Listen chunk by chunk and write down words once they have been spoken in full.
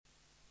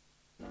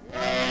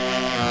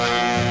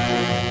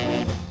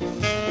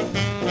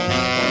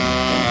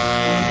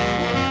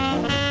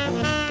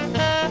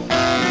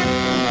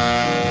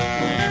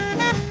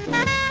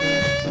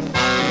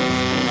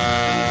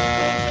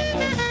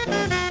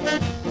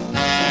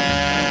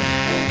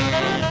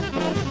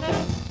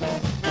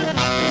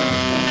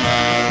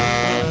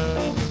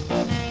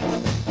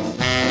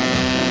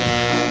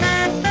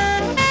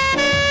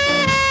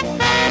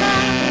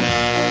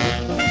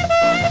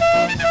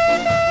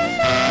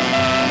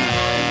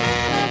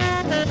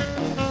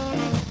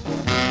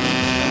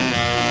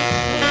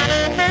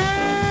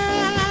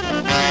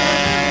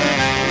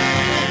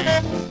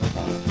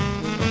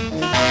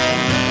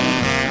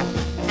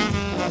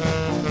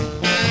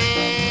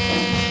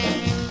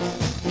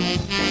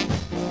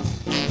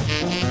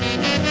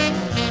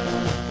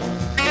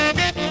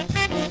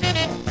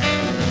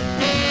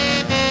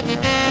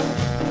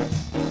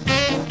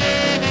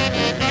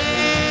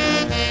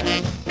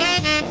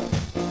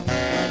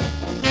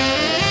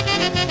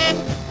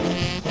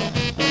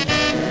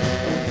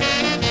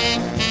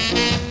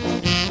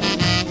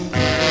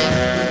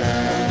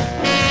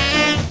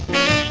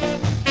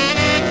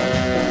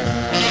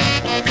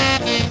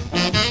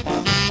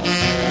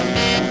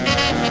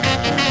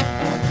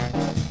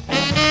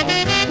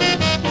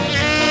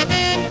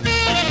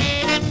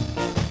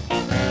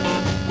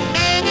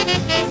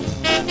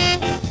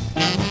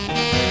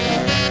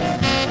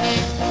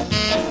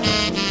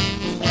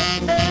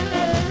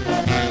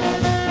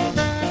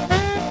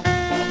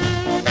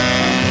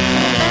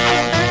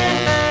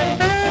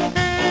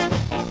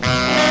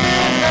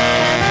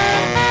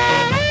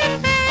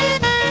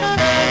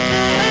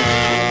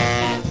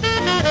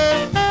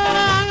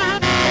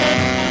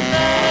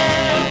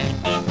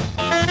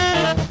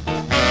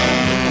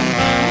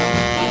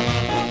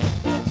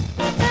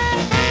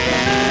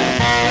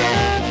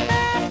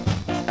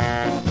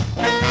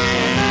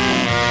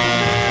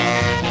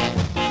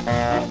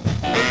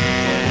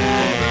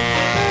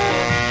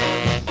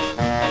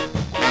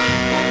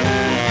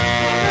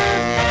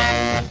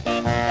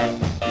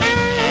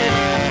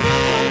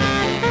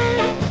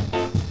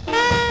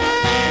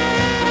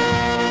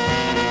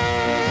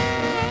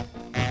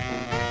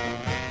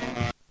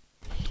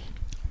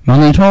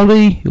name's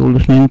Holly. You're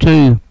listening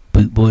to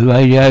Bootboy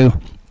Radio.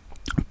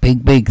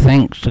 Big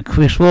thanks to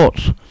Chris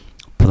Watts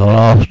for the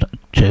last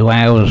 2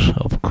 hours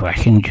of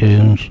cracking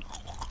tunes.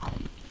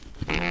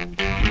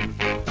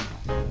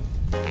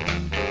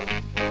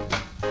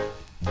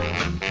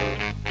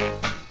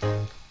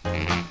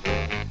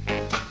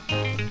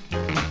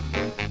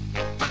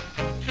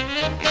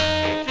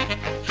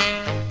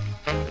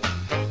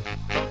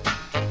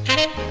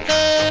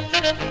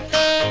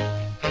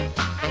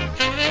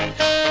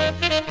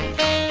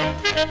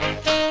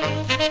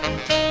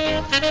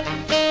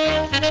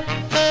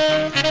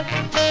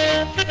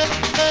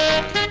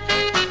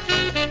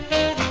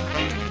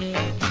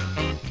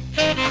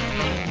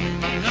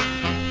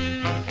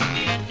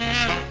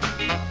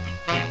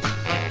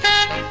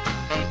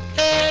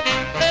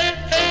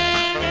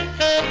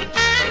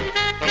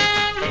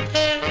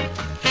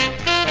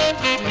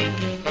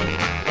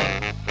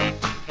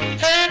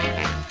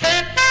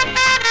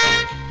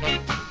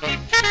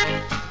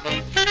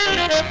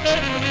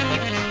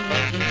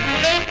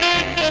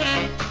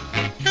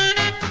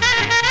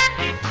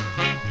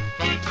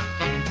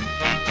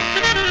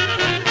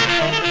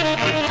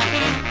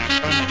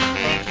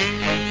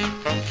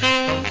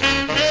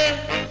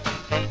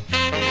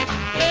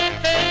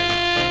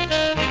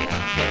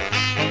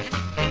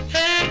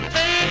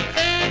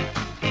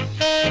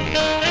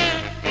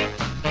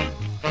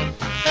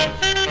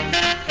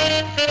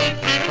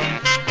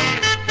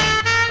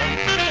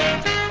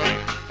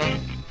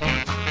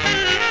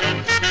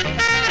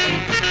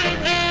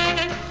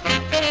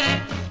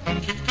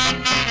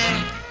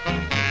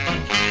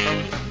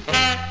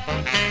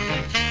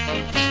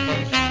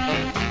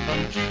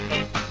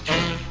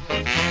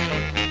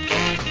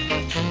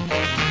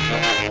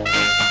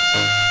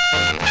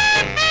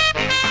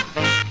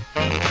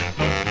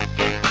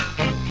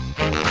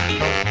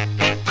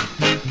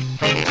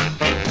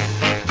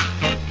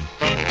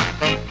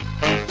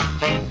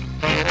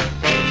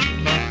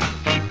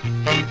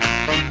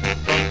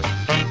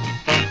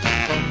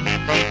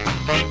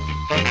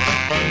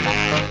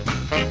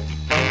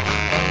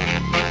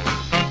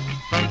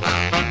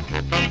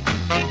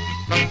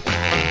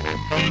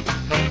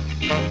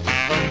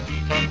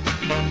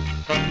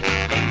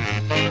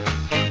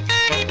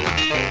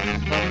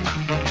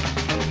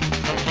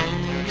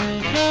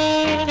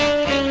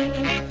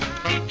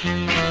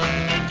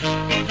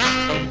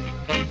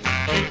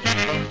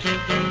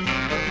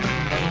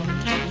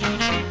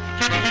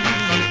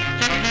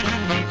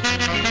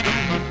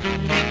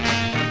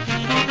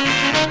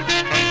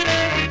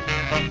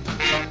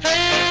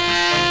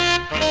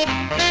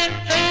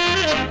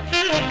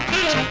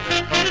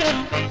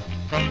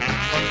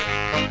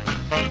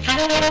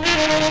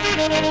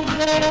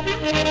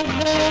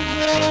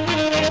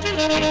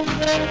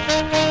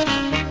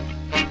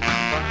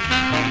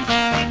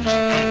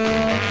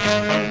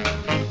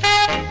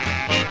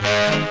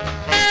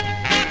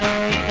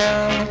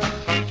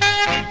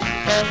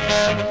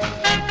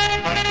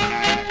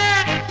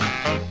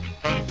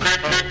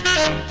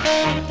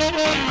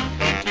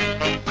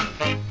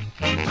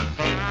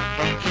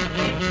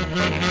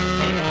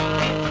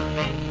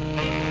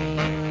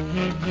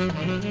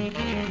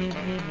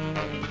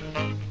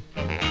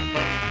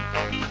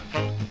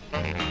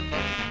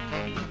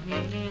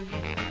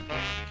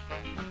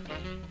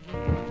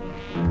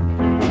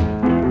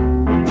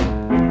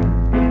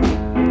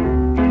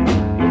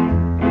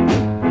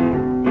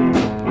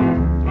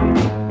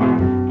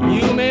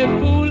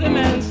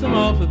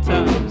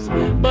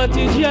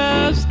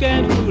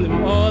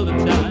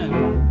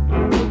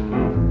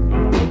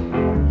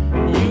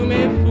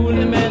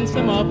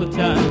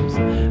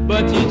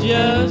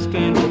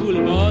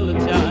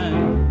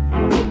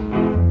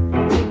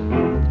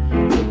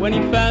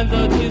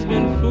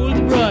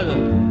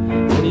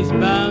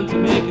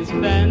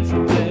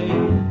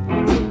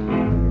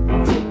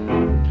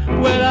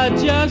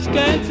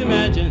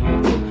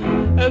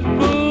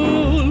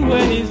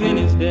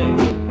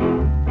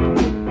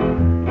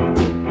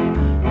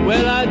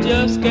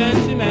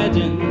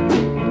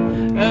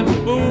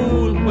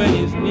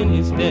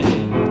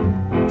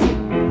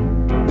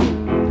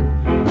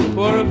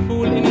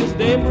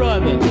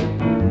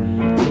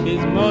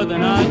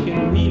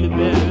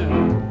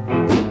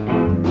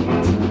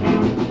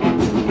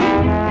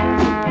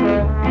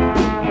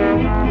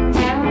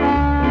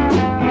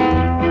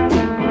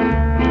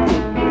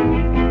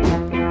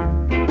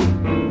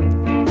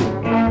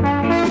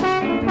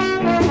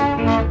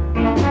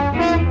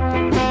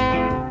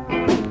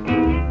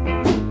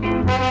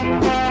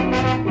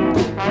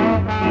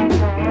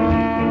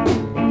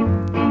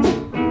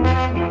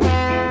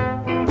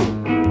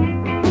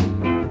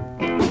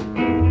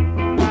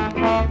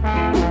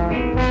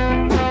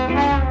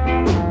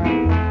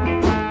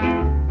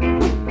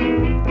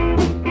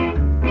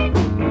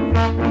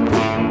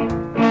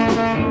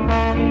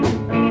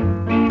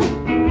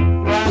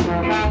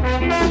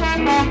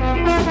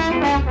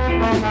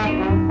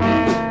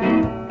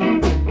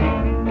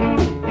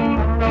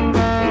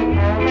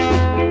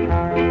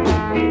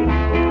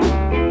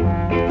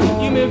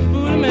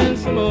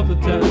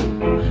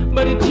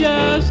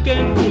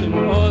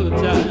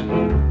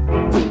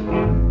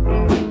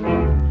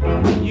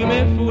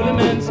 may fool a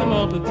man some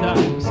other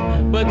times,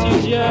 but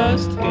you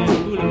just can't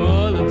fool him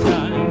all the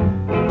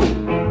time.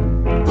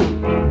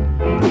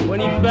 When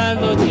he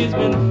finds out he's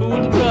been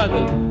fooled,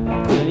 brother,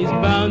 then he's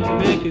bound to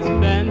make his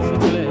fancy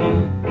play.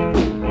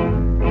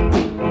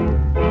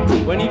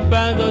 When he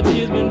finds out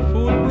he's been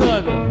fooled,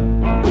 brother,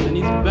 then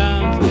he's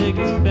bound to make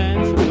his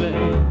fancy play.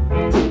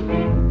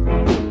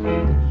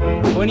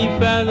 When he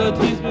finds out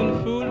he's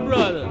been fooled,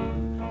 brother,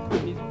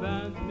 he's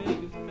bound to make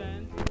his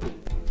fancy play.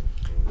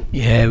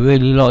 Yeah,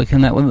 really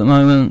liking that one at the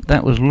moment.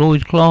 That was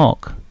Lloyd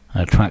Clark.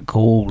 A track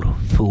called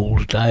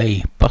Fool's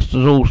Day.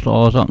 Busters All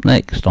Stars up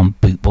next on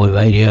Bootboy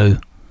Radio.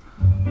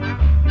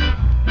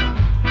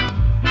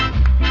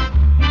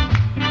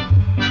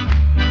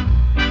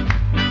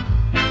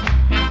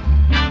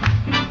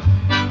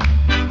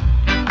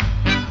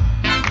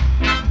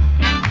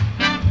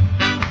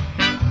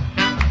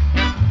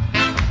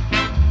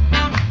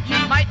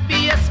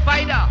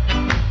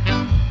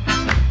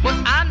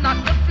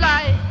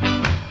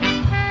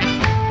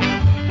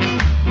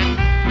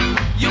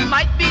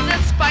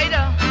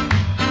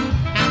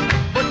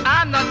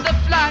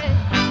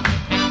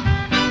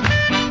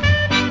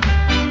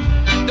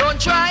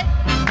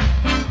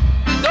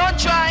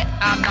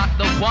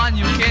 One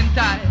you can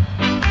tie.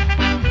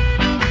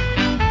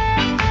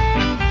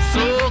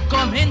 So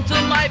come into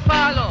my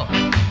parlor,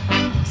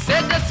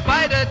 said the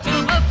spider to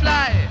the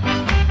fly.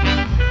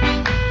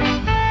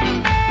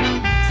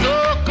 So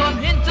come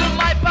into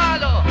my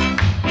parlor,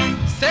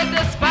 said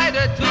the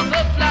spider to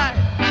the fly.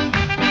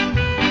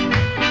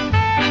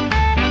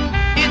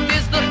 It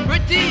is the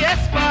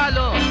prettiest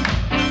parlor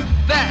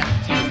that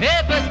you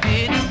ever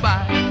did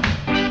spy.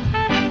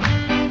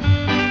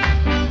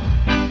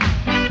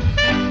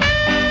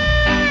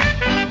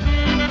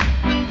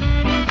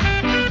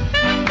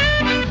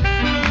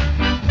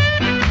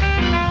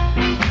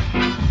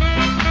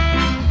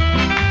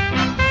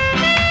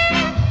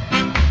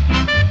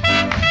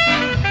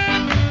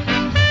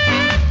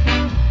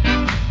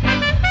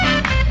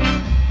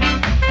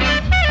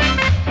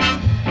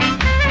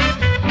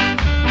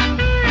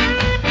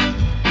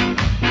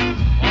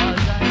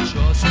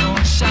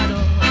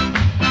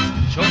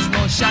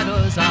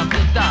 Shadows of the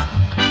dark.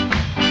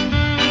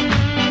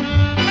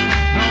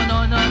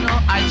 No,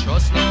 I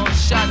trust no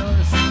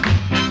shadows.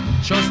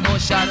 Trust no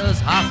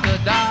shadows of the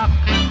dark.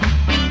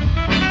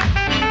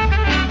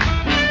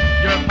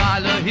 Your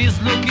parlor is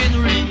looking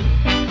real,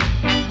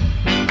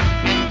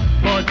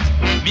 but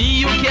me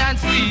you can't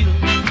steal.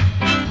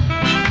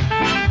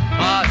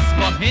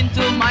 Come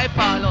into my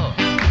parlor,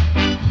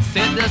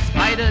 said the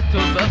spider to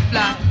the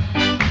fly.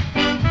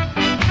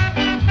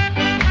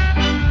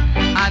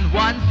 And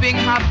one thing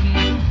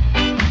happened,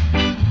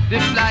 the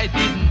fly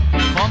didn't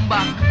come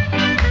back.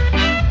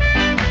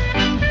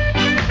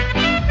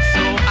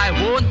 So I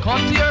won't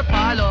come to your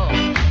parlor,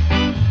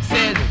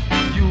 said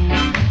you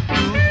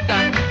do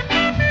that.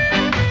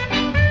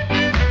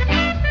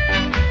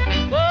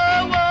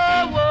 Whoa,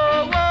 whoa, whoa,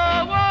 whoa,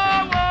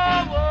 whoa,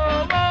 whoa,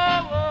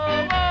 whoa,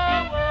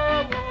 whoa,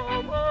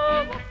 whoa, whoa.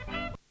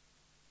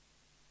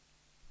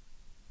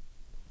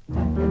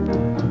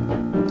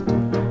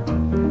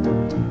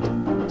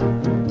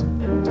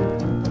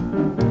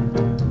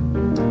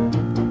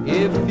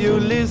 If you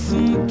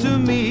listen to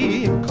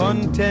me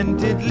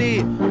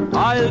contentedly,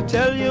 I'll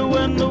tell you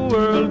when the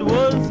world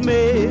was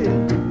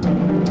made.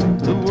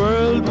 The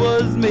world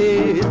was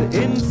made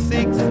in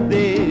 6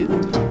 days.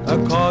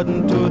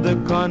 According to the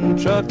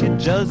contract, it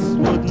just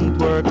wouldn't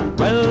work.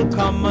 Well,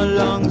 come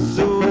along,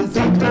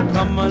 Susie,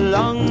 come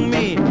along,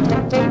 me.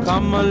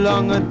 Come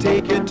along and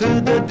take you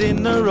to the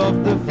dinner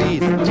of the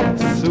feast.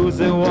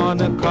 Susie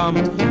wanna come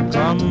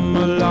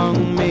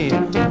along, me.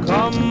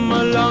 Come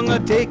along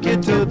and take you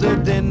to the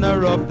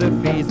dinner of the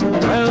feast.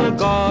 Well,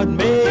 God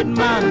made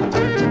man,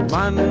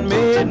 man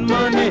made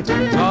money.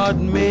 God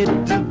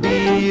made the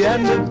bee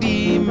and the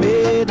bee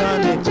made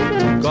honey.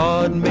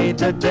 God made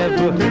the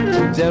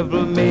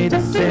devil made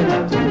sin.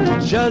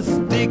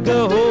 Just dig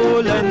a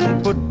hole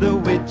and put the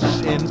witch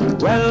in.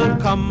 Well,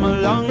 come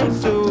along,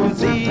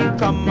 Susie,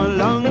 come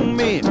along,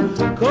 me.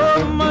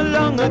 Come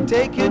along and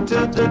take you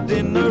to the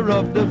dinner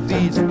of the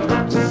feast.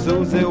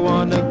 Susie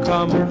wanna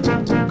come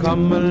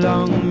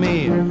along,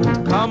 me.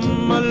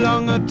 Come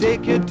along and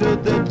take you to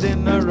the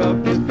dinner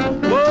of the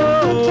feast.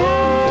 Whoa,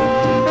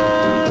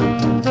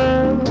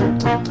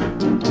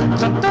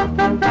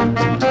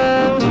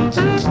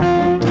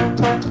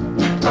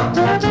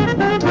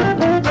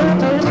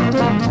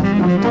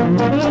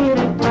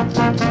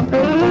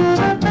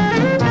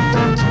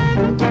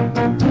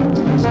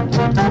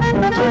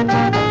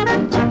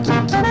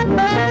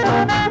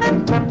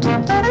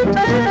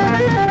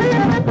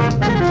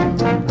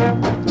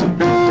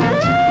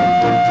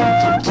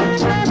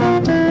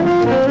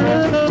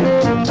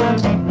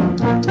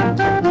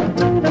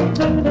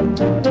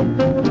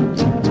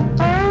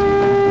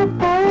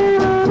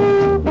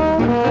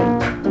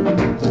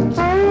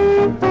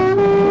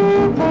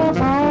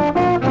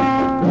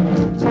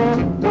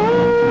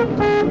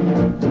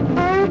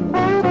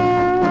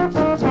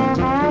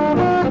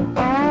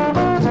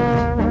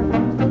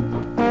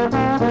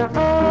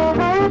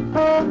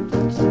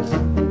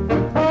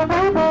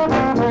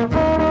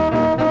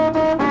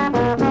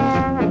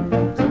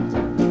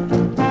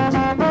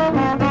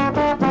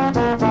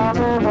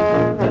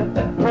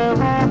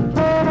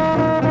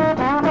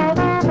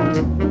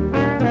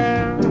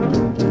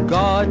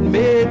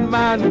 made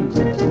man,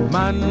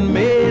 man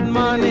made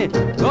money.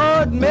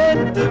 God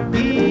made the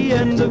bee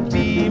and the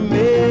bee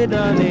made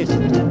honey.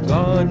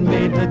 God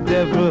made the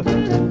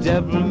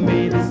devil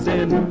made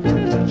sin.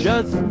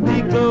 Just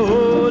dig a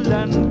hole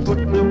and put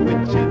the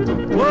witches.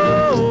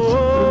 Whoa,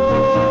 whoa,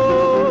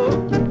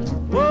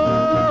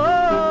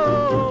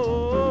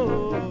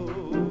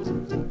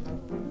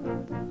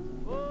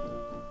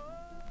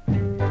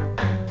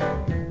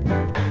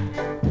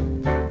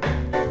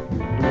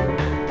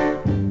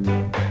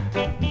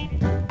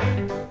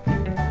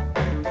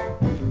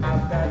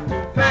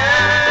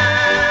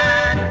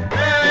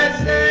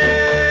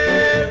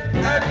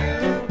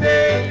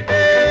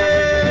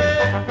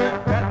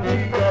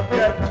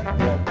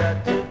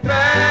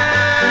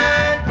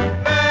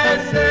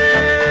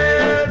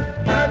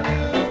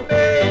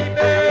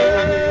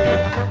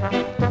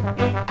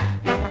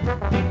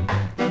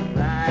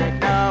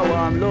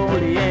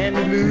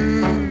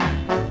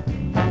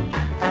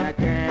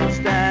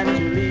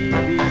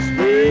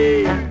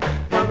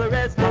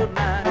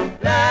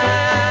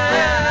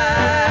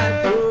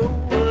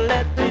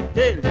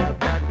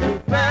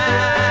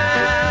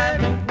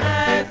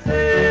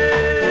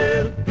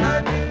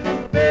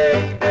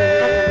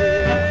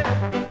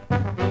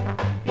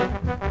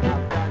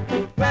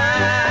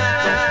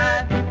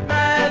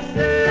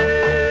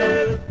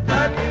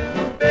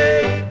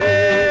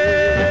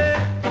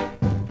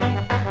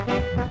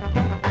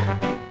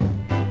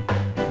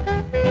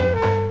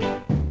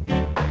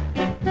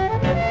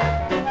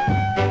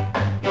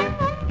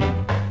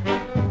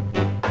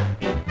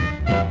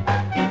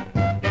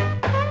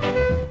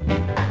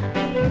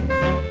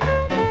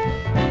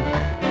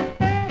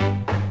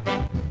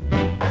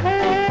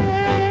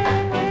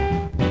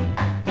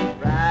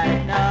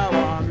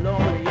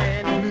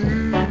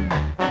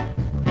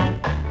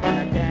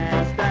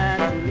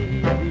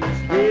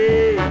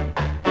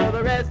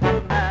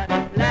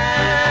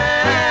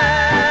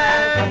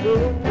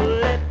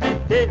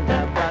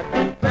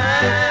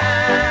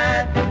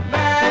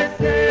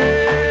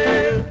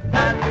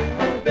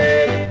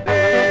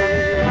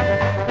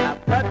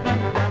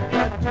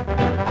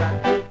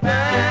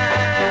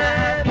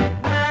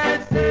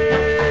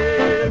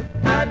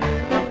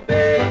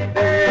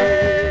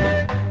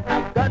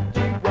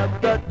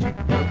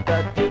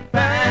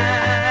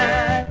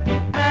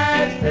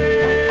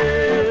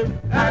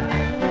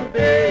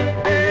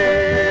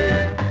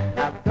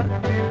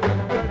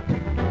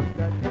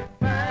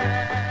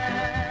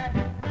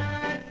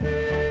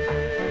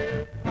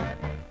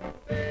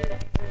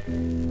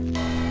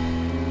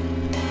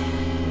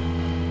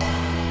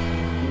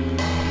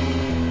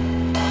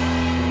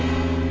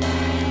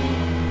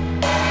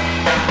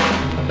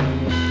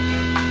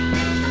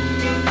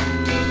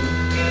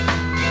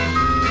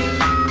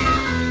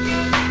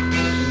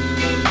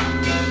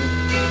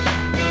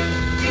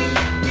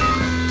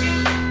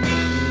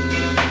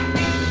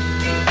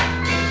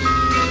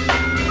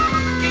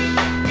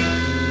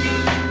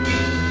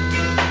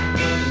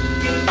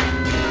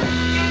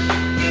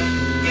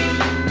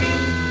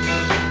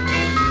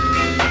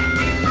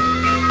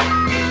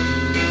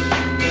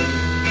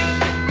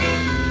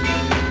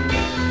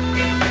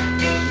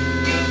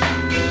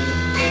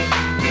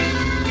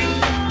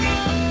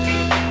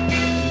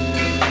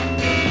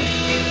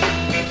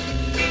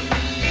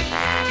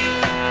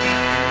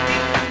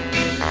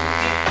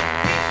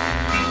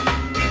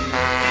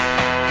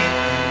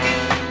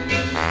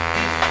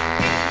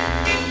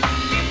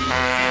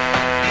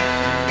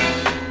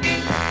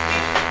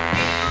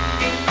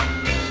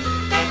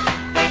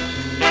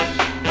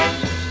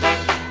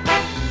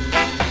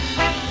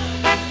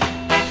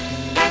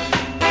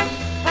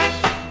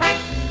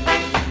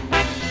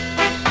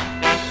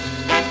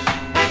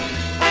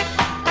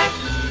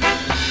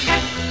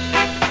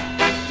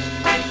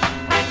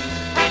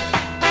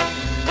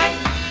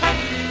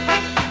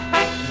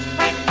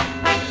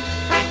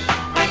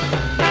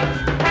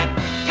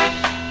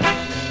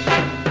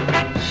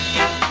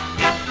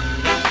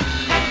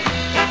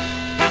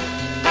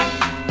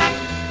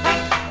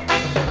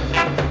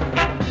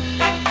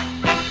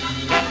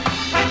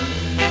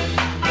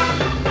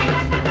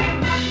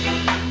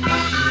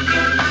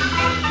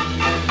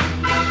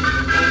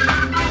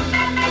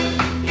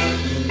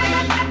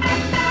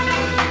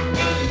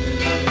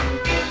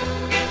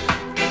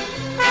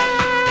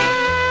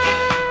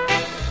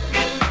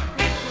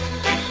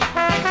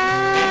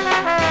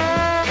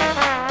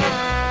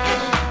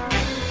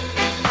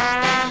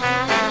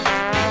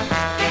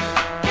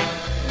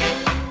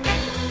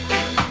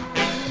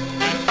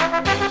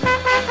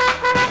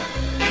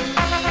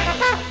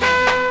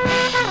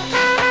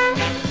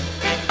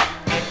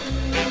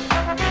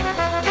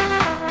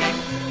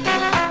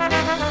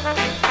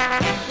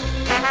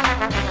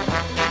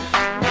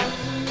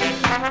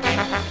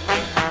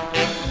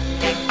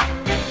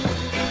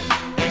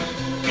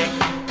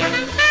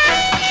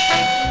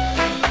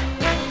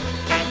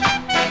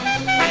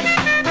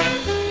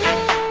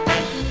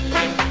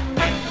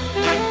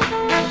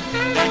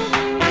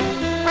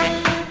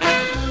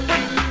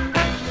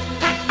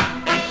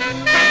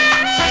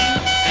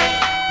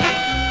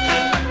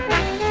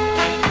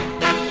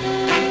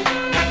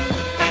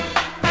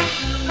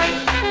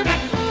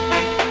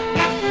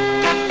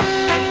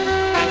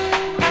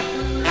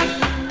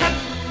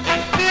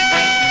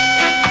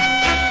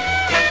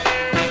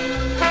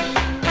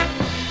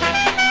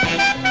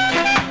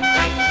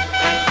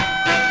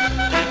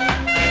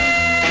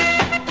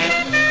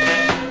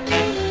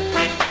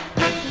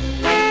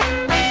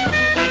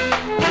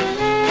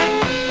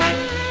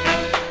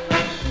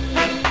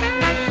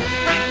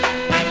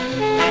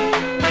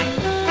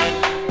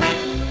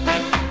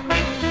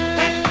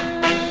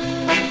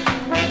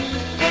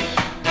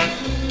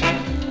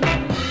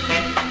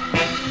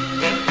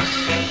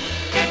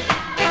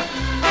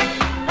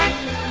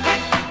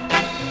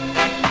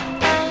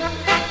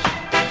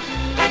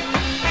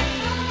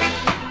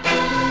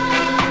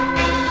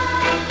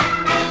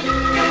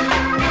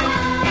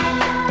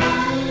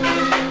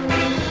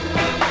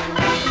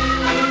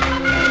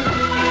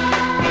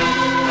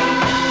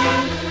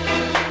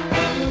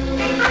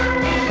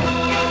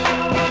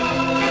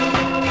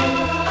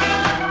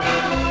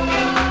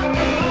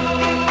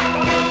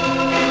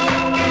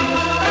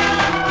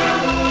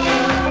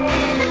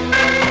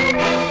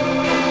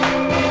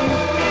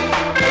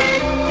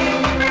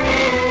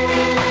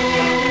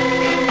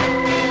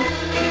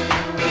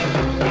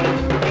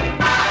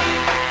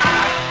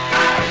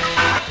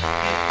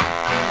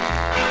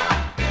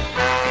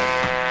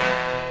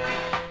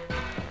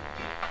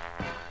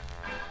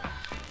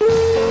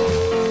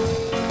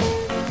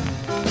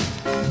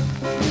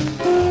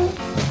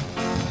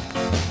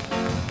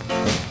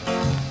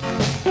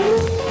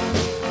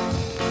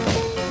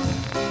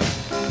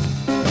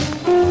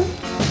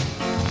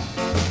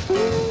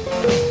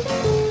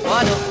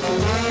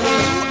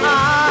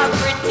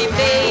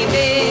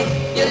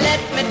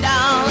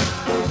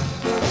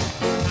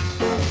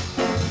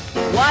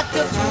 What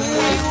a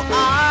fool you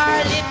are,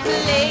 little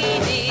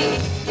lady,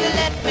 you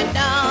let me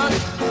down.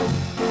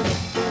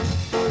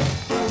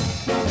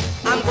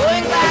 I'm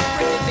going back,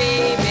 pretty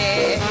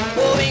baby,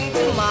 going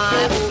to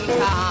my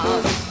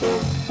hometown.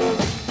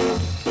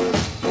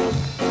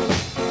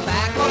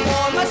 Back on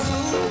board my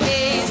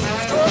suitcase,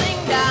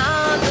 strolling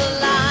down the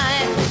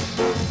line.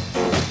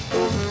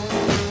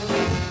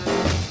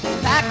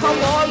 Back on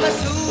board my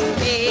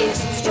suitcase,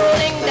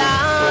 strolling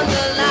down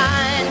the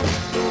line.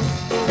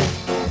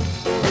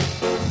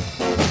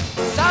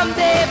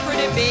 Someday,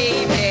 pretty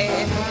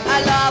baby, a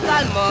love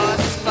I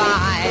must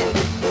find.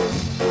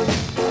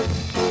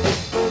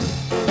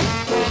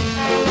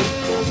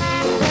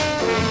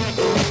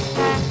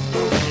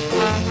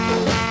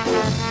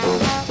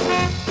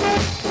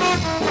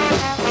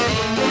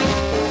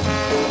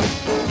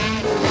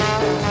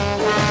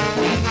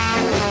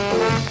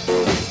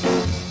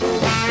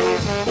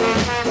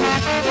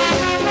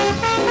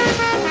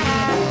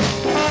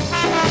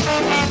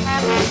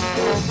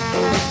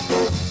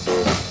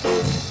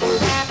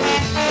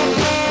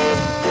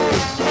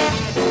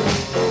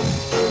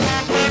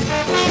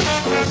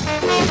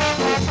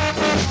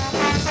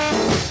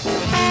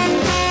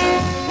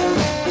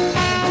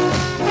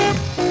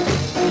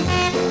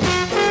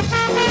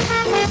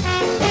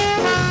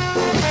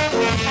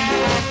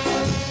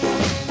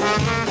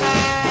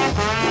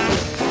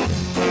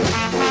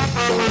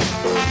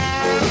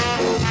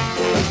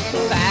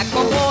 Back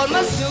aboard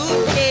my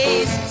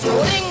suitcase,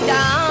 strolling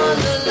down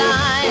the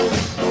line.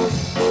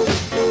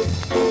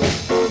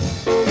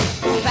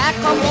 Back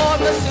aboard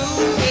my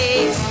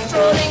suitcase,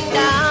 strolling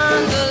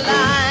down the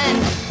line.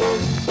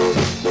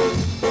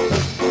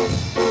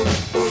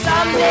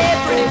 Someday,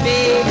 pretty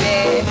baby,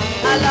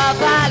 a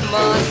love I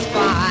must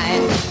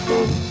find.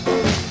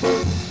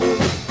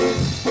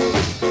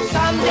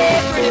 Someday,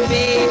 pretty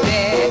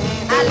baby,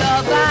 a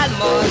love I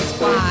must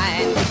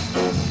find.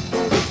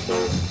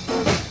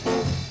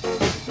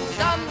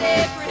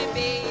 Someday, pretty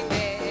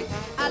baby,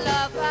 a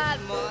love I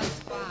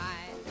must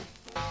find.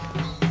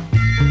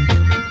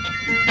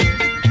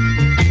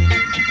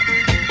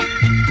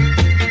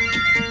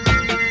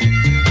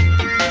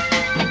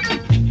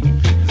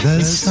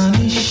 The sun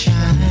is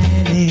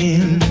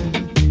shining,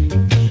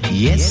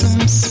 yes,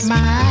 I'm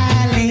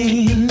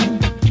smiling.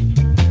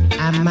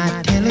 I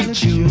might tell a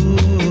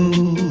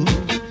joke,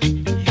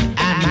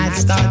 I might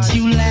start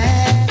you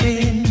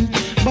laughing,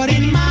 but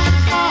in my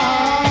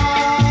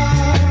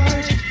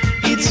heart,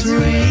 it's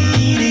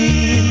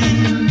raining.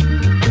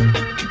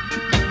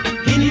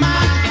 In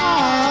my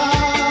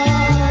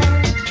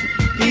heart,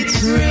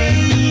 it's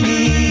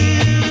raining.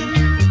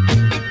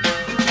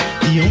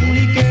 The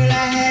only girl I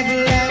have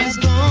left is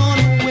gone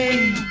away.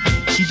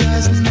 She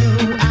doesn't know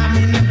I'm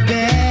in a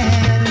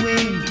bad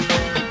way.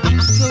 I'm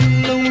so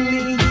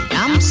lonely,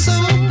 I'm so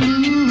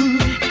blue.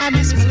 I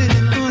miss my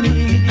little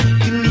honey.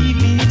 Believe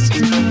me, it's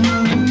true.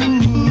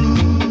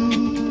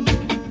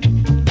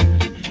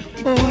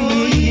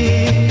 Oh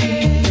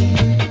yeah,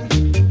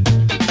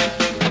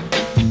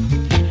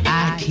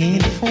 I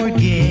can't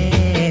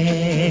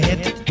forget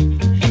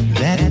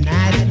that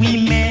night we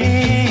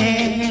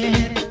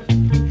met.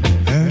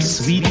 Her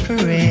sweet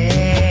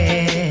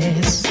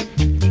caress,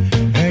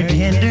 her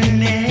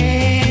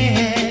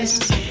tenderness.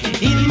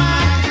 In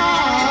my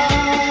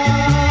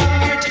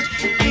heart,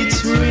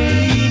 it's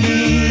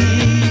raining.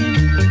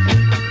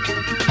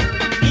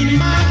 In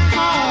my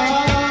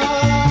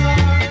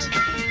heart,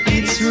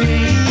 it's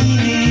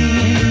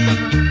raining.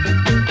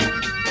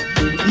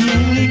 The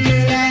only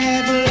girl I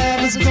ever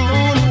loved is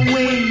gone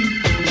away.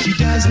 She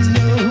doesn't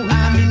know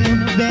I'm in a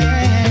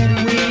bad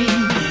way.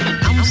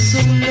 I'm so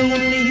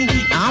lonely,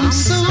 I'm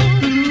so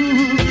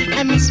blue. I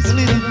miss my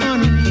little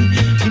honey.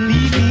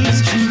 Believe me,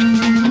 it's true.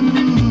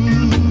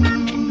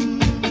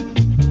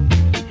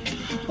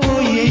 Oh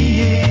yeah,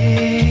 yeah.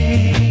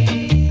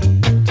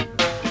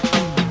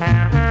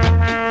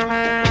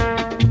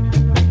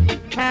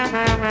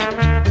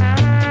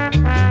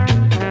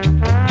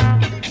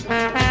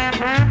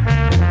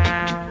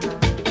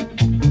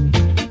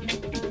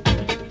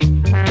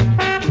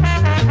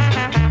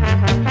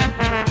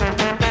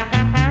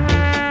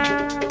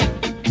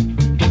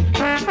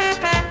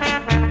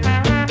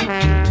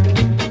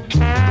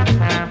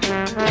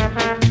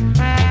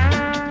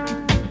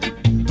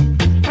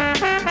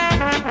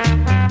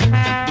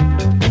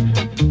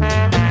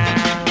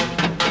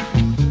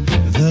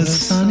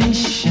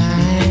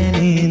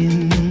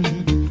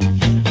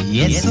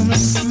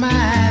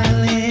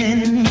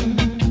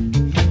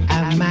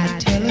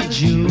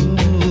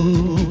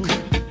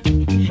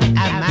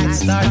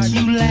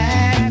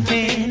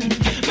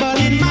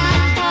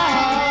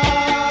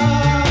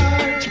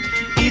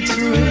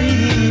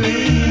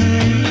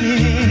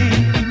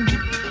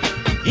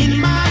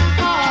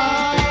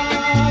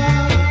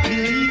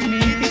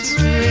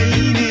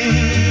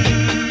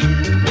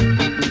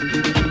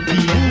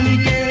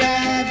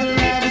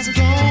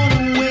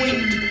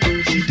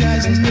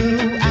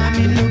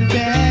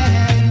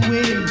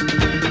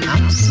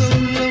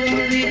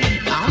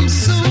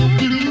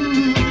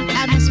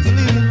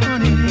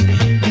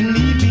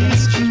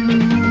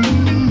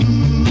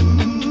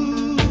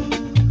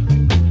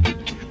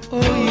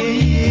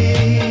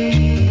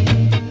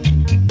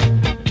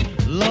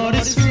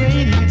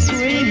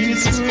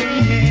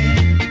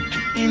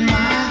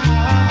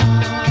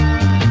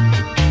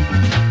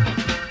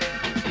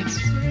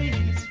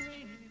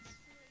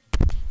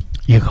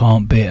 You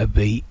can't beat a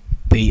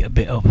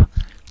bit of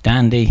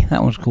Dandy.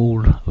 That one's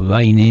called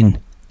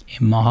Raining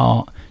in My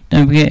Heart.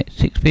 Don't forget,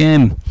 6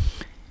 p.m.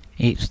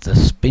 It's the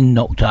Spin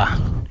Doctor.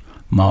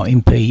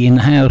 Martin P in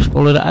the house,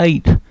 followed at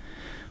 8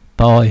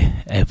 by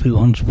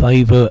everyone's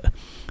favourite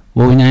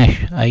Roy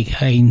Nash,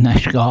 aka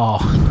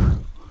Nashgar.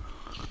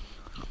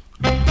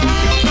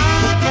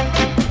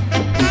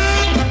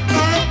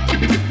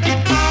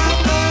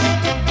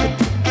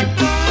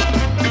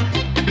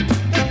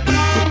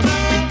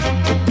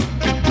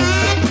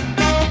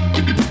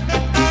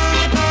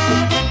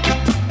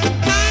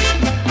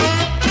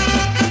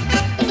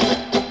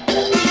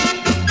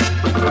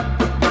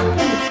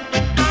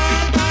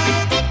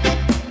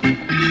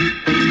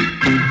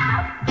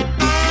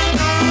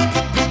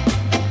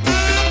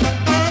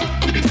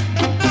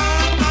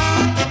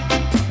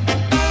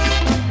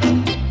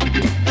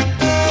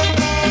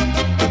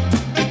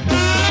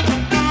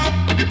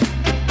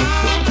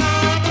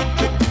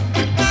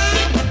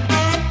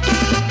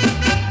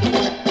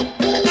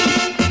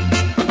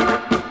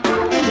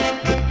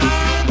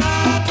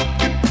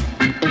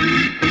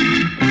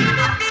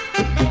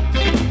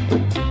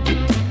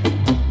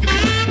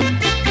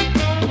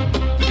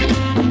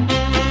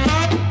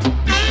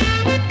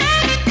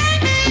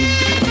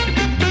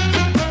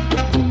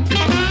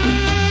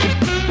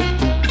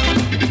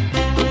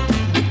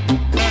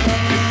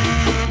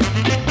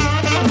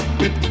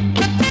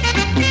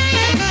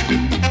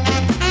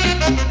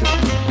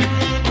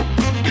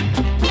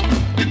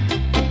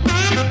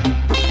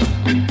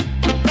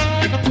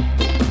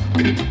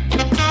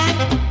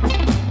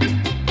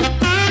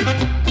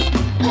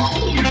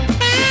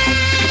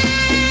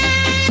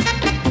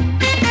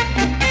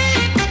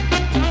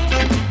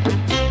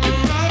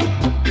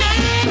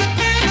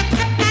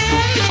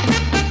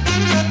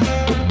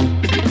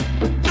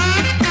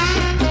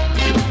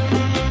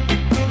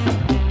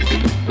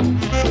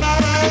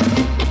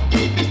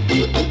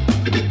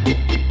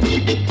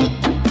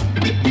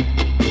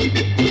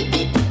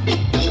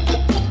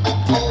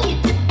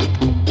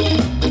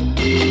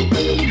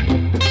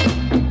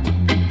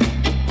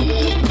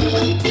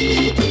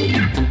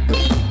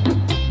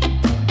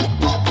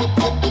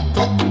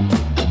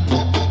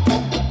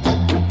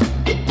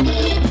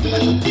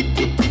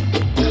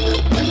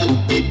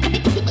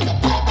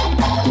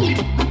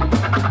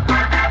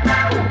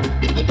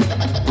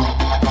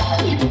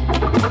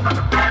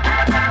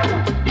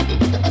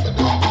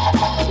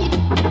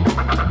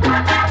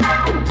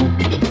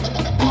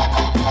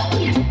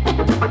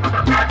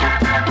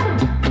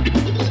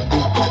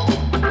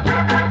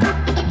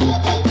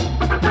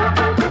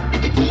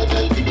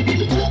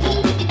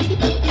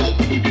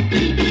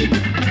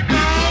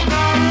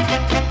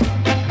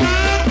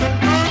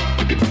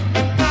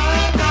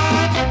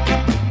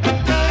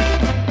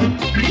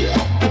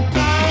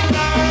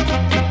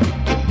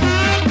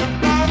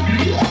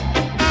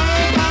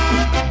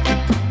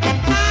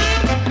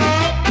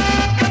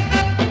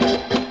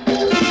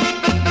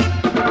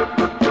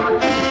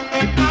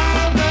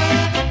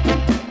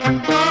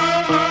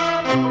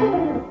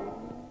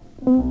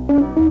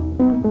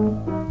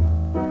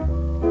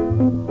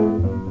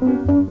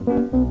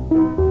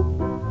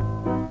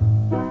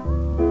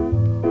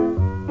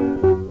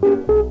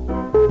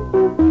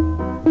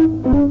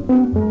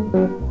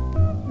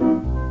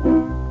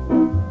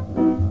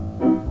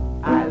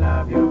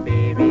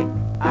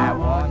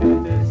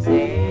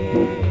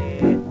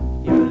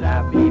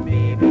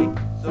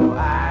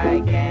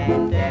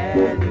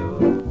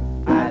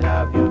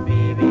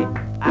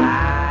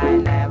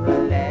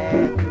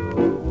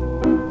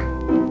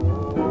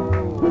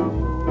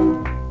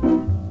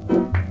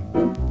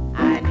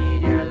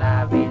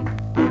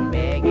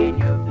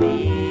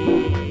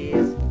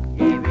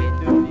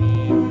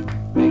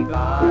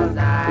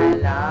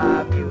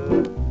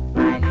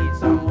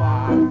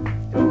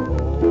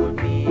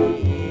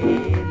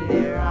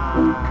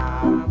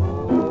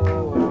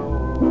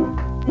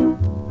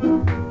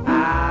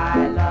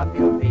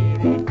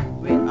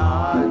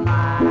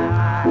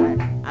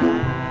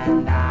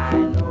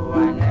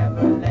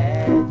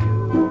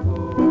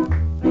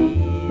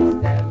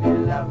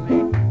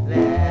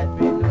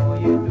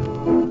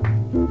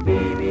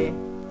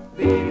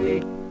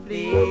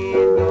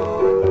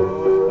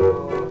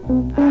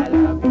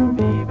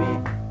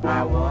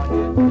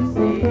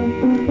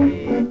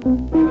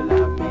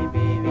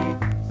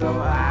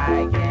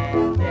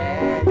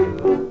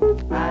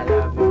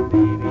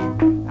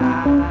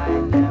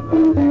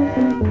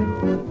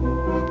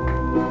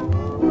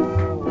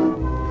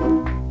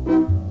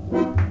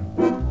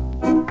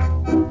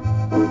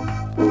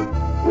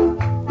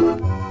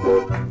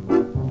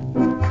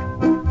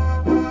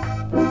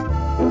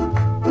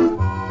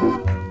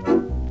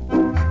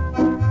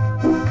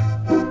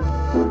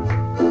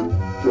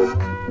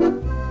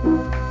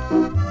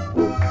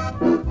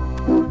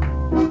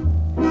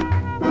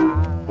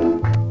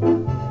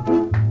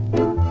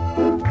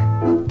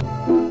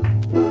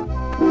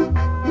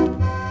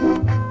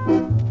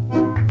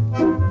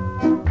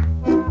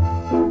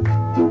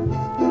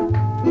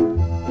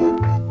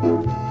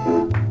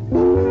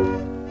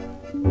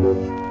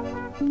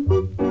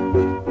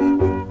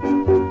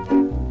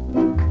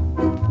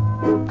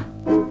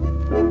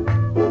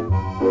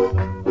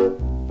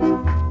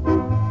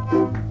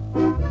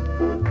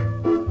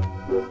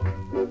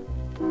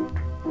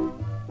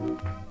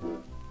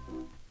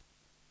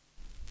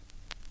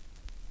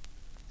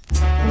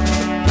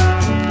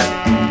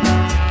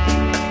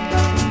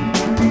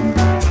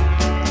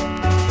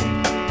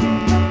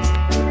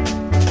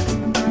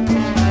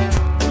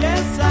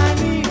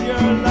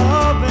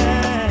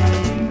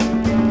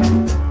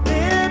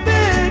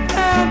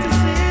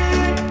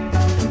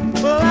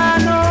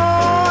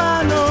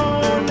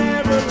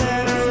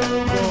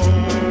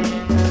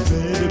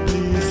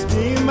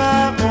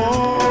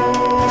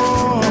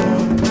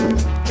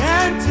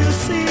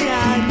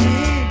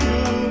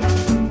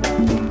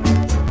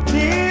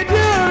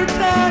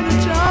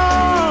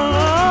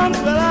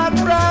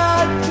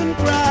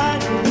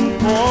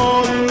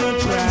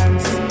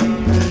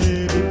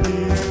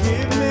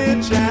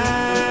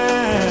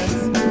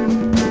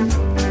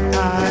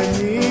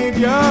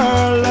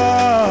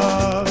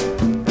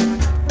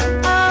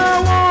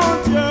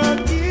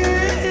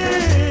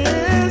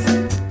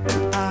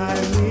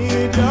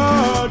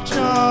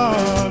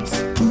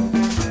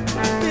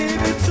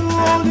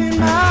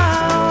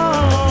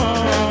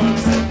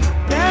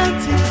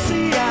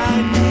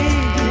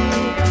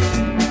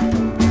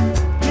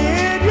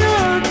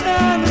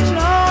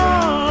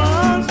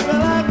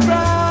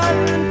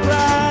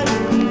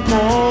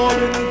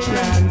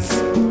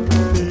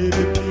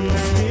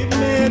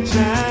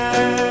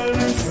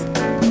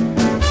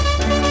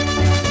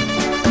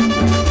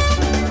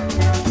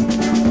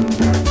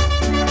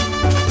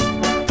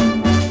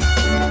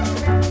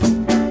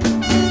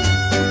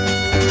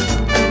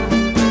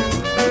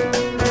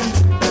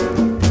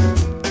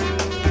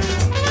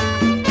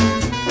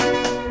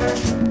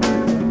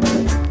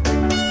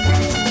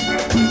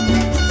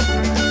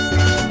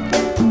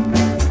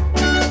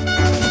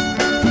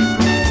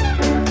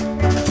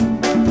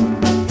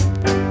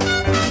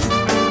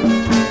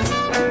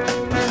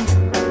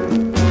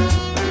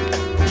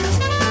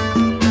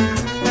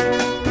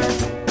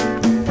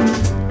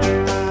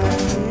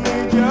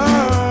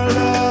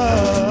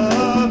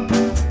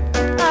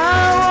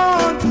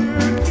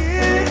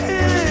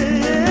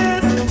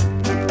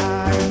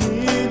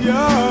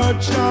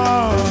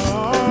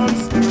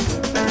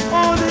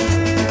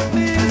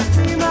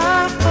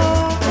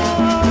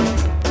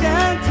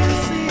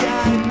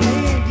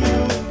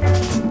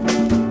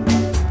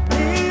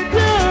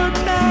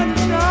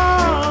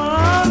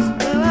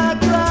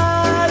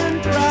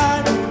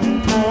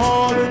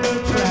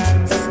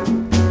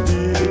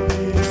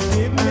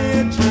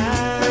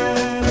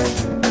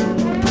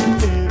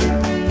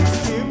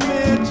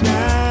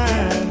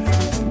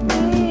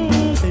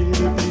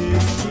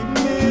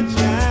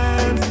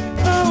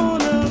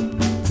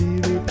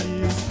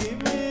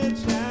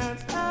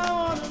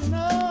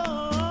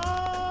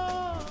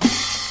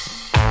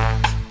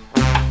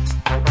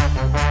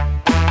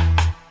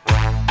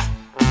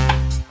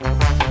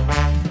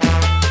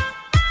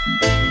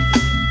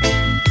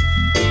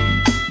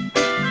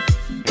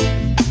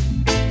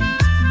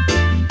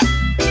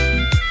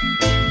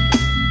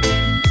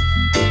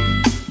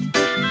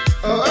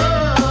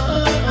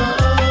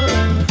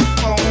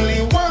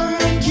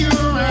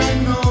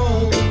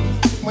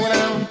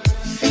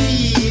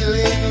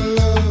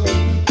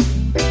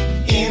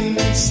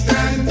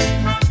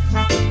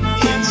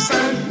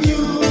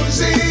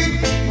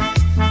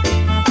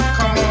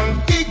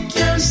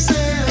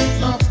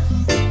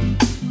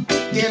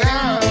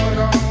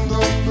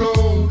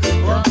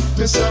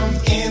 to some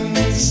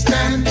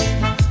instant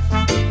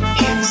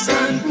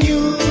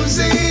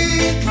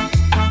music.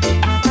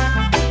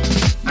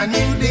 A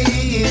new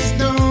day is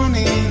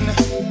dawning.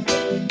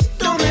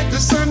 Don't let the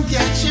sun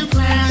catch you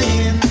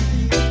crying.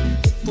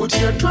 Put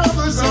your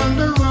troubles on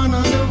the run,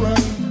 on the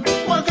run.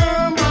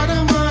 Welcome by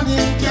the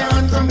morning,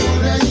 can't come to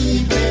the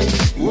evening.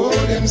 Whoa,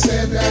 them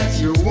said that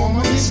your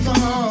woman is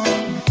gone.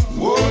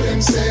 Whoa,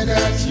 them said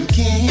that you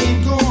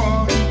can't go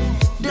on.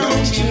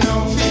 Don't you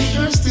know fish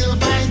are still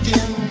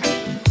biting?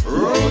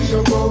 Roll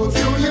your boat,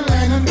 throw your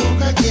line and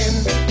hook again.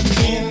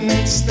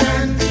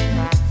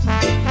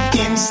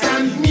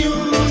 Instant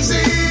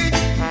music.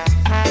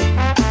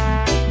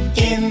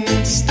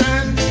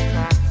 Instant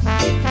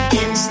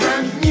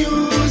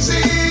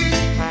music.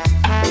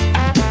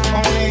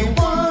 Only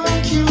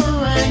one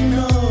cure I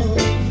know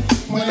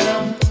when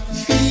I'm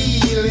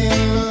feeling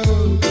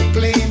low.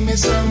 Play me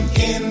some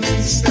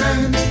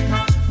instant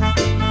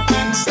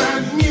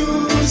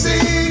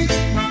music.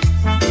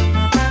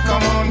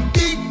 Come on,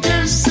 pick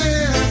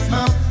yourself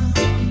up.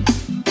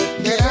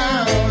 Get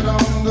out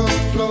on the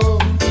floor.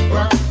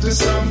 Rock to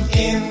some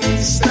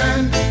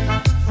instant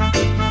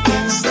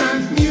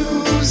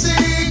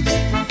music.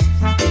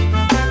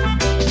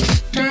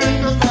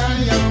 Turn the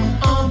volume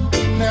up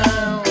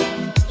now.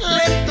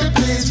 Let the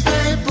place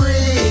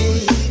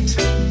vibrate.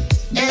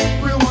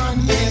 Everyone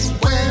is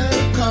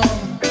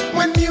welcome.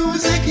 When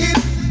music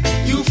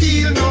hits, you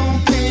feel no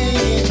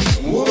pain.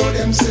 Whoa,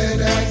 them said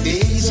that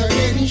days are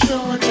getting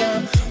shorter.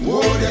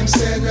 Whoa, them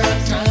said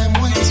that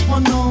time waits for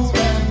no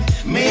man.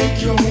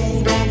 Make your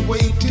move, don't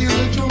wait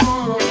till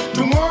tomorrow.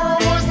 Tomorrow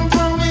wasn't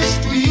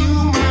promised to you,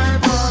 my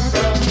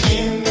brother.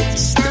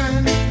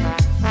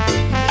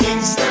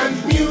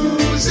 Instant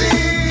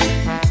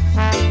music.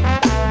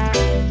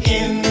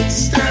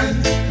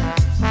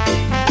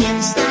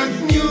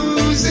 Instant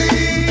music,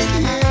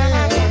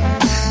 yeah.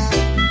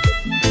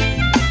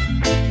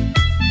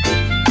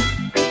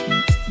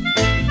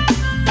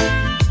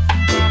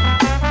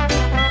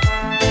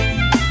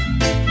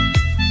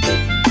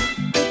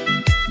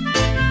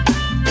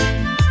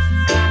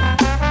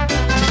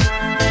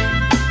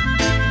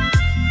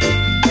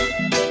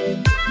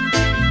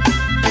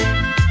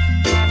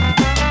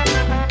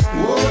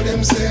 Whoa,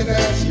 them said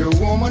that your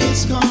woman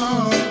is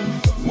gone.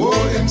 Whoa,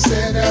 them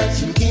said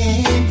that you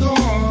can't go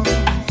on.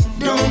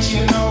 Don't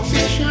you know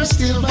fish are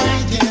still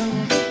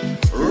biting?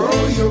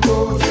 Roll your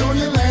boat, throw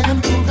your line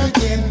and hook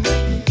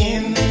again.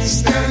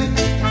 Instant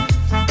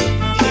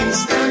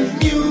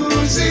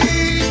music.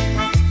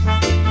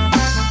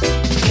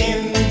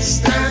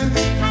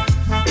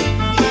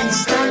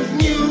 Instant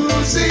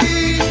music,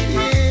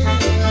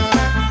 yeah.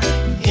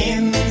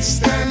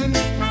 Instant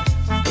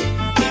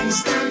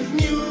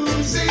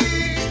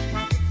music.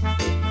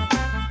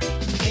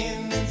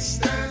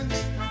 Instant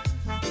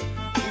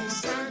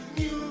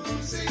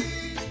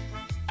music.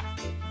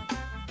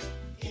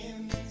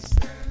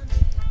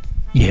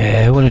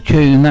 Yeah, what a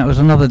tune. That was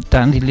another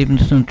Dandy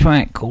Livingstone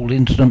track called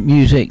Instant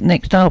Music.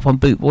 Next up on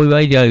Bootboy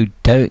Radio,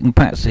 Derek and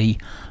Patsy,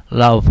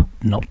 Love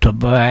Not to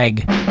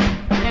Brag.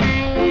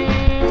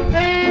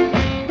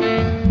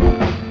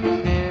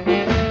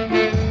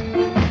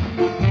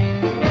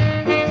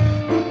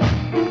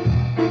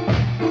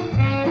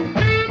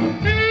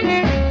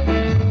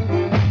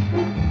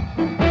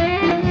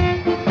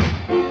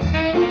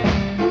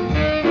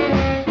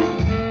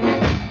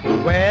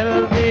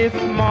 Well, this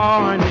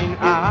morning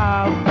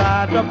I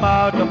got up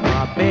out of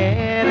my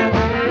bed,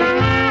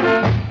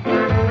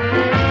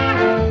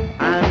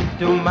 and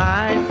to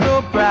my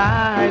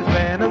surprise,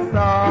 when I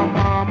saw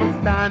Mama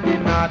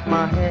standing at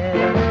my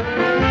head,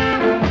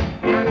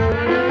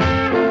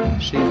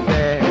 she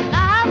said,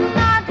 Love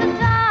not to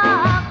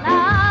talk,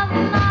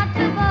 love not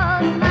to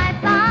boast, my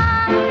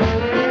son.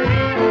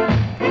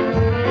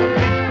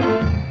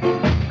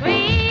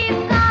 Grief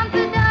comes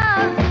to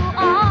those who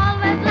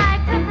always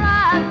like to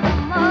brag the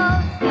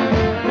most.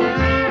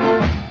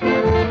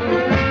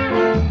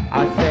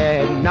 I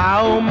said,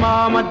 now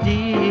Mama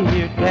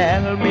dear,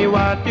 tell me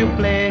what you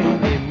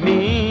blaming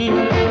me.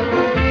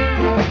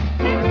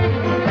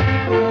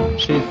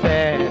 She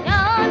said,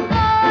 Don't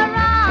go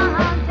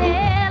around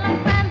telling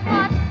friends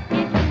what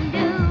you can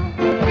do.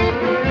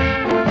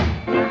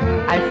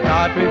 I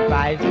start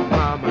revising,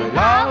 Mama.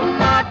 Love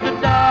not to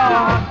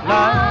talk,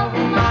 love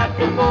not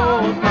to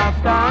boast, my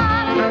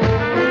son.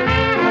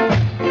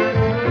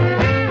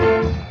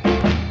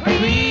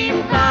 Grief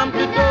come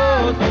to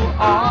those who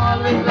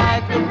always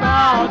like to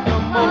proud the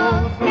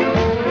most.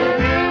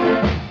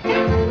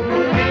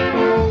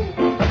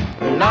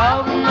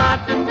 Love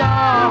not to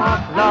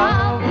talk,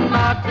 love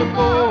not to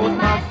boast,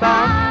 my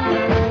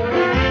son.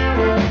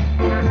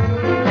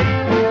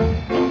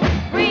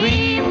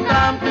 Grief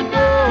come to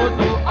those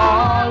who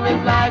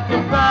always like to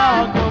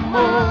proud the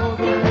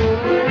most.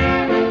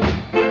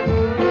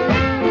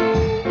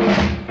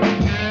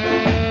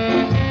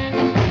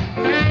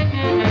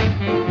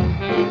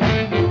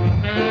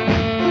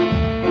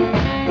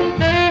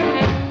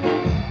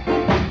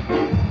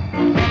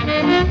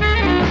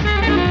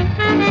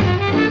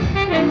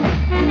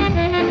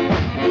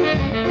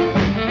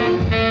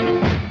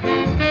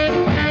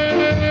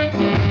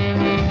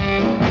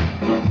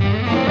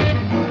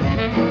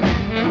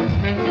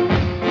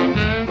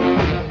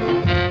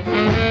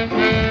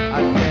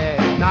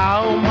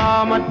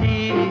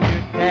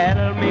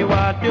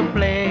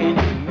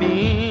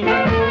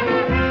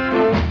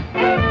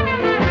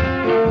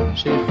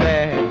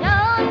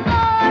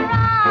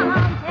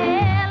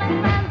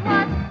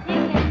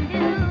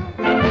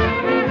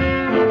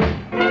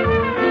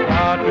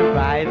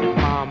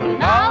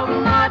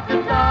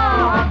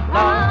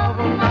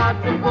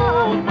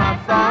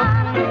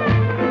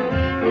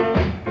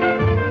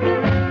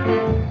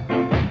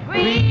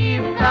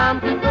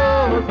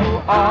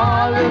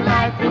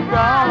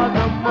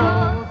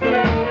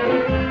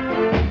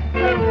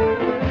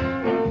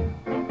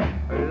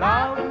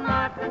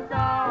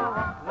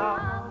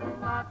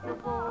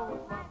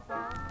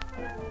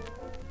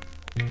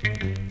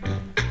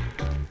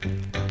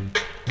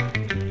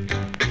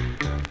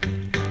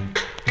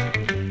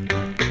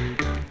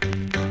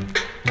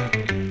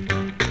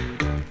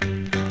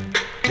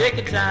 Take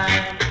your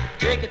time,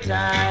 take your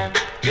time,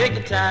 take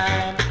your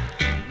time.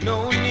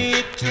 No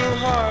need to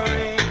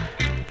hurry.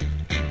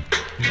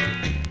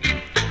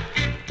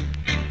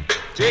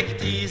 Take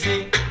it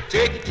easy,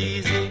 take it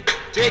easy,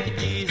 take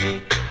it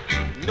easy.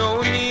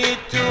 No need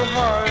to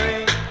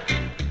hurry.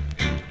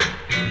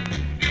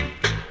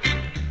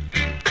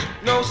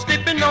 No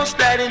slipping, no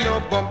sliding, no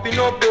bumping,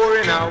 no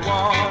boring. I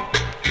want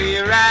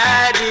to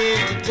ride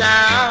into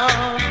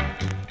town.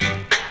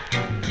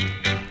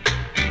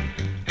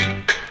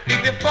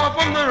 If you fall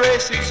from the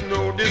race, it's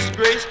no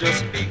disgrace.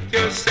 Just pick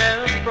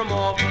yourself from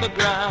off the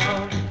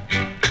ground.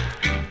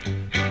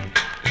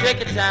 Take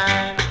your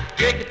time,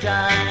 take your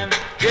time,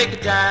 take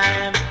your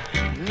time.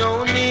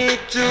 No need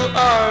to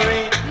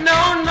hurry.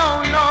 No,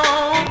 no, no.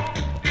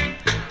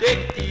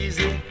 Take it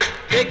easy,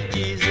 take it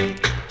easy,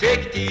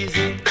 take it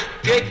easy,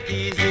 take it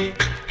easy.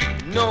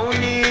 No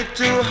need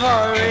to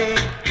hurry.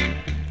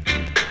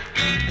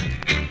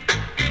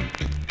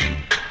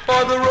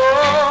 For the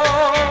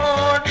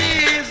road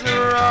is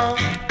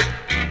rough,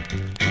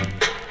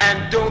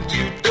 and don't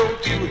you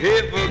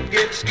ever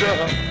get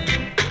stuck.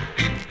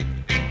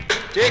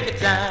 Take your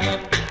time,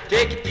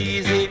 take it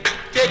easy,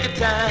 take your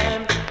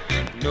time.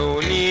 No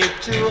need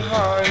to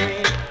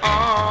hurry.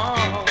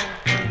 Oh.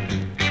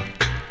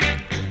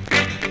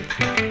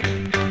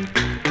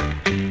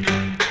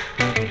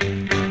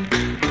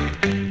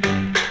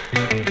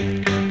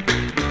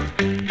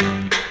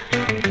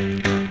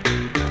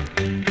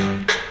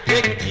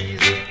 Take it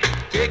easy,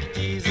 take it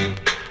easy,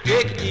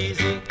 take it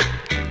easy.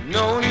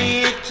 No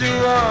need to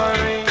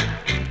hurry.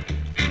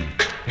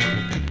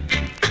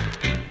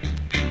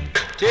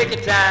 Take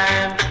your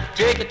time,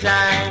 take your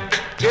time,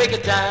 take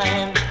your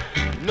time.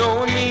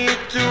 No need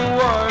to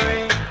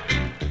worry.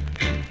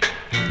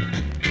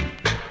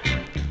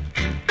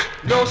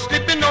 No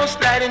slipping, no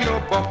sliding, no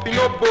bumping,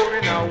 no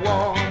boring. I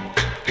want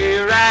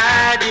to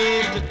ride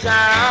into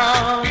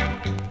town.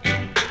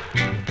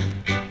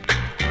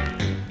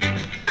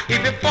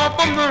 If you fall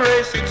from the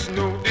race, it's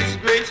no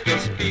disgrace.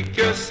 Just pick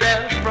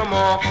yourself from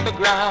off the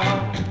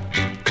ground.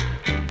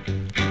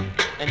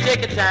 And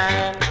take your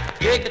time,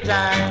 take your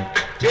time,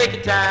 take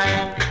your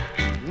time.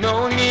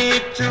 No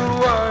need to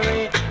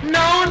worry.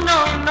 No, no,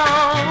 no.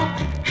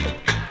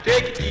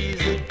 Take it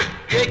easy,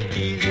 take it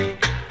easy,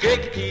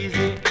 take it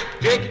easy,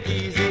 take it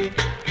easy.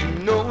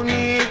 No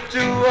need to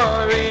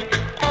worry.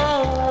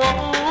 Oh,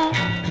 oh.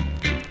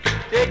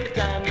 Take your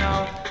time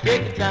now,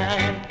 take your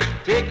time,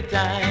 take your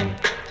time,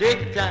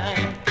 take your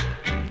time.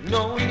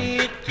 No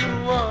need to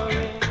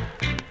worry.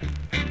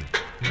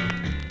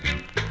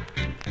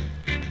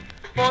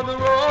 For the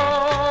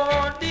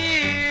road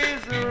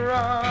is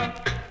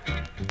rough,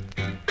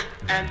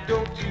 and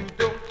don't you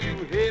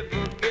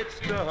ever get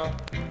stuck.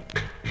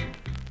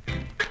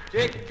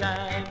 Take your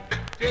time,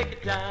 take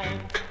your time,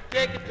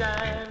 take your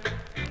time.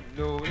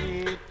 No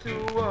need to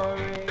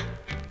worry.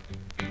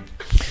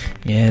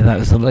 Yeah, that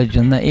was the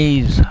legend that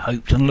is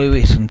Hopetoun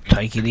Lewis and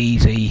Take It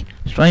Easy.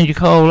 Stranger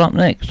Cole up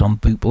next on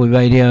Bootboy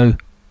Radio.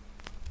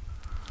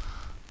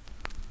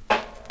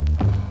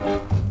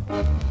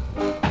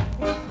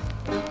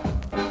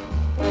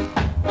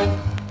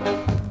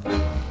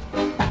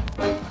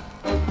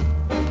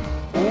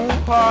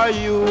 Who are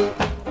you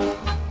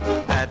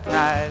that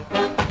I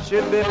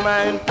should be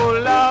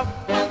mindful of?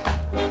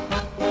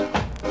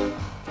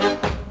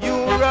 You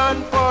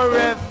run for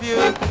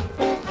refuge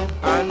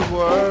and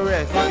were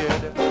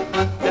rescued.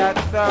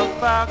 That's a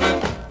fact.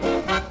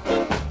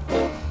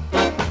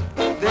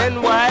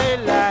 Then why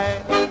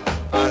lie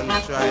and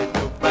try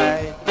to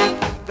bite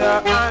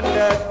the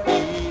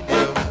underfeed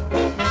you?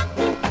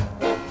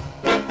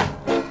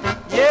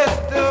 Yes,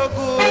 the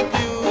good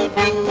you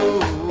do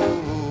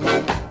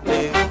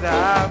is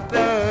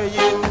after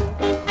you.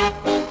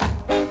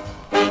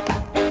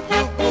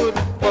 You could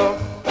puff,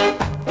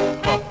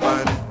 puff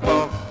and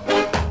puff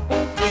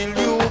till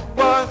you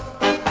bust.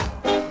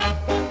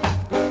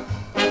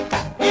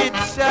 It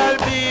shall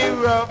be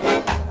rough,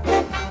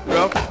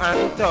 rough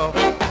and tough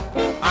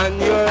on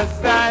your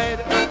side.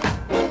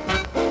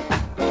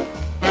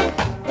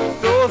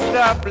 So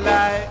stop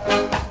lie,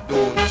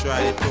 don't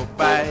try to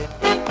bite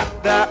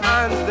the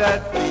hands that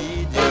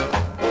feed you.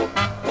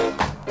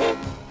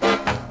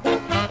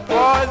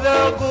 For the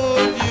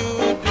good you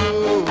do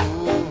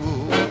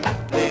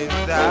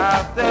is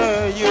after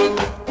you.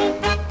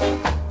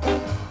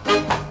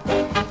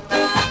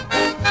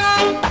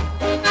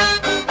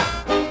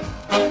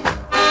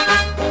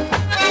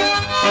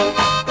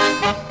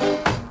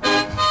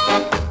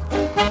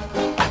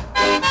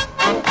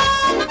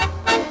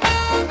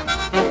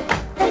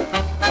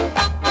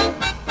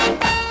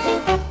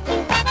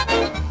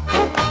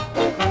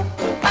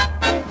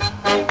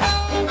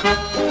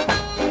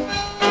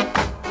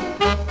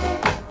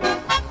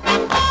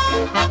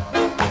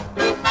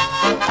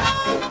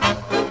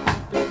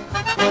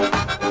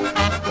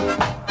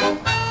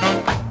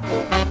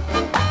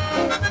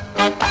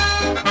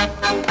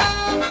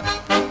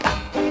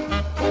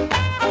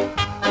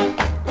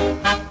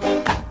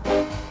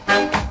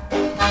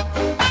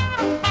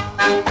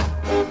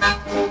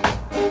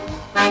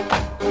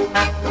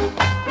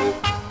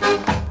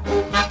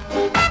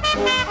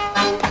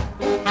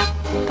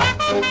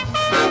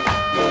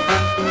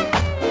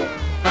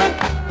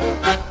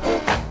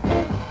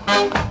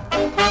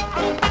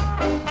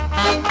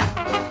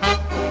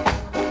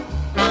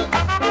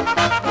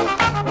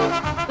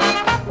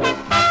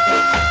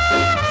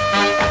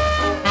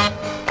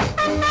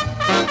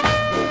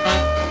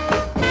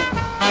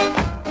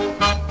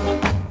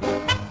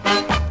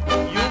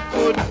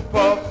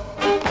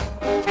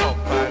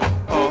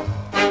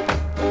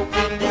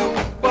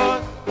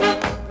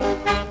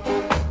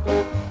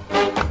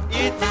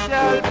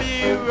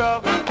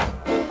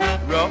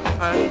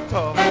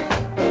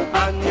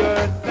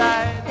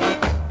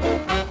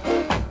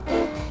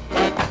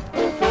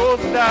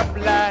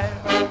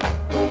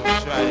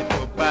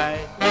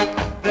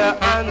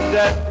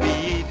 that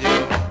feed you,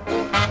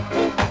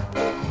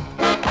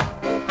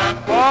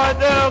 for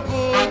the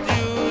good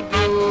you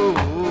do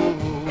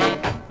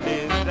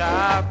is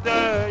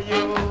after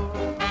you.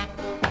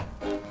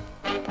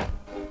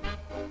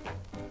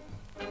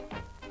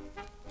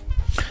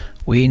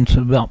 We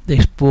interrupt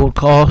this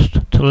broadcast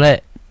to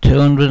let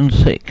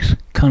 206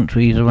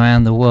 countries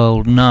around the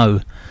world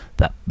know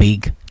that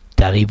Big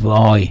Daddy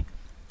Bry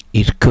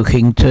is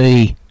cooking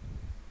tea.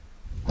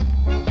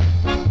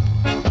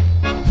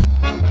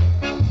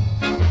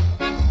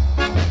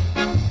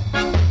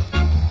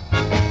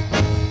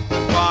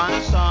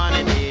 One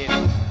sunny day,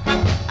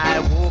 I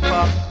woke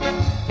up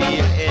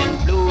feeling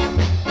blue.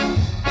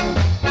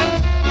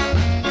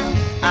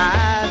 I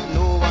had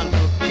no one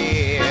to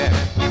care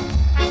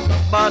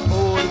but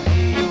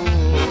only you.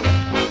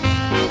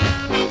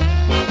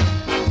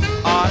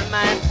 All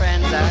my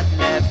friends had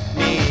left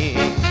me.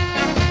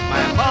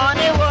 My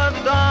money was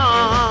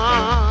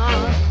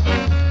gone.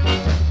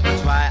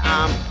 That's why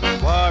I'm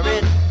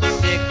worried,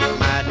 sick,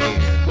 my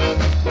dear,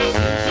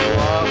 since you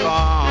are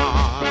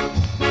gone.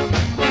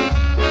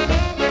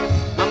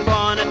 I'm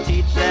gonna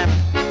teach them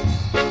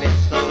if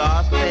it's the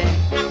last thing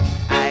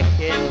I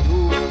can do.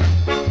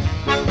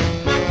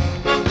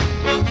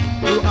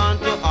 Do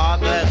unto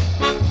others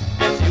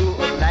as you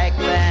would like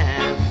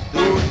them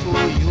do to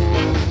you.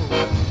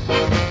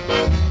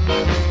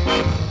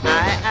 I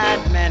had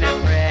many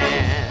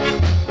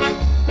friends,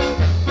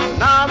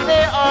 now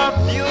they are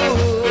few.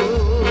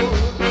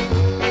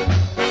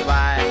 That's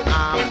why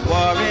I'm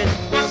worried,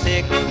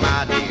 sick,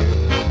 my dear,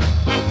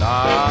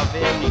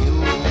 loving you.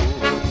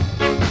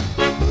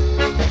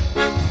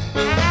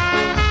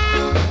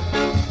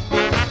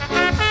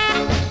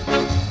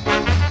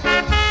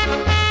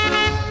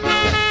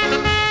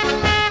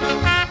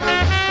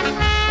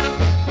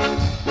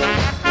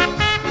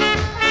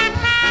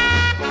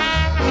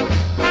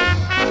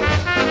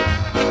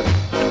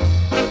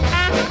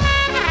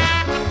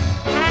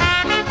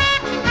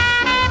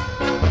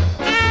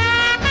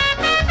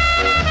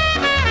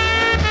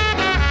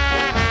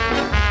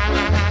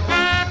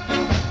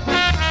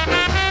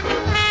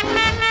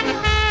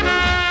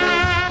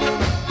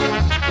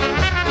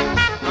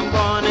 I'm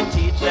gonna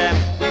teach them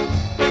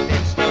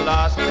it's the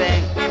last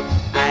thing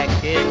I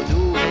can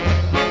do.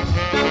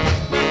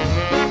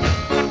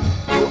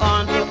 Do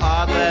unto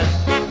others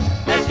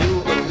as you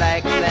would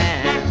like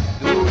them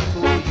do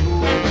to you.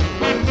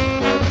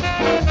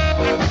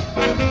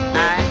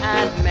 I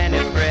had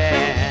many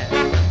friends,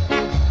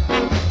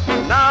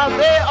 now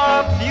they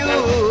are few.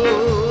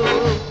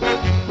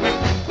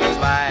 That's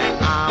why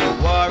I'm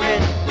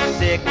worried,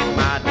 sick,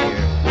 my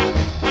dear,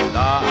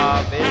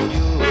 loving you.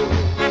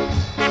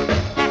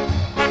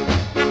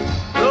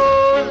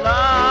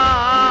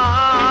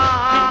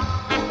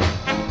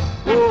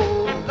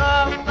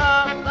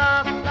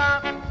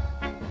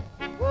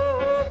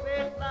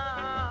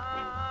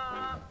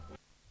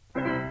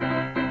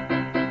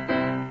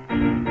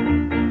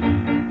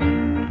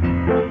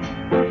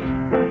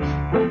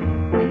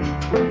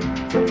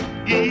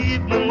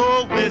 Evening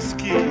always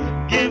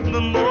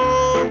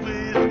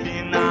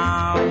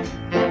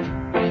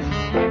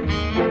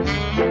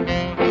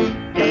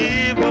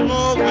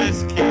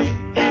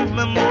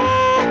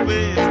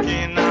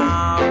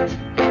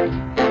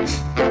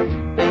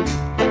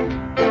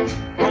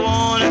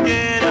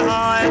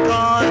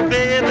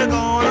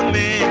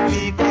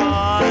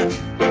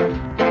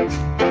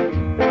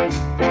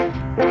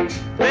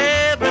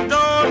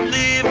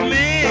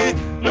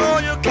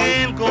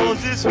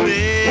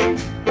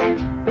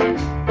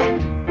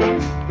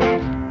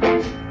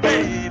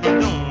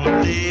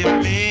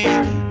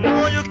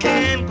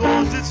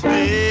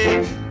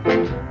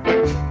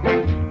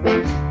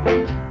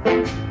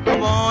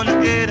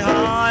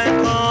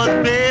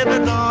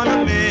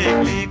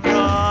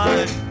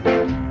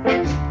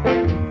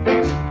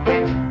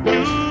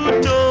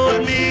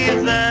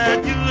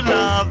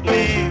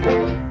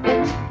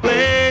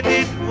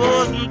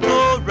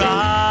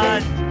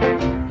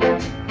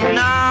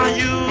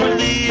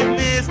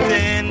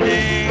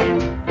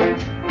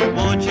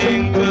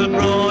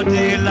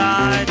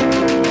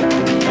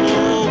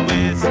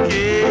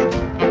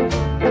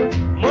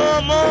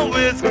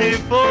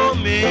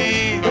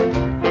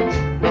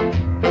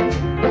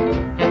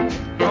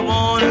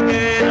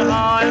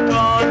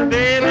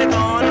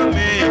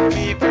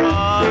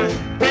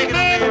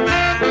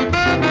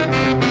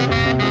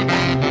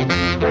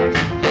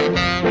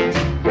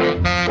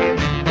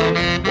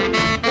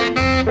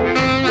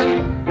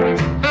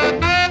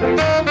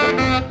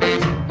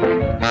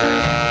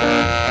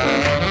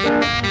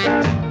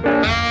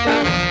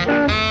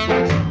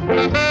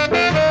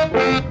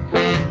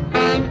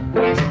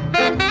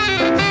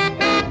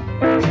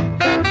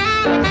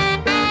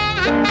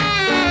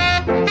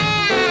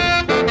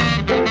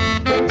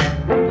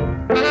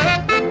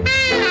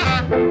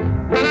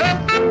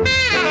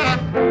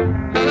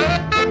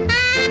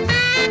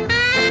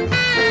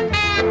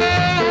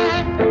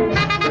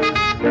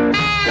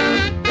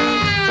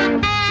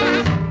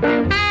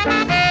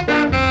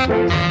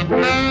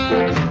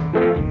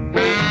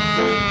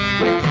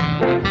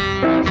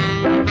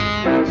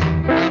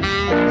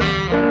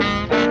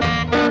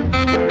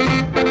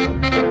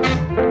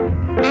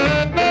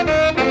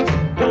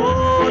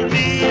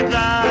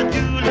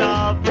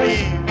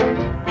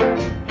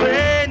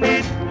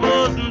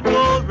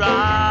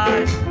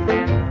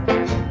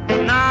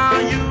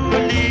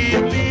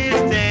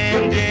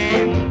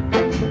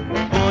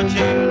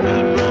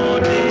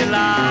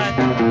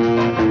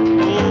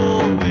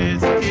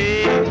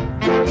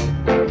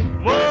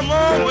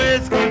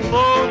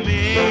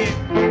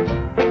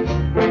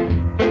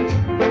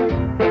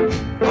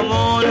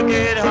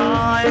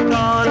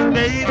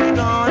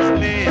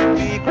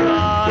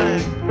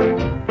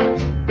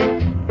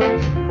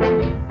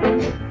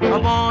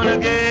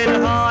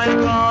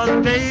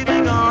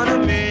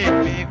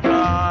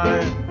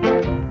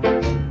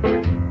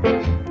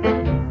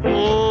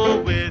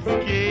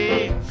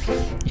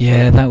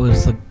Yeah, that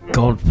was the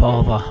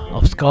godfather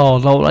of ska,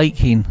 Lol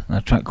Aiken, and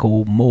a track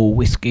called More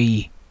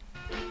Whiskey.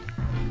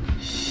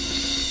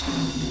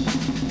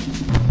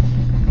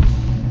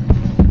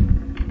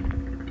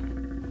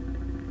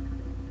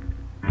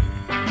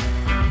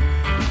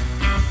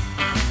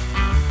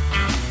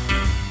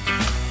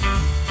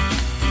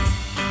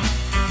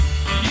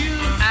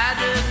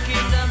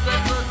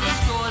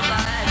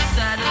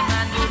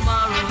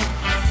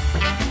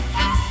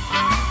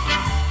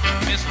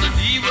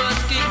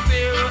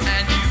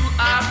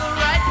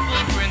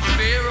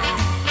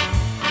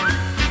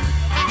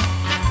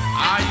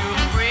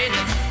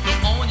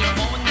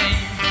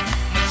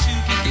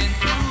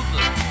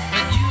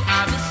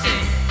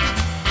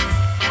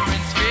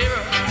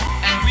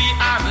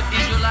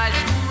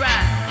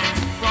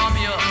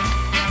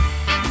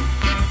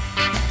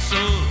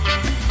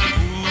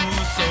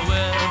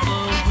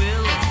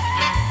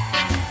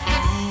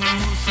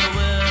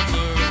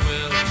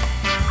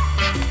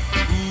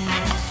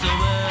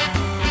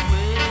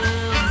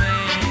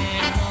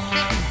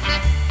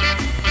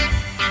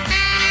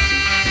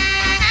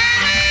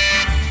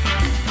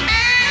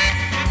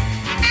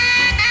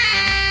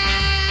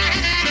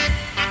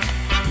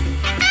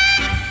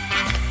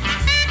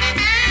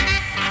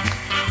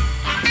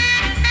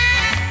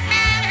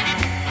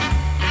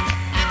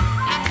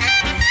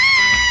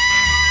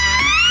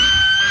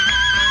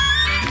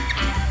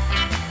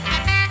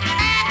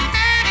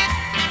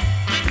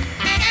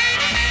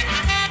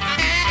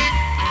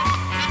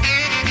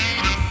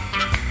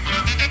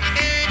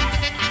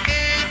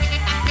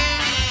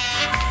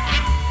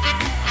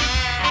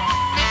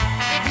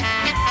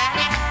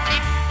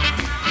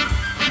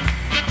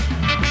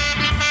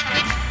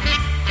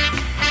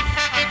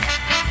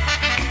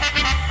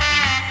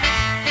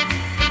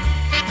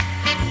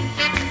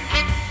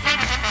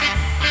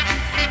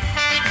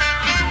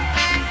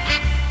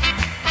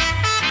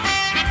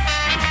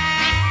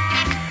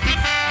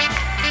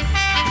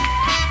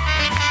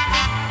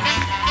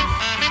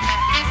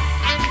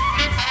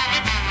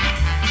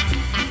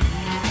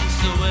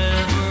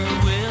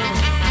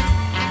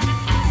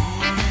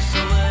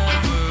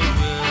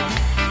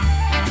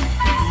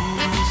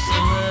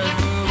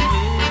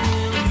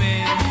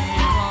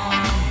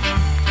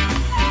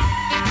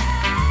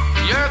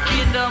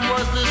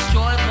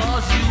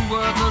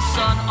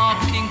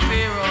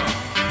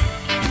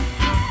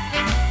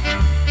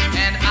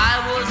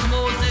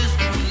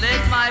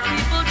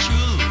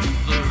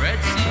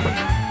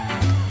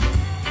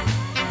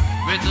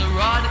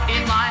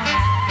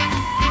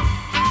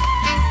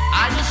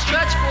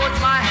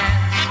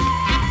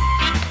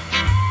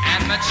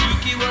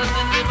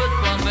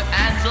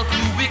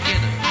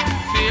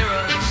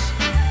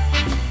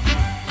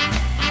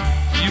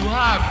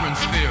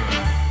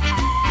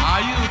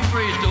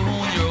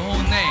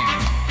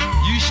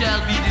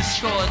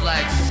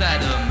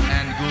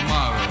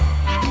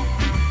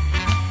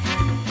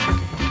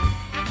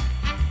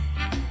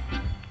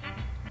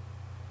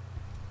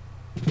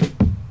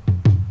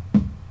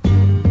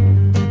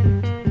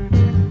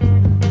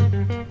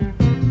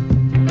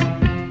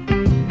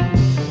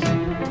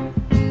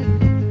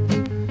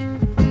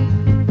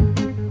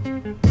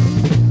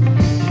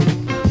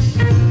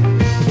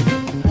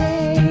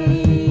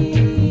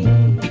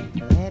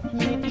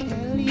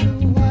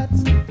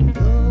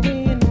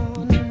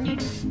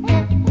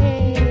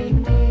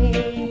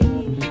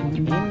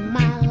 In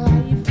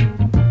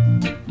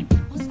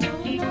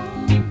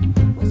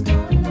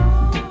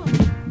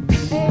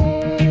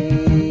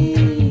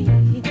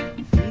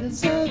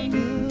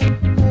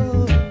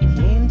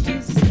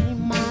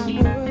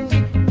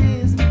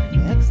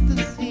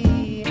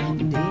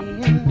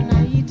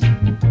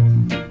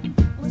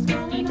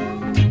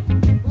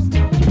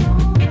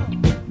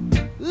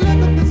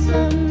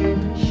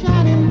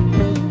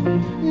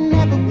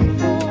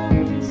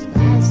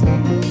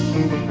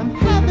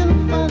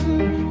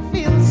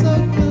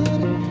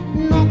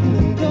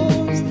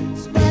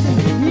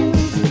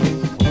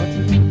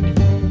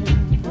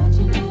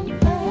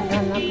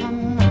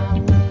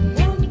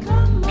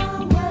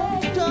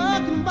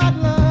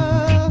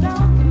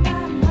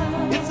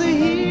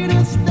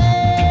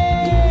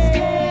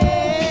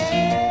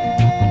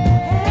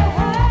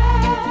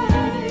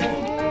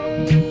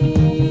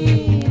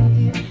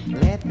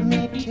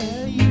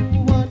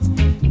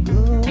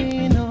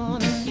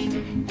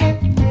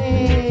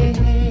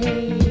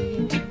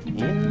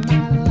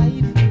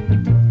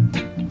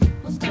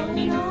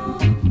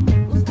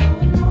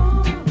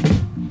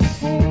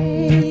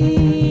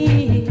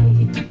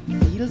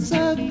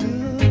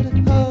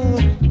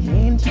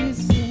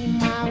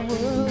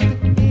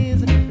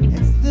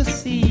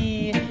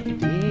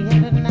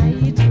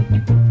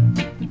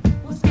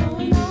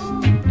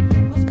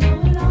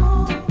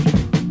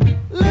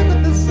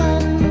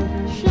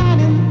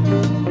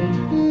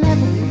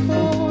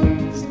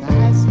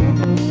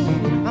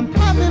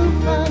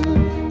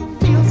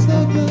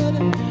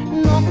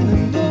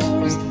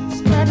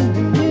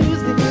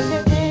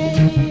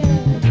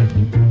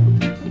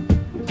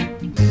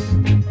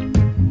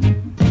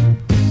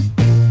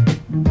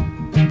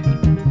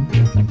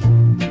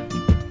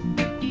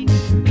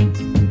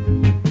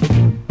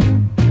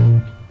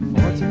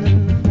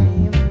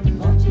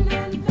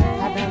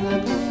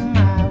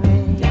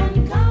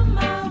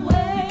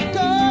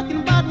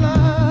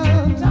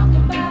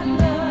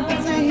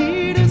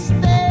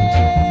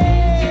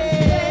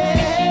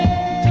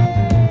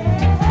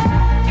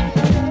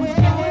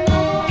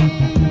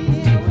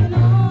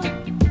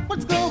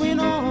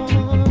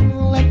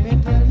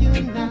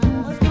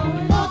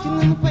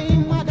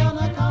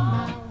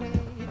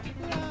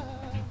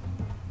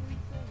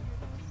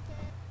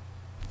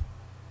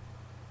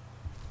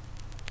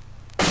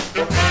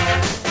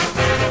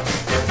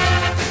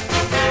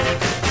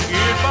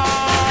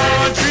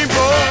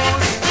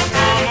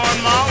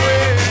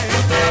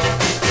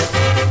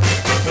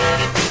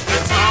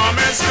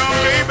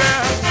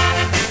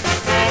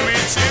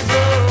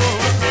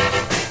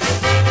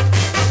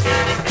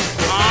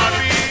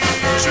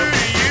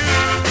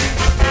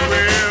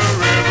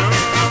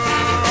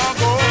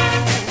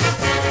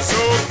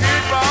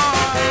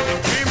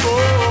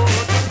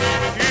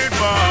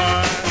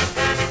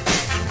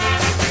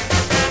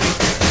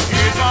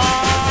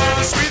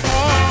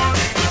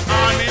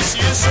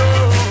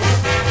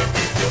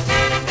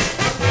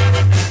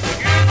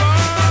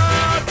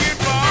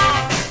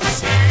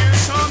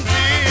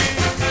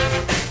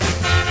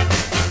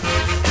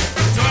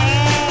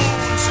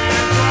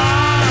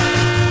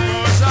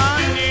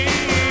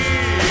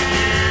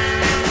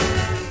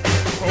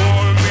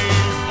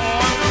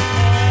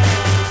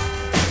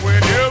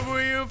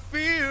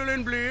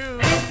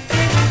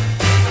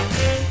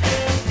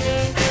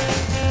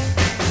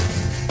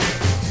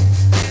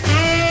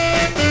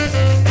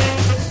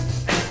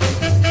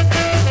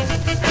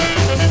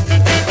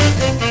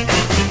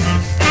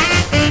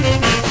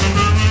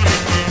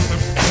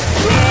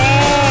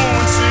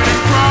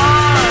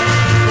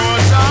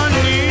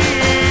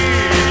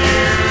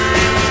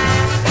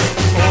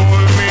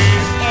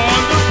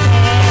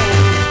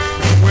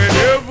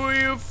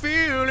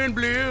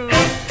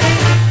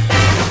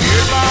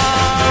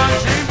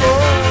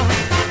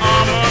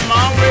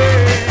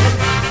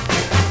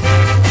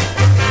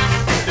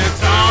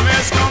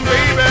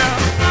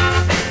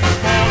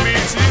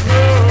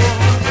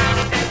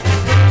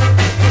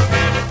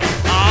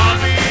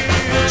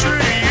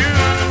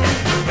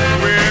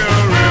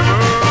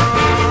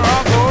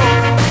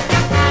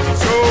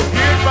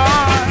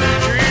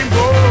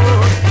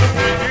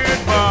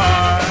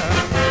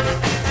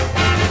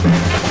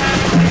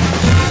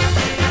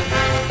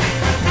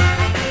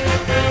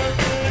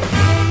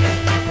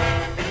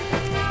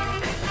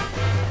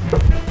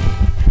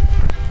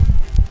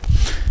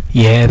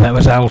Yeah, that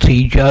was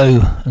Altie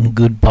Joe and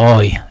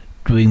Goodbye,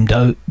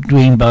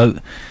 Dreamboat.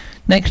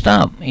 Next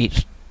up,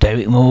 it's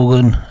Derek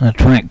Morgan and a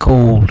track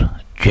called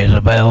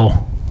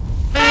Jezebel.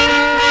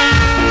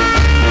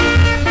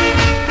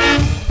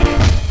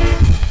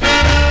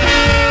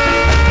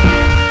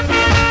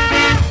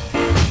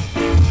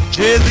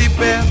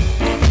 Jezebel,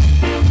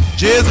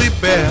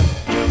 Jezebel,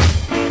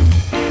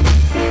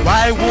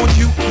 why won't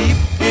you keep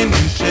in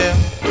your shell?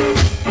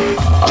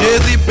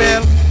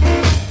 Jezebel,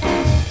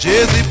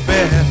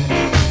 Jezebel,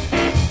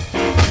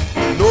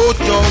 no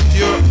doubt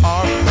you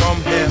are from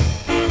hell.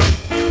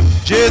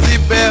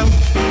 Jezebel,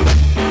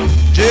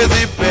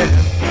 Jezebel,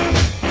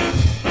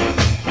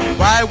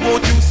 why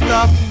won't you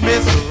stop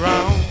messing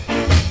around?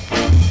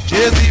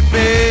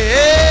 Jezebel,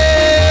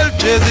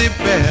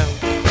 Jezebel,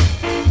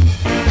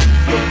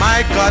 you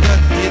might got a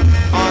hit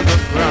on the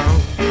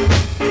ground.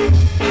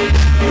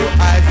 Your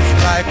eyes is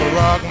like a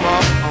rock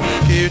mop, I'm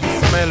scared to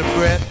smell a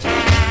breath.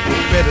 You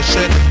better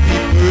shut the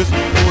peepers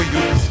before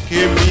you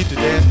scare me to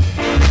death.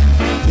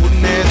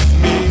 Goodness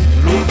me,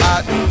 look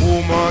at the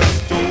woman's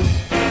stove.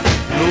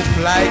 Look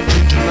like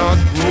ginger nut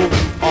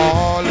growing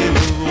all in a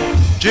row.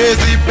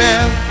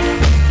 Jezebel,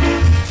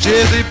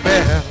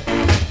 Jezebel,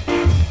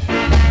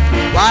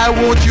 why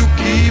won't you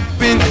keep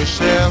in your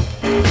shell?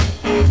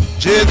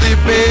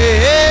 Jezebel,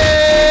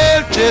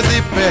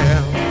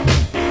 Jezebel,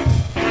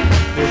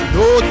 there's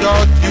no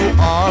doubt you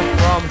are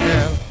from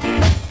hell.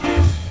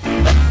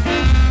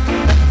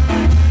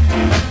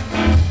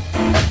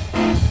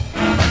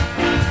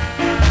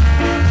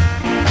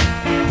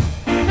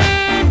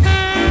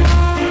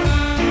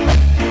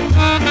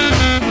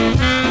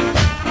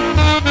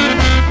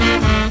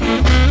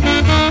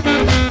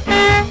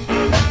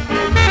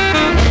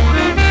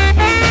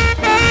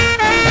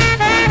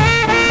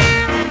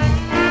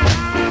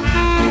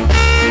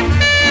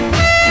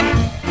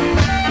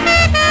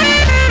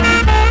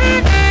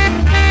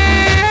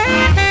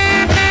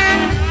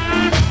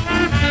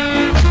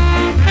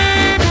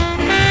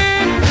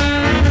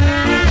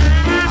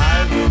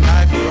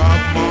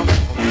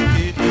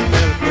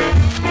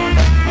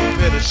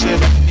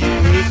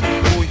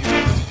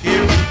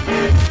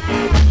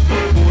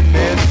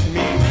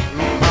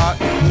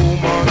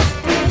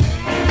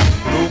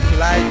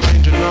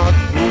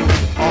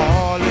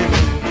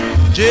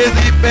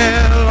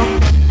 Jezebel,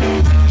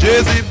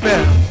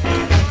 Jezebel,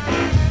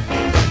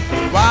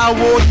 why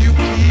won't you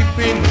keep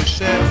in your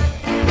shell?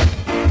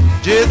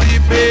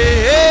 Jezebel,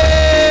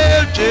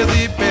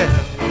 Jezebel,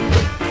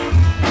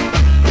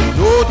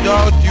 no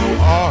doubt you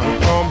are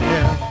from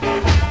hell.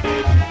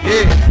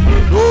 Yeah,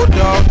 no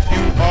doubt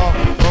you are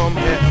from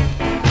hell.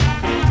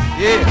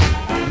 Yeah,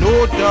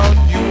 no doubt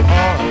you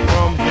are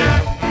from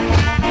hell.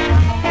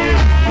 Yeah,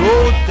 no doubt you are from hell. No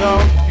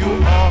doubt you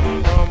are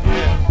from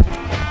hell.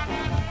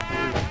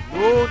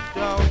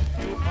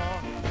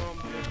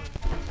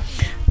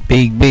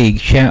 Big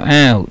shout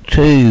out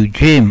to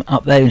Jim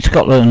up there in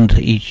Scotland.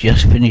 He's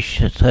just finished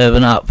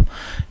serving up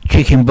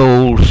chicken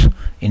balls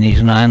in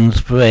his nan's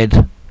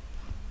bread.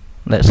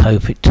 Let's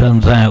hope it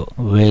turns out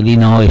really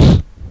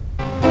nice.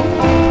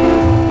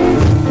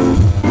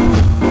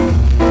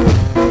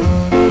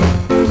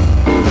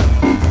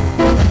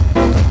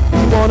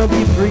 We wanna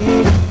be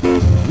free,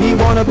 we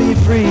wanna be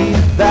free,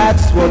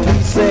 that's what we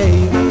say.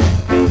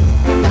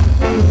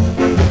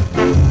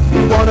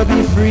 We wanna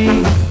be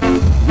free,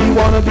 we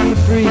wanna be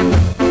free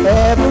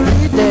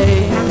every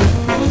day.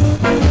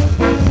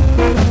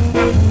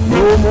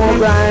 No more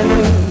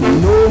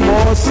grinding, no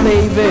more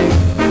slaving.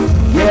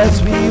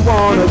 Yes, we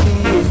wanna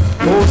be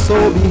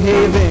also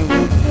behaving.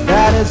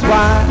 That is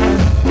why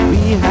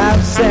we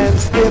have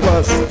sense, give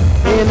us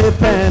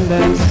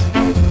independence.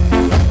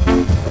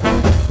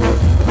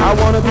 I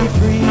wanna be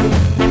free,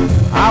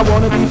 I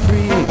wanna be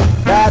free,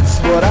 that's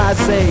what I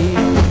say.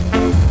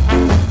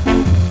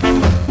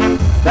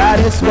 That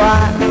is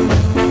why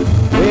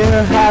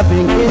we're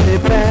having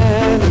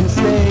Independence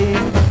Day.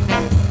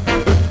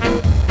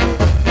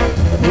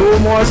 No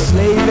more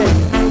slaving,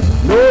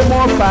 no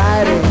more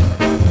fighting.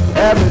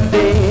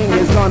 Everything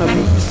is gonna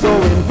be so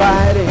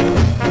inviting.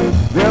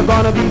 We're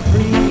gonna be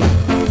free,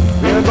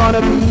 we're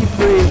gonna be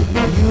free,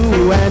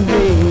 you and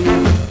me.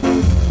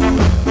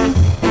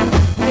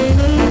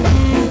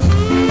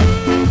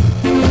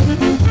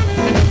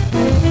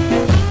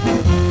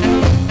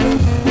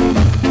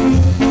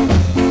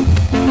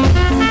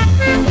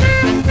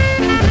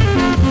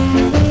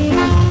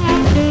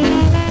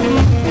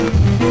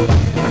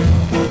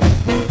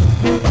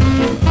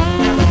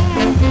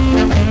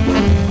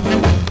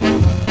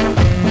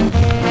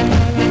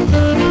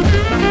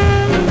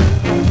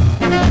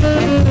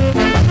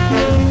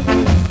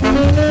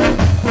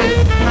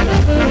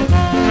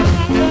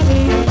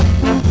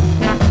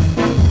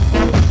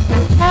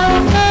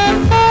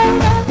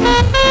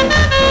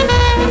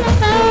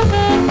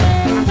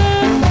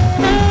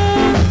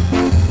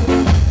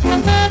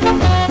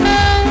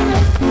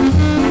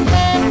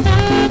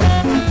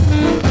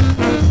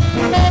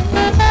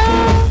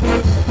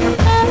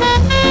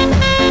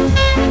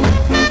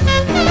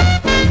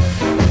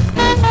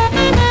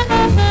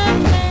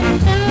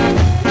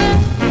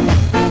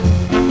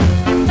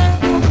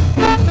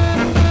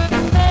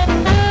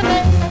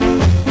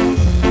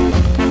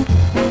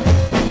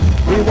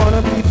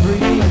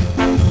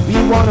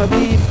 wanna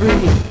be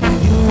free,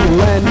 you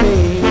and me.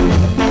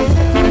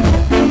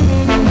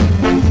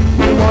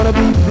 We wanna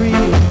be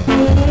free,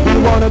 we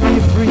wanna be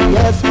free,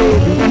 yes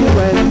baby, you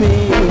and me.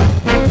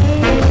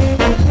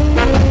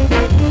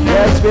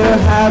 Yes,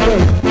 we're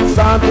having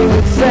something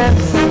with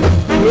sense.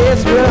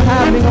 Yes, we're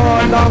having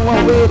our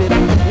long-awaited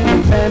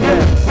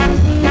independence.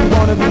 We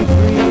wanna be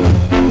free,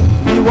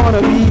 we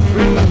wanna be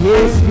free,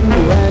 yes, you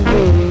and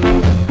me.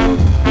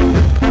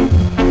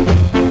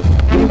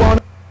 We wanna.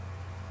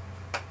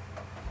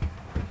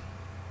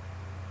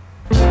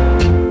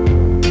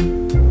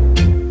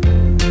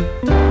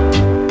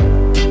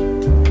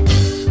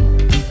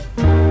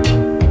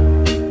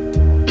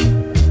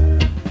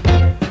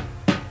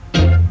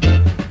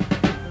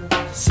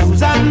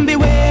 Susan,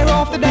 beware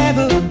of the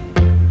devil.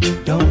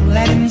 Don't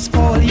let him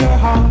spoil your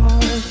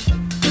heart.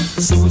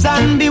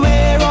 Susan,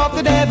 beware of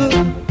the devil.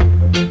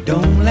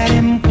 Don't let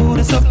him put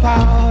us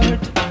apart.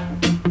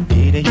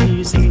 Did I hear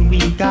you say we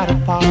got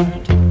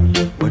apart?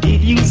 Or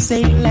did you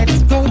say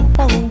let's go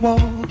for a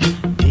walk?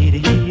 Did I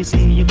hear you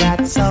say you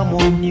got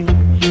someone new?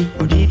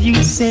 Or did you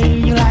say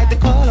you like the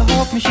color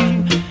of my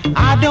shoe?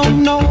 I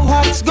don't know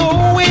what's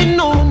going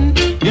on.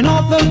 You're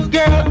not the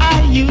girl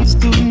I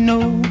used to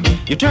know.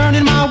 You're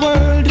turning my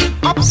world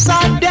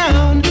upside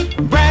down,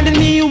 branding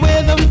me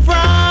with a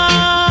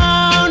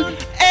frown.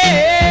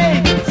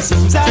 Hey,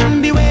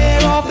 Susan,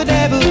 beware of the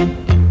devil.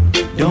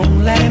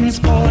 Don't let him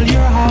spoil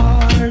your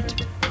heart.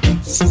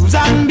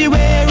 Susan,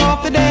 beware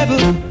of the devil.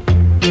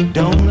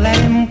 Don't let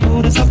him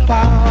put us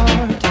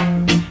apart.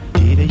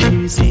 Did I hear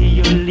you say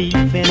you're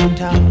leaving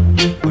town?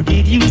 Or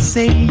did you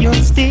say you're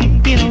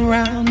sticking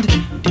around?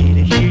 Did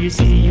I hear you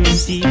say you're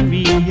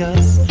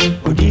serious?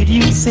 Or did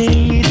you say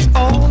it's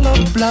all a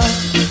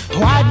bluff?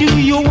 Why do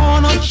you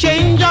wanna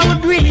change our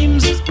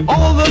dreams?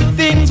 All the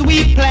things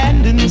we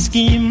planned and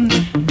schemed.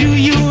 Do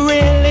you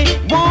really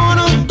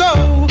wanna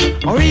go?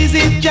 Or is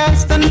it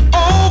just an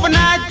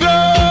overnight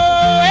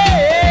glow?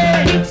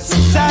 Hey,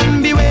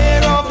 Susan,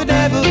 beware of the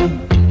devil.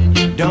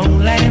 Don't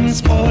let him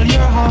spoil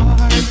your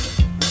heart.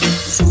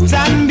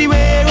 Susan,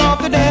 beware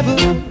of the devil.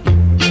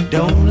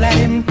 Don't let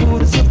him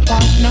put us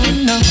apart, no,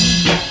 no.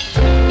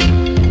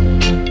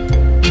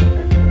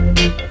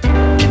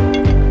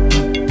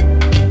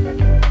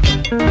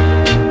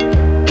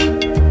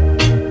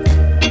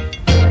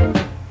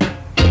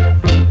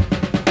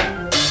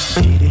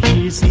 Did I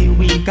hear you say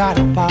we got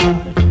apart?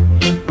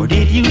 Or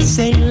did you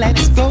say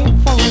let's go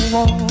for a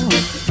walk?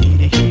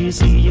 Did I hear you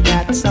say you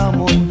got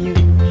someone new?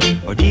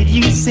 Or did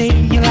you say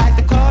you like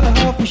the color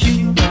of my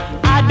shoe?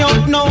 I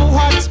don't know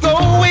what's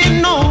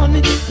going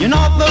on. You're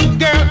not the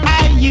girl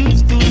I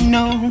used to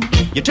know.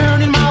 You're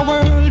turning my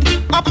world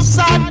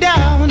upside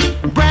down,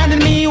 branding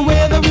me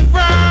with a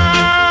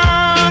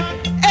frown.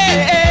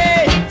 Hey,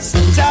 hey,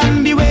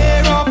 Susan,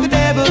 beware of the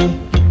devil.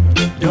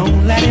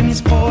 Don't let him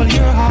spoil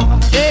your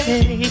heart.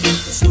 Hey,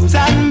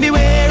 Susan,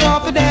 beware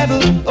of the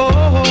devil.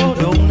 Oh,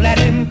 don't let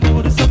him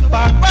put us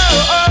apart. Oh,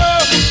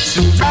 oh,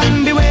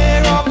 Susan,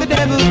 beware of the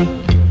devil.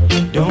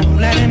 Don't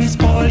let him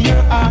spoil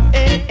your heart.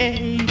 Hey,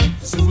 hey,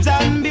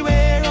 Susan,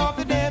 beware of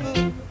the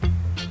devil.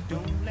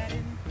 Don't let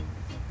him.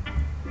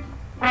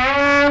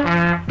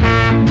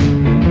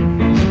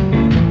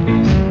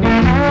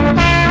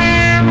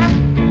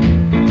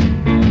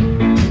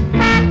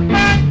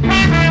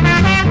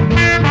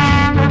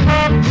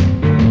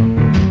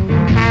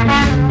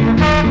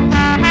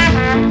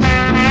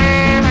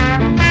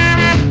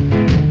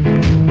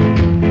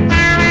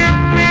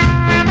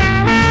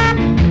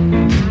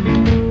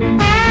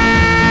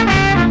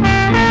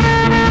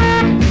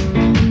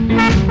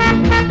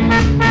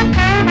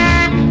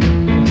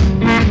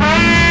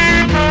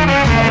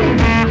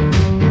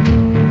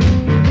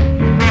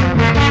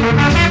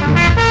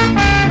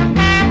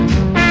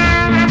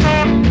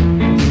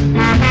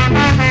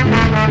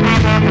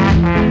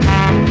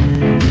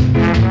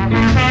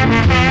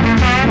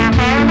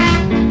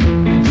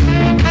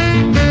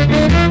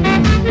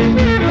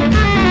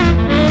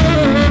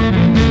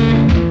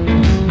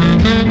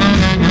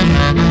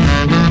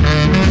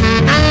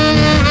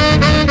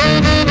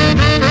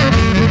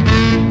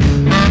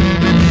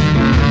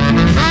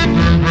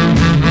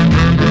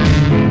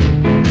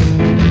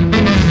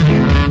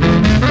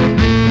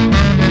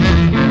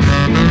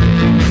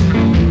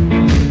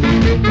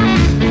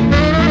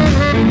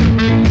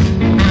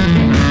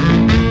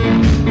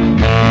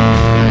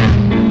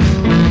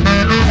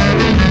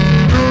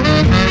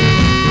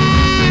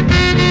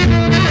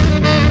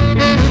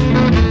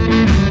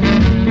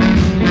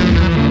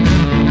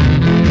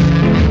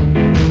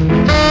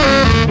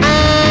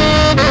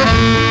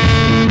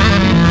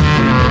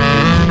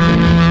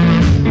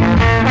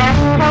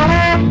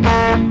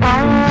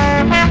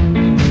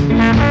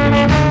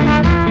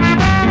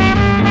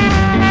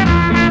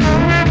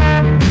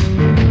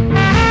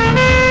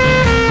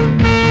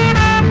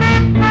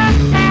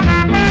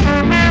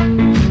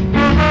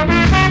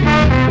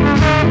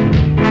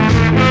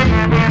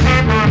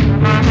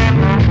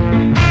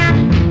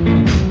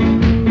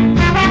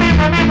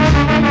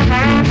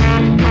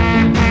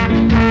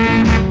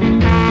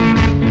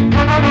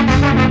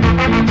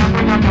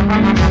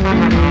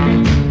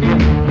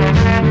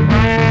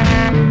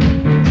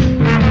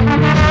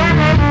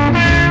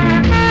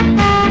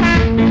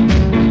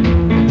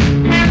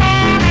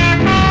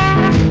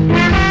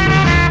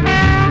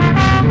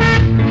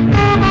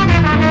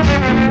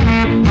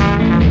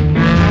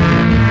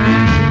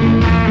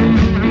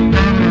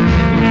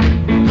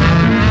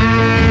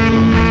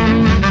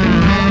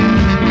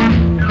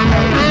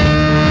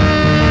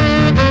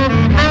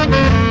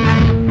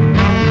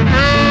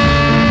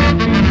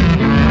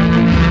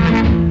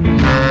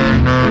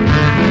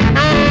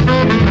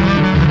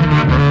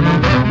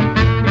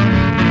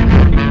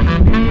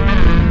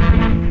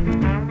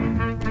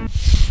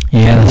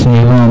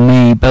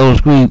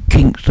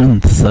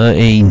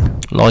 2013.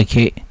 Like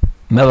it.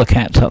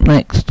 Melocat's up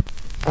next.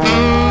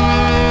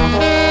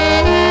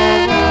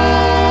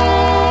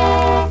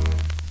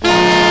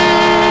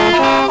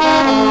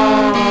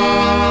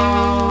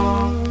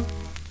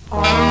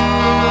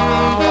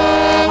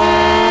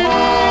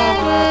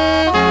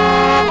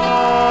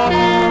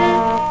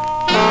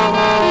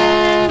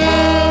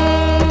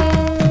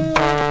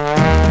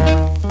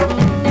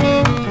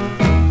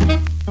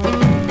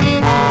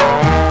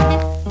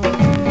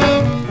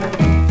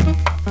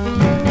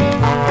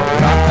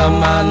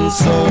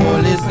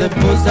 Soul is the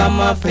bosom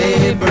of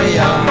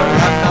Abraham.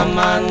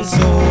 Rockaman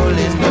soul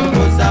is the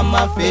bosom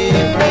of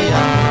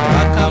Abraham.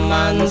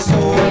 Rockaman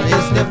soul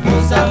is the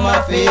bosom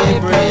of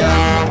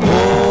Abraham.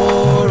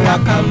 Oh,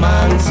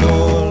 Rockaman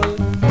soul.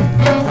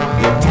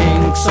 You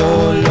think so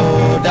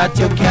low that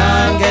you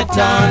can't get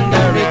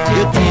under it.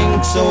 You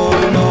think so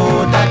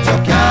low that you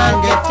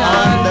can't get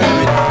under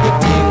it. You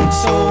think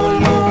so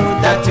low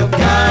that you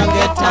can't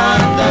get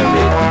under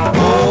it.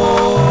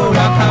 Oh,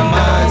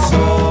 Rockaman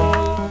soul.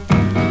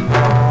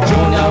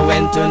 Jonah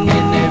went to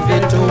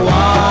Nineveh to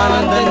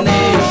warn the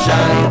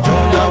nation.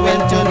 Jonah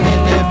went to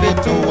Nineveh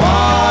to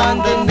warn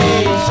the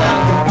nation.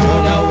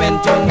 Jonah went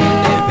to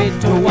Nineveh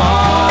to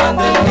warn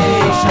the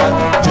nation.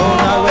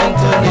 Jonah went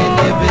to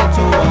Nineveh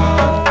to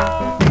warn.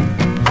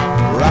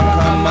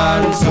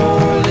 Rockaman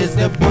soul is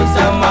the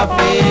bosom of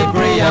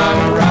Abraham.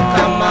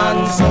 Rockaman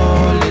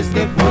soul is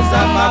the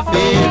bosom of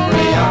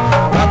Abraham.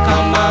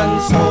 Rockaman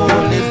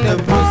soul is the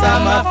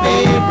bosom of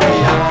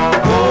Abraham.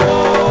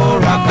 Oh,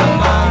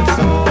 Rockaman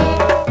soul.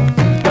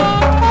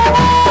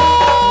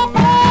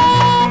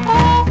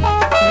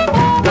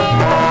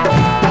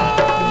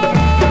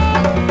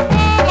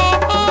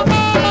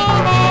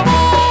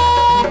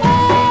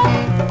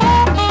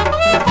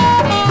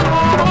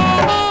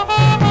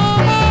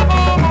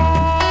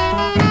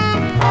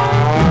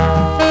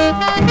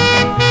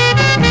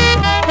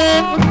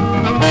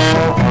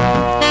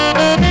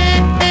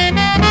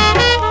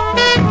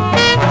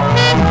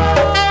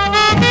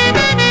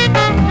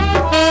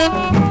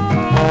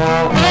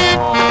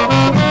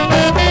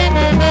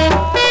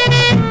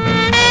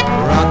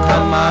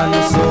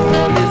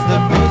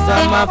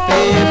 Of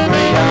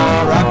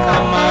Abraham,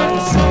 Rockaman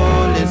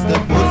soul is the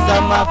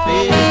bosom of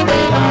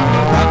Abraham.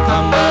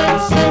 Rockaman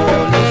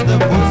soul is the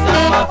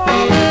bosom of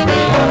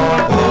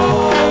Abraham.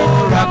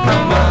 Oh,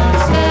 Rockaman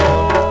soul.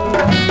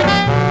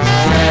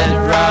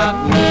 Shadrach,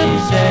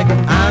 Meshach,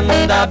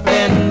 and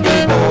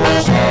Abednego.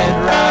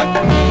 Shadrach,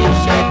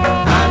 Meshach,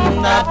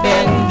 and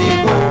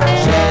Abednego.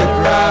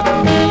 Shadrach,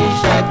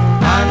 Meshach,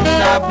 and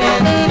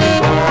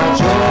Abednego.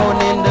 Thrown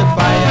in the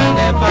fire,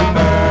 never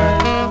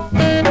burned.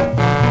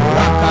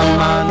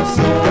 Rockaman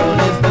soul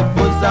is the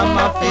bosom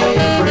of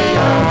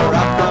Abraham.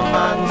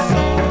 Rockaman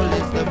soul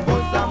is the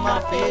bosom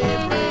of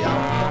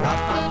Abraham.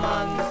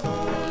 Rockaman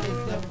soul is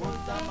the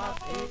bosom of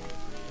Abraham.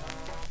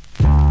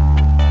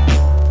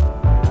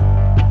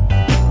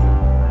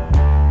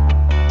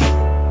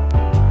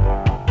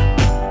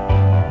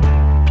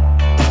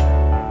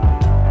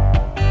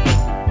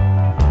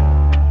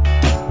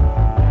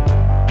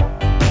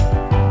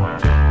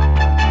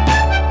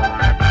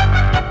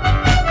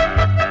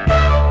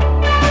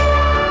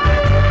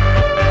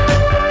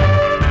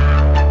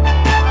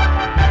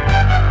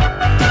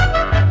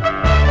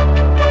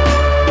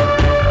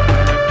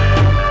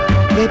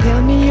 They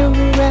tell me you're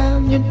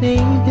around, your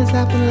name is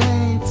up in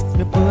lights.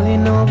 You're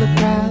pulling all the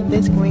crowd,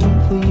 they scream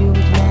for you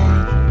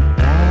tonight.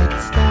 Black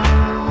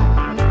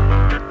star,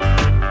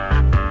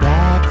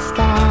 black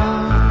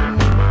star.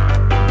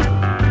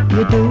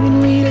 You're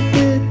doing real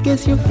good,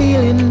 guess you're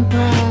feeling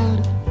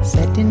proud.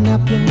 Setting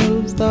up your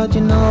moves,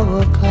 dodging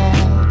all a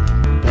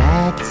cloud.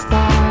 Black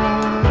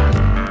star,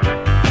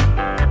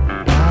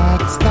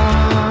 black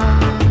star.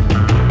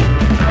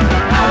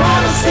 I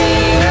wanna see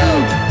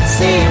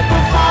you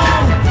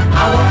perform.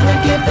 I wanna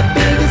give the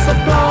biggest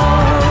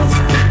applause.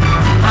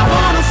 I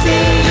wanna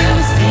see you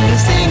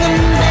sing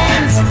and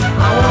dance.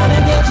 I wanna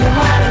get your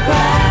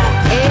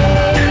autograph.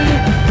 Hey,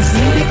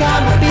 see you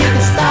become a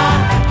bigger star.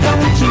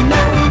 Don't you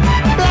know?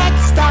 Black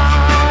star,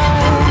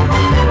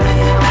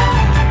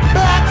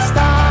 black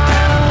star.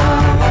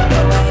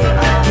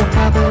 Your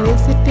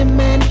publicity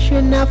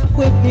mansion of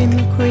whipping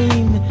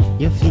cream.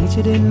 You're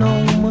featured in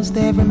almost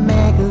every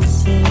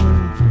magazine.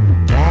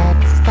 Black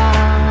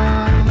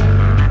star,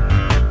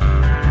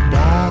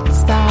 black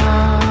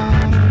star.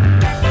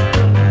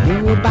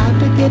 You're about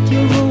to get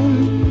your own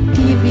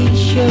TV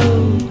show.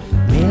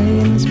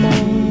 Millions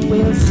more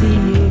will see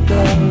you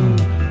go.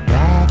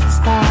 Black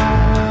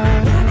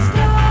star,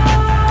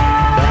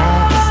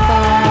 black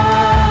star.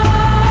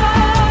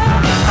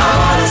 I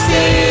wanna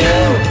see you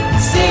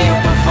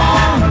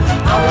perform.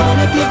 I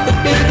wanna give the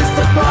biggest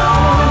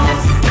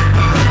applause.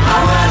 I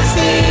wanna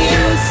see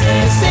you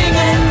sing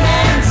and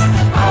dance.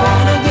 I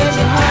wanna get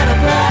your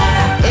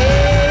autograph.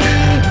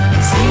 Hey,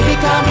 see you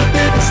become a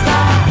bigger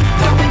star.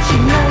 Don't you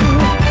know?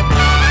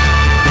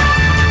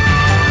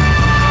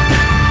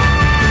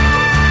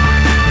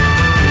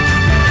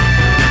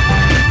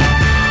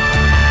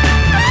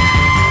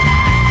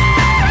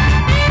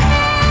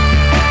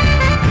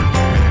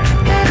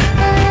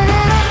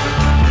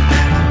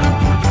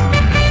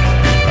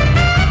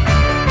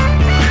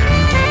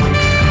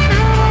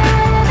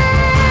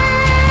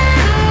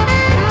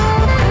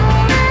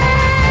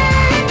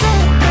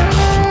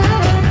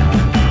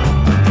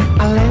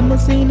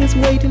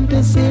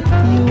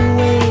 you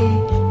away.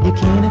 You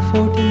can't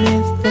afford to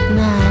miss that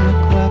 9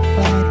 o'clock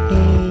flight.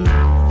 Hey,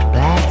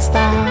 Black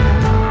Star,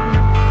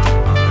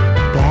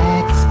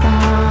 Black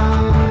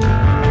Star.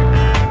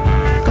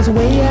 'Cause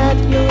way out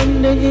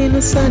yonder in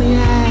the sunny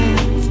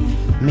eyes,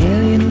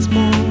 millions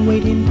more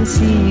waiting to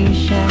see you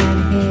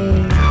shine.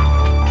 Hey,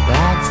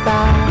 Black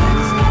Star,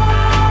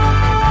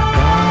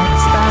 Black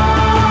Star.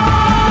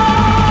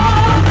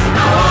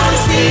 I wanna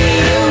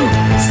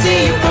see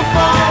you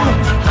perform.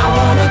 I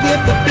wanna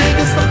give the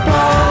biggest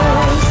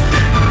applause.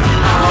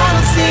 I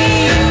wanna see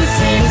you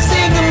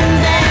sing and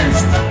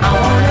dance. I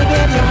wanna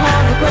get your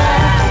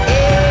autograph.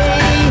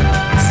 Hey,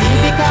 see you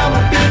become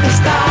a bigger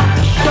star.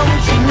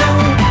 Don't you know,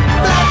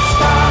 Black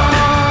Star,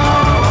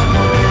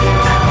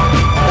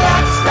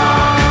 Black Star.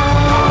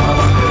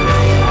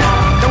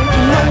 Don't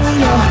you know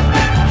you're,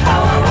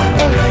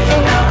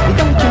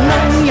 don't you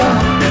know you're,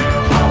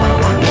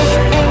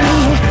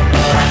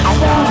 I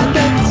wanna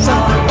get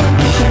some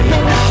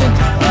information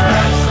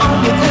on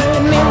your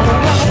mental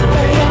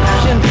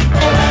reaction.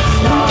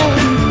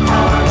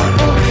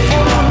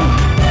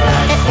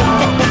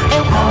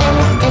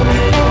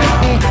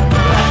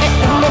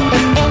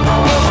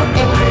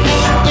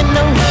 You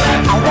know,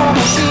 I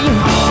wanna see you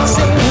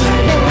sing and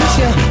dance.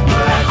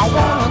 I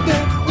wanna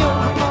get your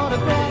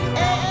autograph.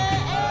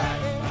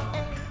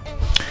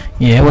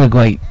 Yeah, what a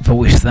great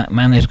voice that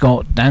man has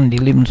got, Dandy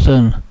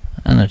Livingstone,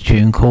 and a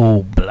tune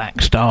called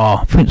Black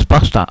Star. Prince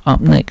Buster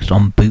up next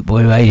on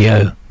Bootboy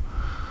Radio.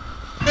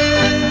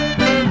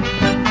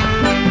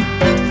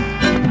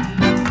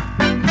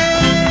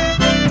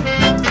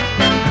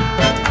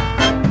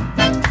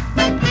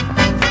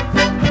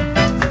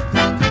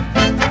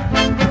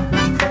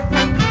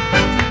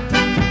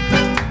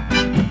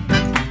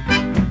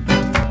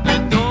 You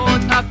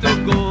don't have to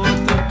go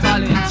to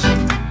college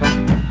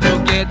to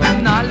get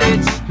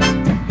knowledge.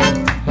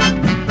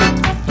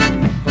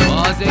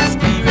 'Cause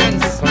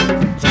experience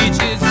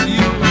teaches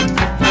you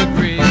the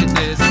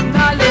greatest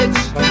knowledge.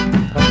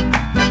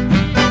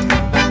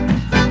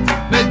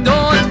 But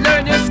don't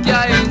learn your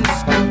sky in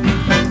school.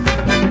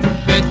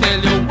 They tell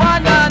you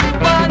one and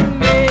one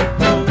make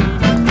two.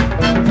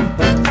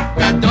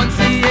 But don't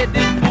see it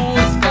the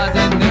fools, 'cause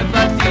they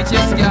never teach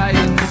you sky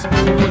in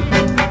school.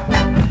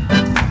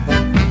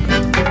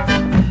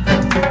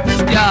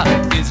 Ska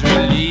is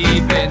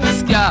relieving,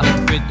 ska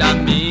with a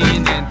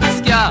meaning.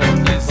 Ska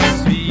is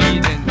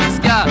sweeting,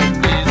 ska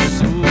is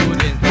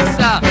soothing.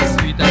 Ska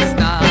sweet and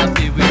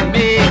snappy will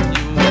make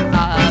you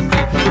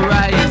happy.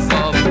 Rise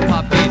up,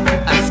 pop it,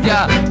 and ska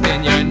then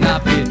you're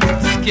nappy.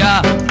 Ska,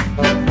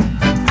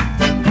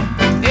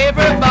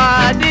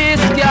 everybody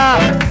ska.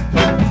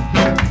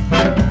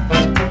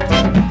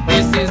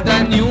 This is the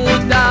new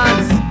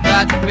dance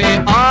that we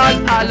all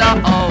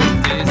allow.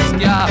 This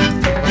ska.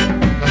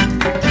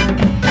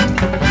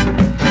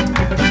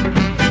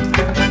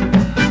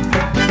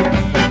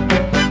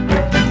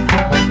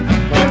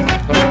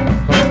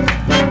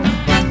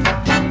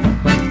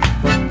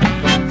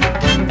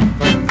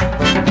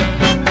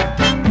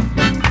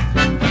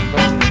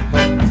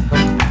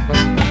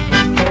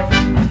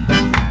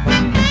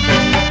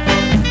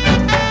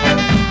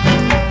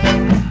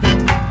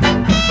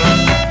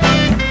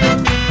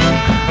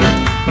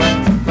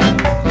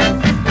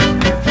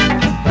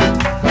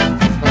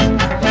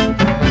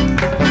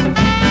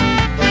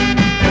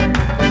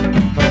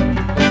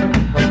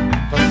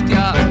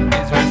 Ska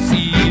is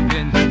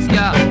receiving,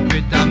 ska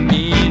with a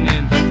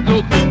meaning.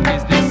 Look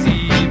is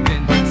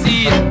deceiving,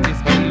 see is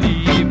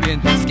believing.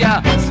 Ska,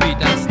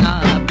 sweet and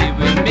snappy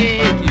will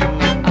make you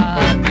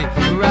happy.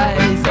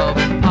 Rise up,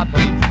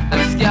 happy,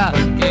 and ska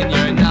in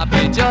your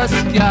nappy. Just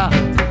ska.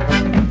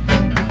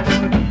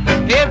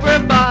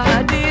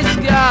 Everybody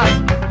ska.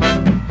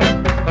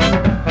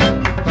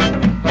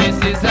 This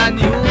is a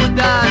new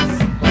dance.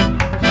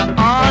 The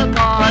all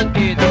call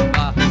it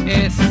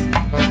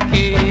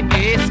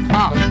S-K-A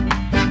ska.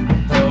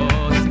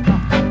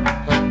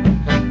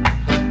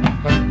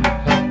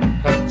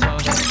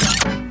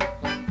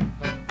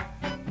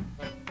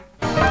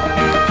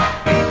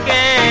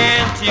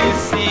 Can't you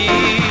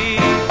see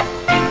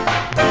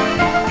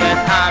that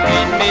I'm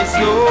in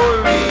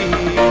Missouri?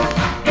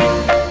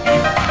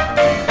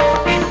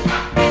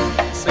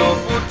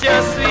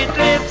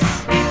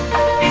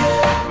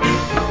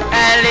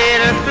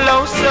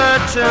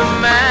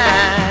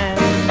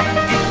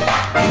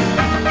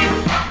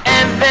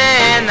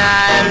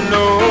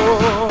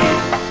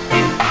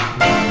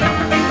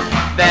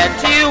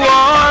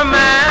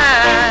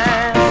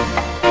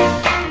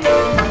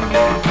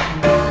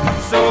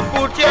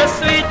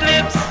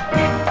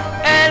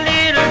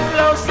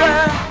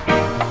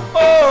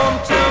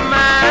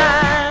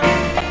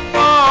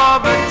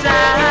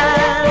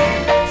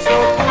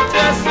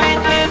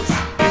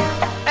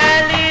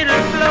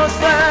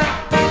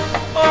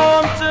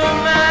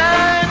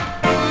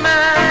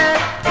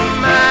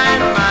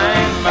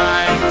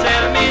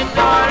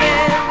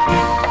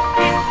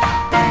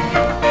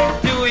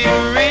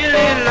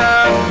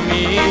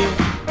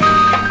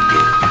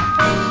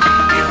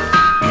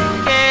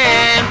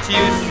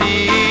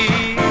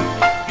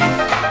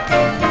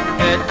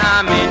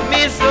 I'm in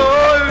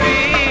Missouri.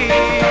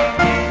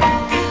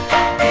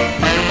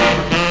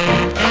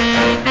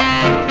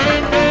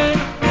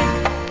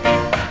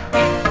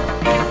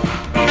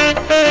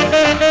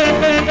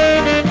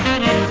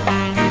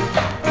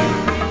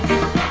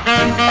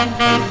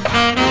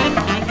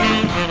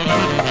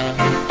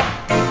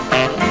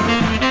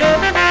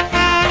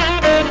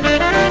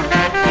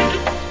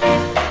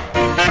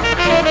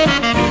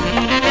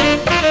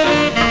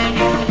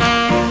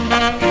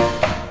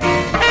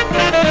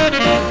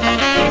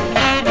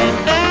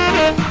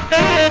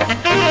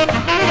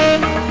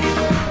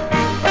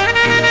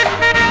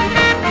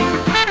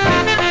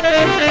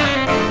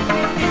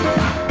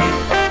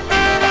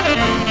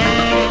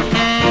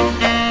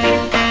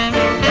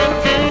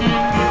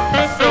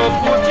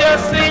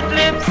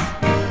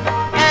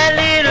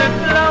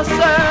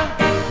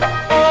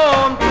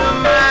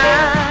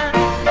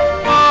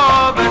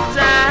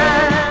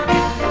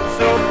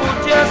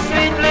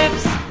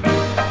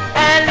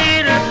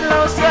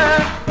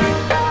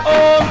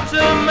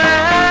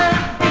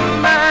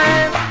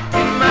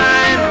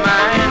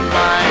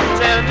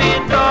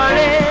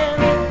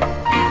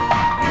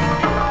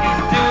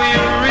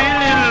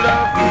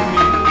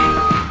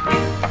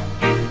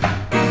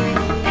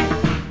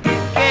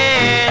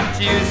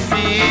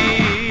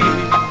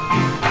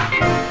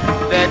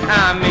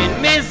 I'm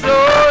in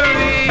Missouri.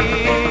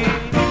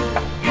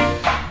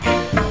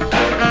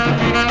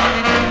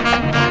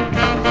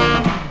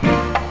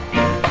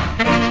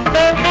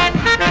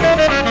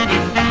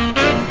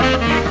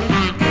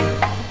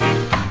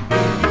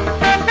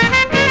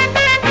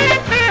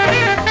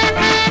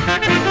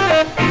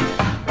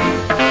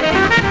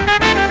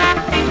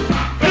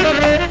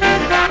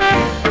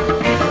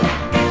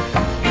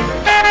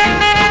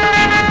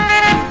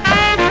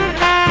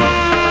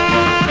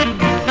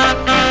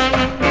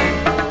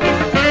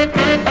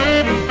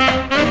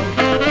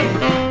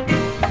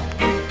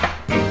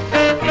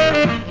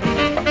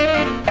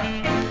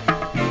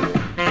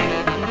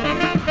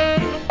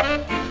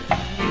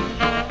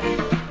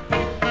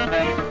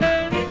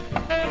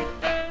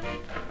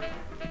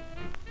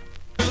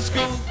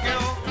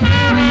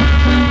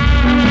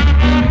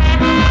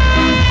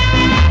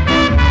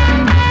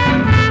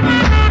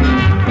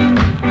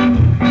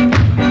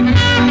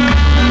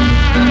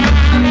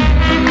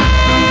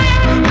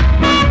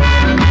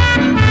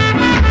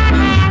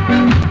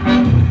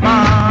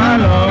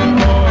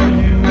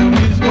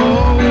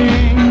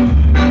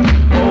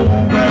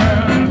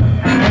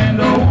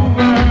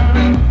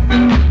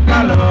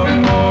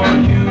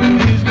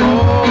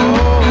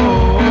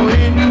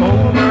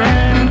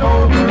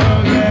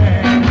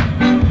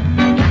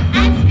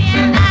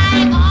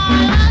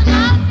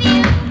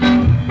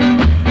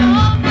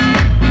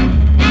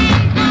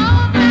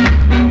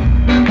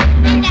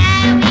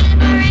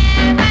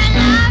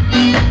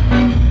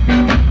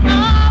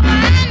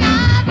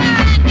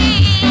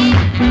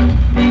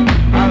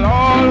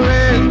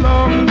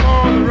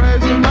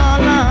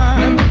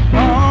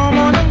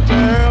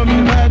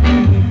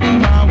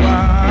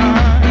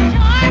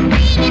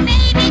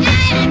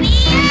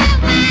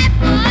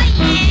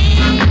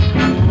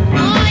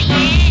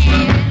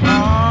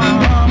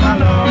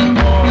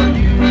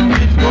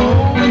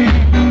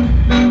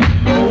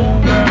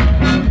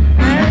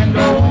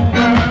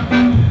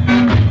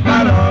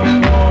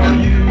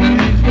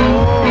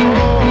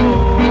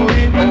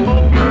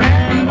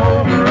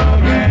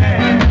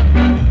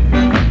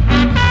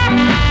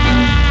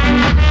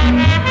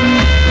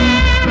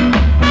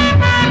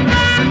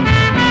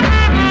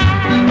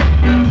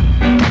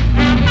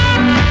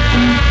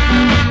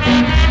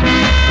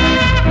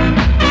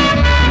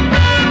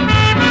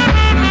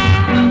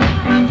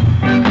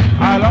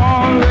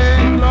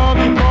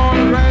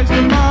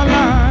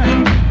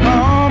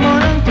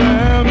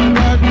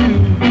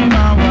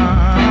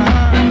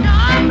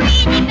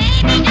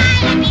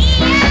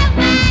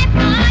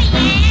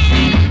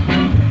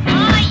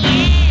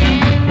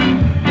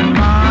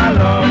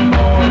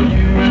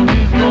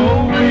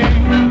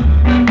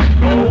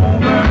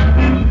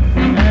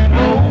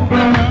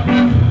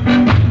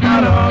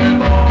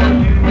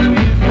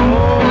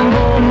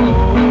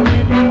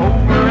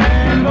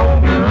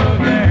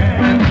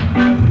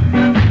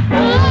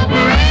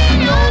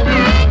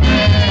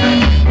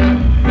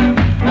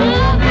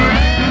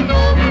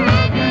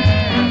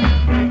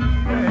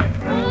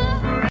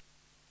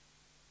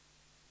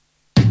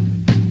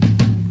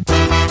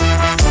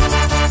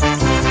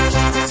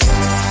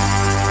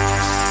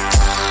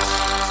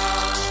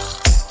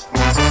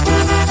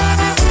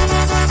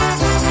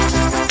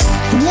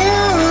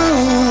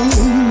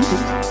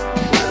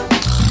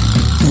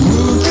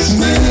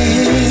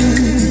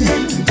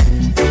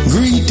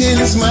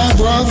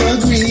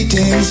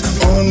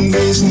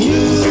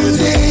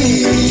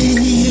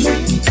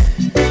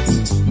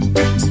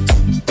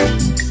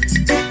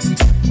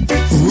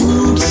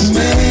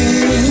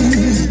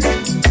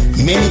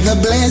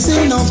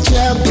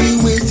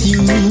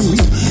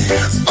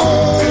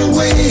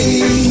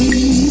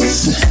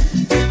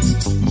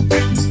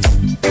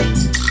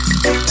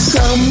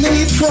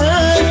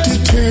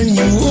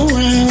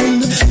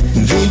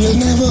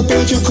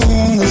 budge your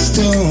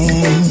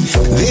cornerstone.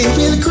 They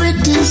will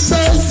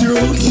criticize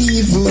through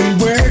evil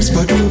words,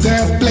 but who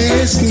got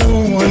blessed, no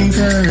one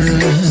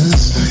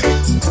cares.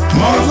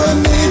 Mother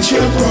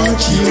Nature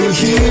brought you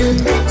here.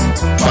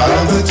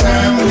 Father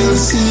Time will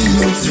see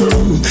you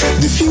through.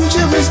 The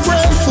future is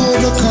bright for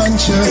the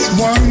conscious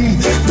one.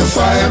 The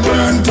fire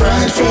burn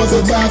bright for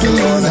the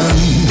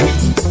Babylonian.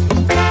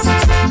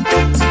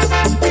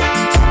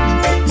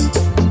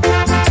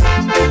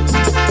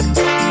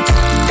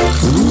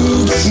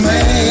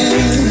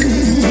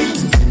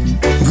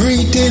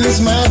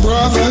 Greetings, my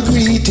brother,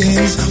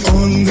 greetings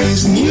on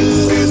this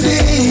new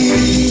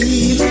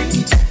day.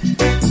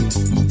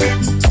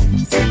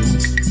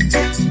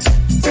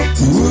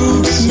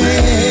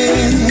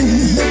 Rootsman,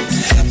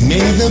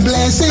 may the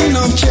blessing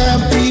of Jah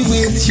be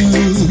with you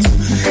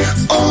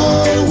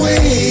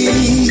always.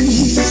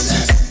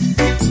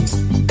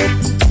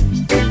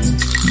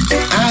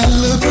 I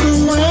look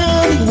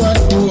around, what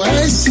do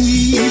I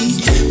see?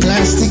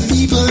 Plastic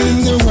people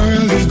in the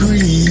world of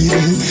greed.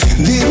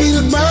 They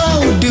will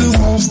bow, do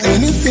most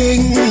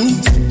anything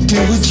to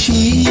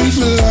achieve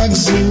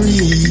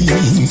luxury.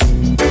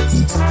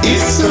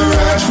 It's a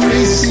rat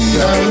race, see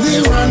how they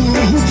run.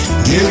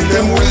 Give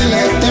them way,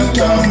 let them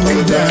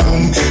tumble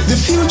down. The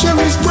future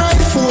is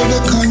bright for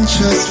the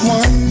conscious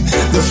one.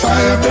 The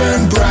fire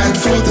burn bright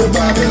for the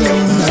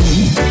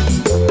Babylonian.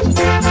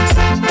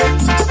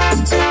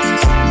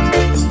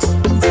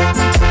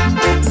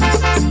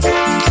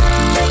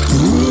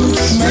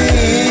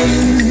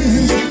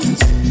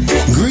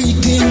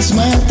 Greetings,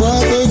 my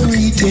brother,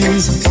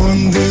 greetings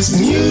on this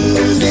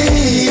new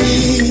day.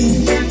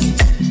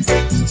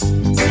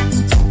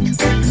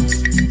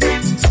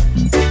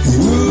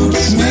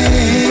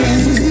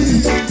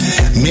 Rootsman,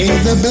 may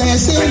the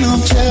blessing of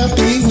Jah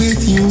be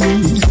with you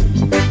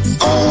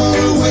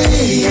always.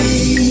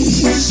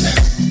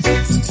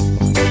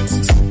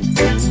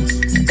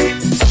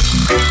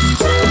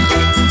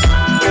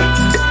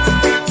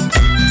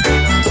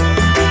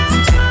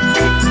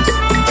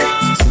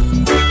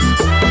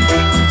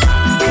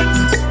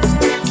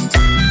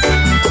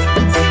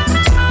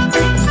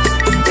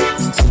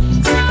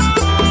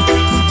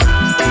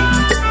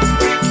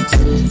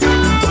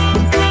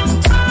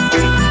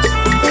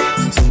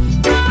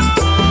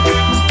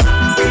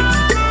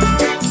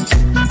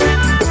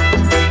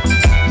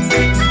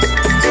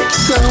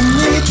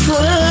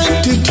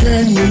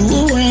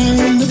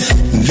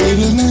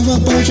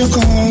 Your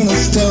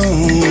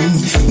cornerstone.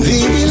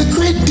 They will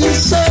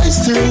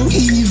criticize through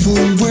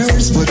evil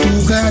words, but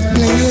who God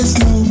bless,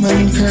 no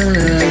man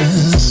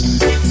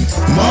curse.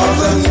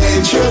 Mother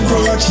Nature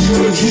brought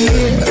you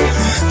here.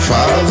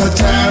 Father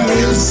Time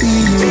will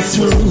see you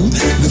through.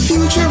 The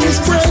future is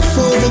bright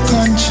for the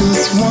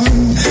conscious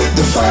one.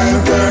 The fire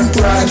burn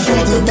bright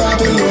for the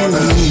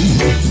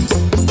Babylonian.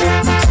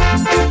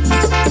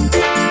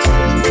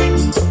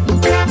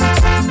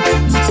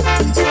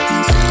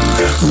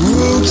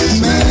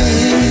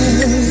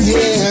 Rootsman,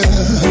 yeah.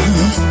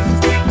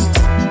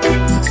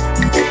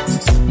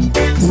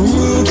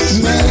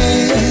 Rootsman.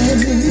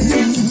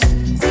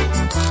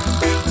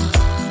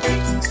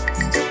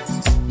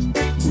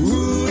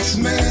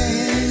 Rootsman.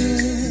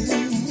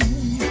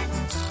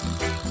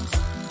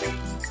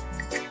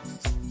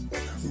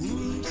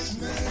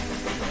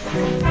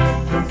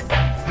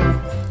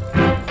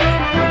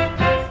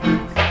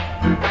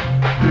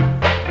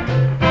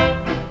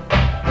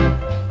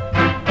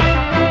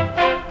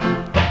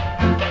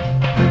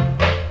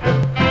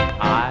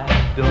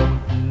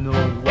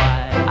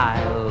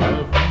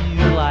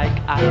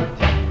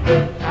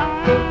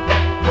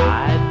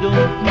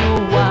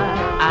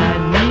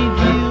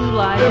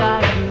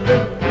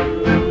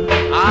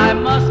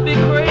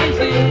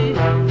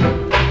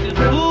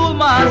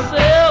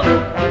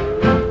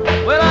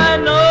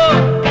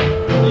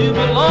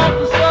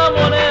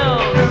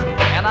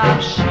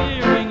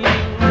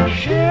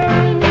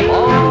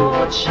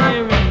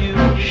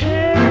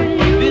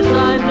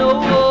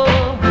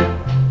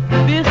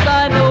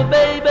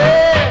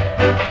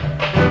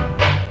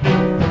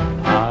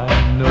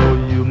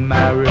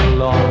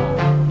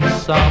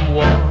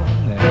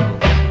 someone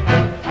else.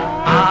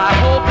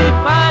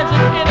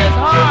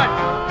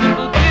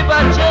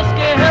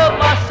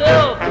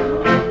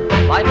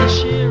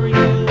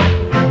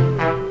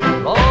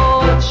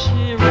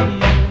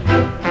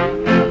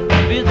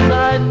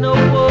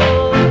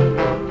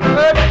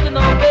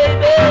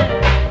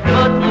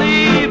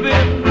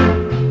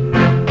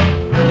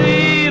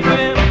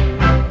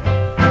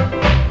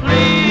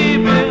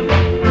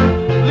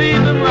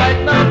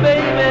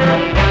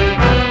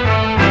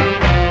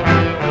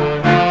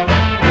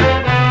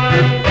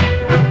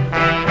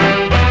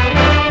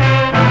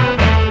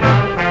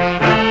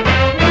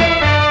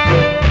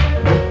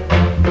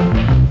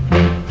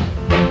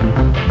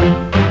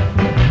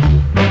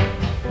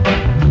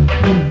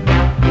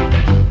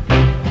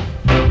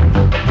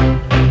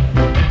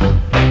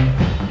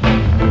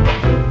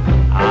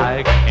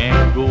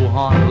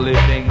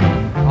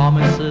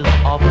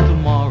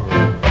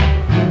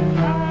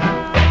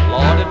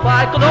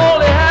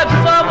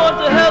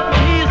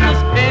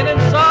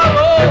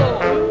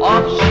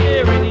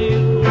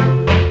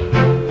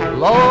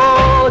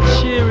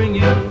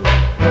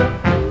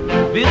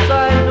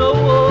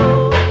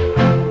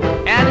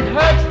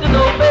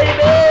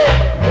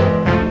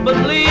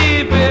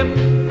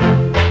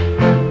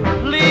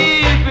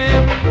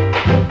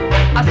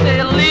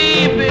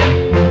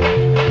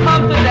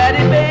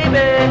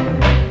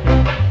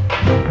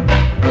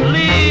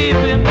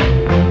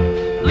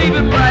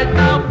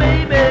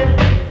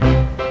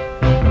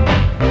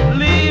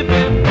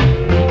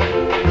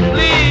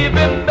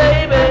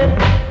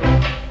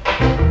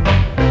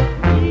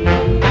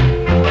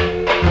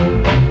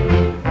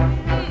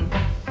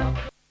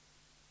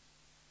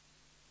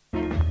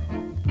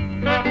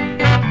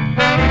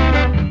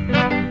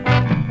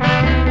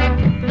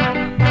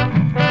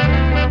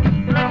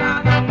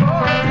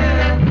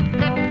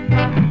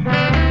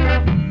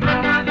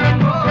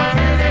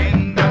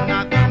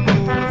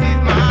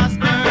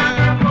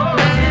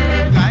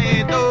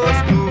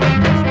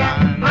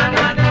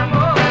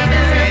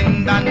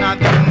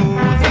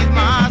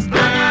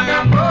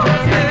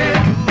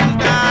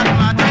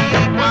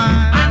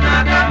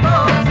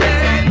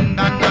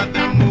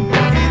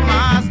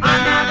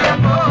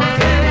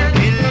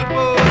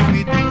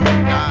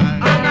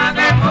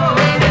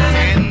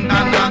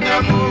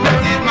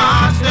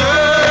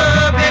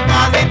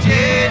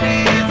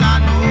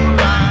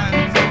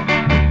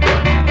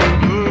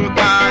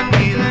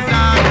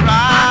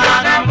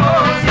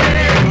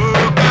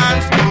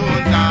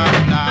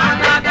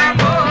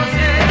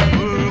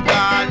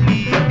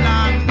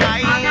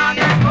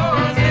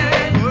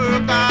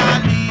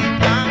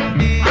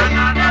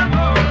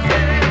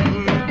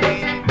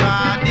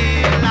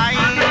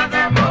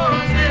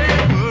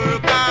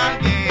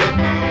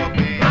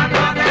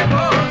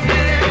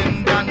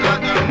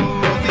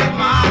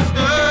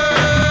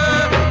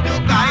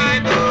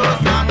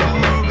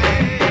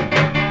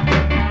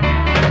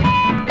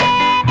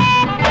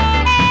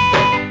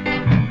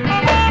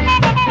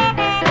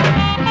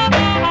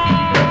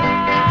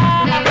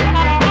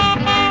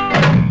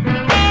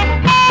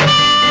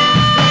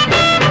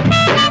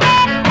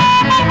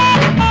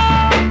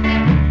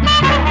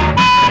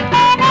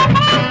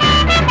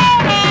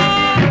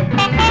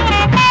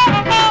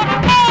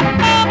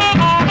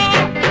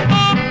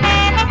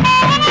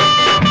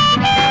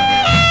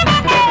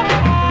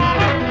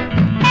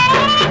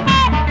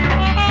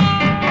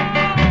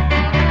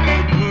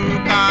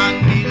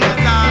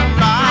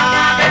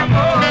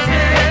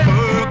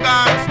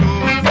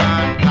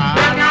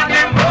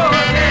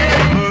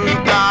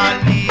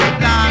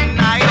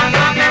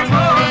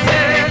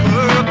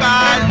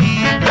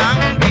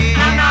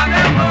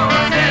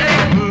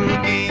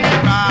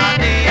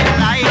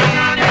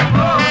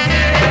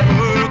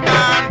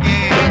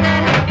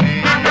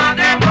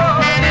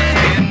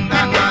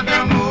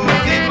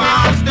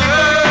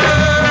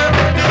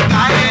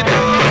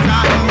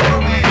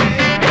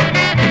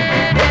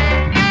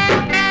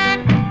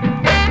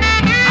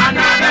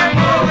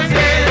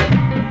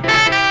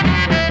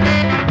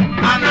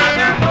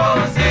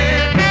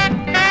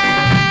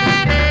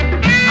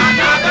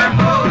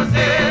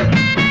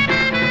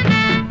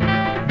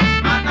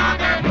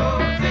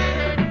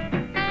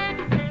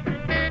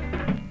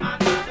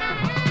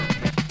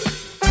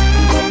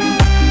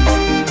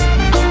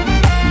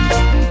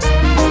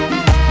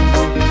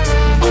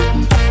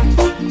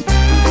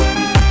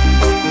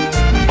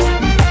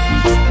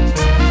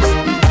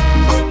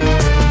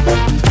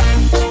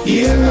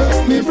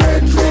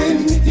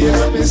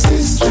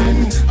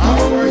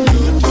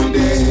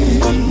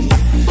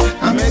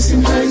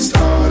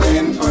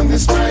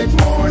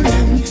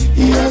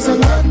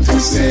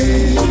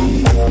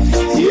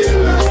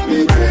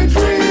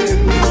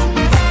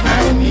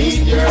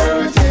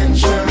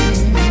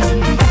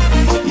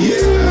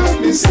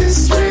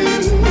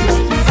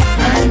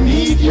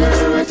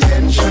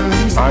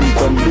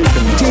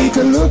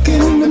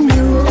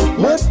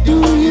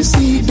 you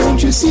see?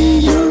 Don't you see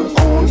your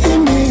own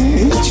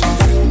image?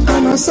 I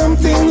know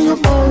something you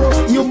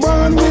borrow, you're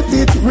born with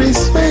it.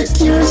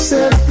 Respect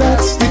yourself,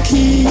 that's the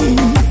key.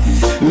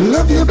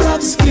 Love your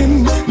black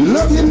skin,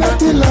 love your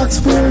natty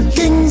locks. We're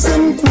kings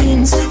and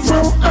queens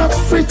from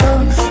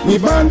Africa. We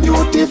born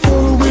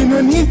beautiful, we no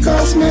need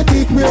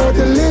cosmetic. We are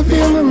the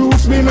living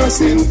roots, we no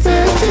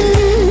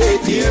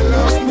synthetic. You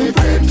love me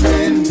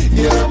brethren,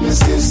 you love me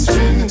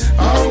sister.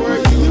 How are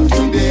you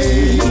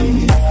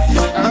today?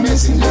 A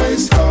messenger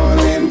is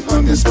calling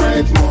on this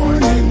bright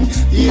morning.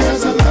 He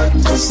has a lot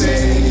to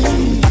say.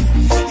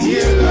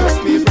 You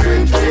love me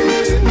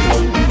brethren,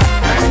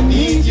 I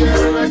need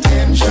your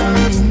attention.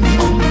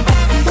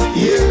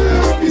 You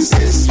love me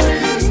sister,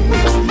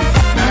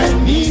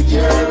 I need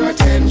your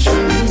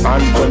attention.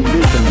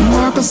 Unconditional.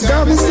 Marcus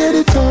Garvey said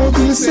it all,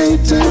 we'll say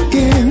it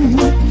again.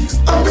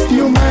 Up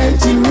your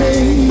mighty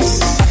race.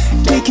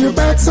 Take your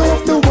backs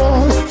off the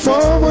wall,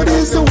 forward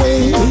is the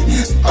way.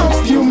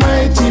 Up your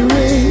mighty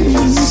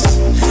race.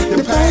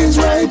 The pie is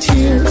right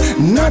here,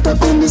 not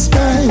up in the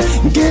sky.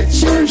 Get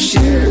your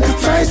share,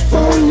 fight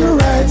for your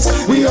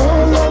rights. We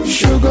all love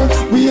sugar,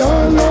 we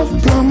all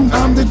love plum.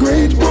 I'm the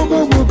great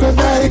Wooga Wooga,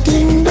 thy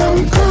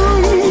kingdom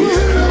come. You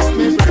love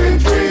me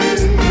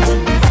brethren,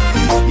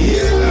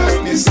 you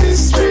love me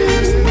sister.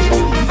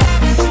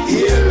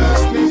 You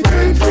love me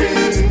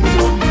brethren,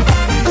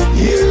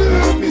 you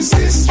love me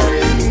sister.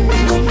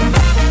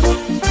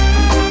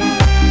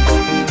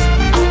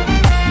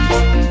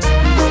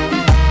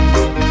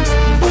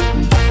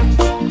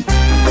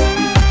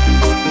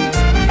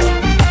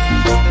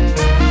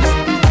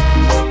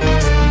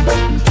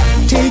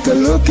 Take a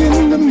look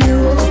in the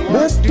mirror,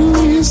 what do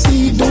you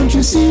see? Don't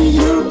you see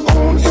your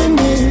own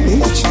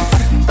image?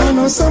 I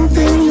know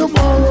something you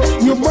borrow,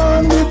 you're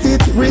born with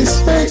it.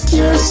 Respect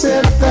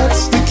yourself,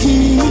 that's the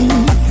key.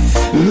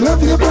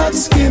 Love your black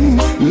skin,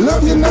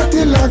 love your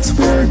natty locks.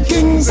 We're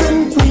kings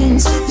and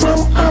queens from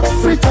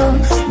Africa.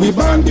 We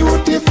born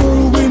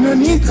beautiful, we no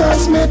need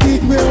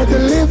cosmetic. We're the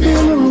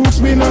living roots,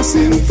 we no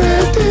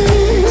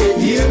synthetic.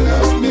 You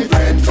love me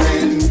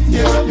brethren,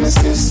 you love me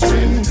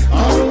sister.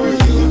 How are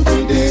you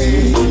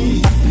today?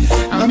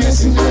 A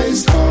messenger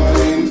is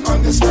calling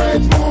on this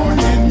bright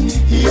morning.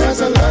 He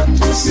has a lot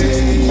to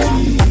say.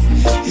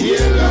 You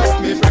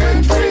love me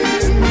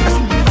brethren,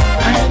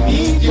 I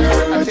need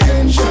your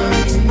attention.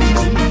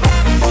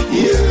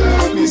 You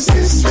love me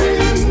sister,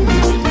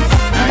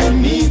 I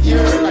need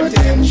your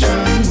attention.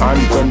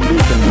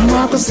 Unconditional.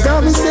 Marcus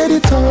Garvey said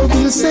it all,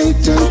 we'll say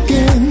it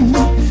again.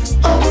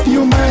 Up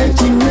your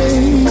mighty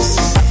race.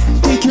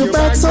 Take your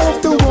backs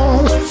off the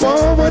wall,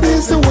 forward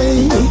is the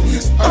way.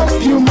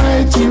 Up your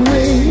mighty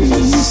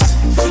race.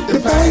 The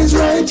pie is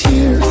right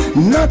here,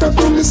 not up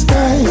in the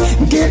sky.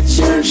 Get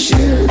your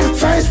share,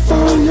 fight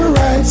for your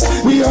rights.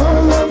 We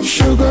all love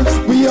sugar,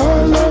 we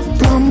all love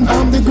plum.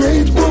 I'm the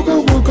great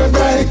Wooga Wooga,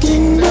 thy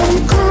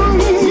kingdom come.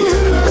 You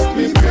love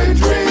me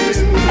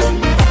brethren,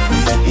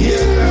 you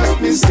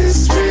love me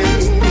sister.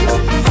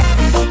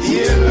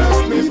 You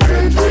love me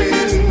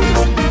brethren,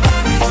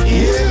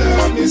 you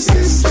love me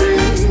sister.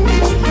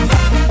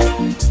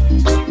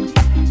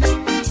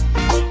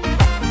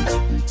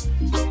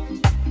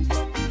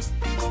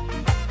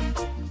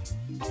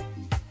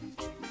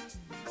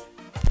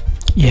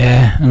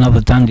 Yeah, another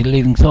Dandy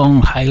Living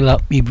song. Hail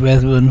up, ye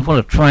brethren. What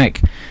a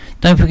track.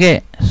 Don't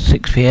forget,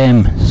 6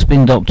 p.m,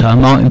 Spin Doctor,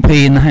 Martin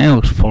P in the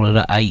house, followed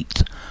at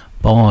 8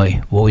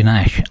 by Roy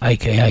Nash,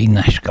 aka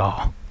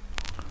Nashgar.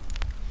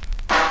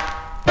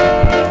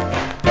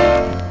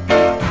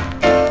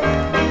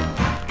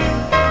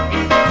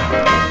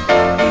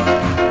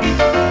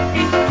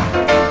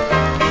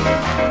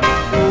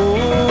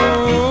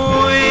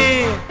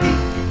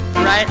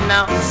 Right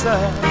now,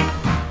 sir.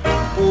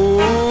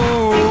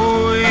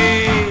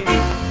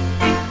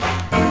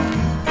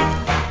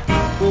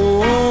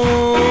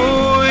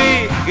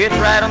 Get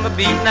right on the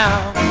beat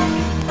now.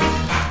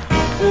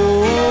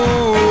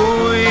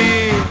 Ooh,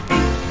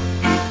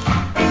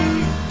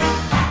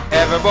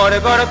 everybody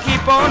gotta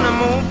keep on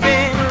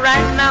moving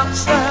right now,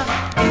 sir.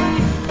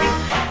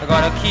 They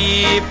gotta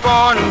keep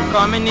on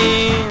coming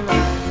in.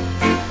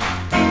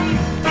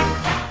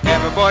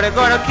 Everybody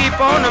gotta keep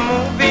on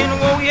moving.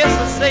 Oh yes,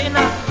 I say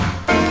now.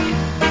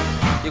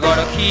 You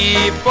gotta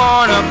keep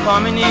on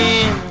coming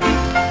in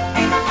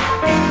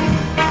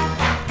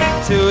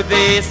to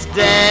this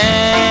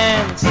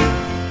dance,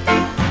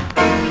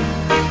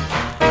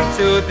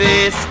 to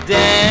this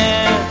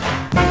dance.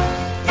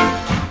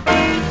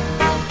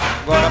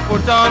 Gonna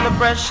put on the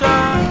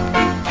pressure,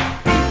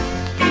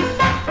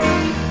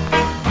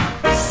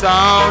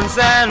 sounds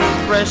and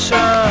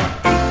pressure.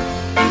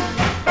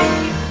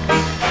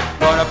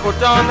 Gonna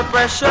put on the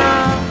pressure,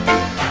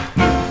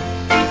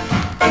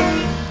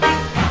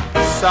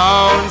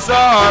 sounds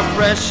of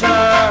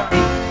pressure.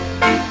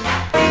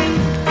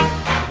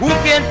 Who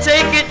can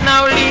take it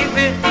now, leave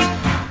it?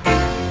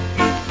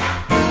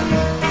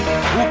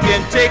 Who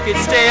can take it,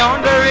 stay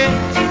under it?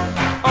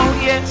 Oh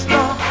yes,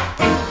 Lord.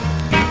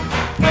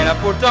 When I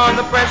put on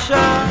the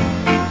pressure,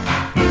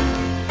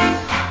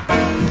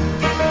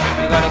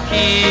 you gotta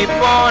keep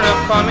on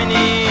coming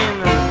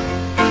in.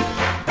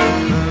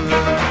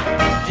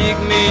 Dig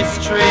me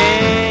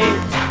straight.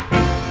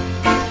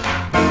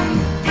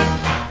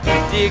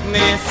 Dig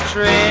me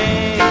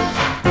straight.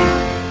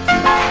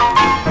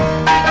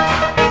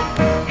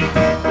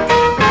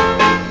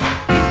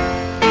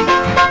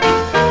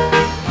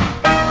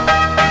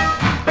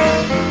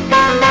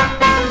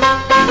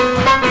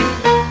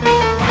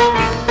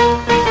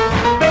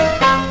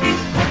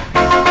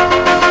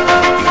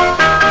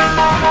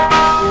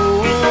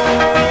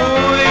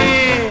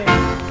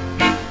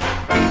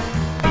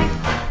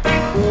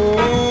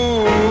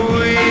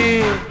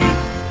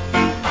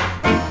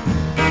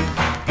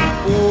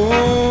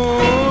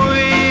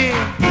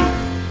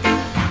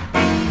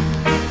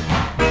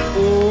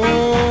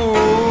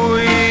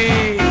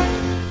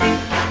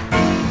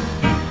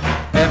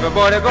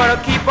 Everybody gotta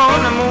keep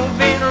on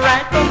moving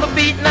right on the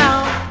beat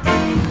now.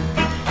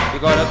 You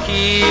gotta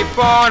keep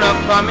on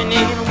coming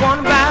in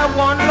one by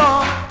one,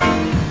 Lord.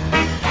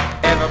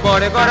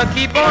 Everybody gotta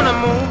keep on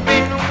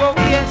moving, oh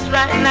yes,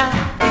 right now.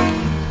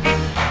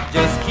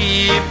 Just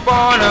keep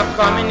on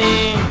coming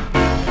in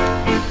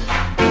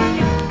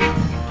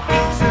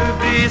to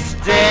this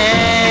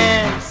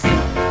dance,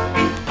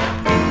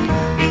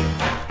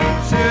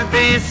 to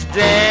this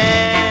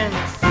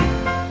dance,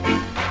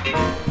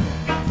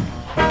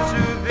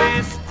 to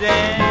this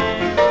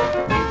dance.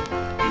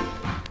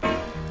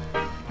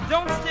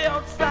 Don't stay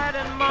outside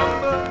and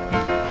mumble.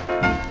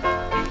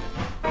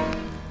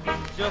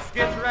 Just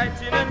get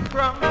right in and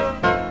crumble.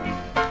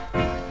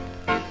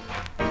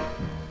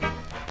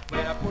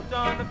 When I put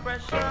on the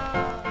pressure.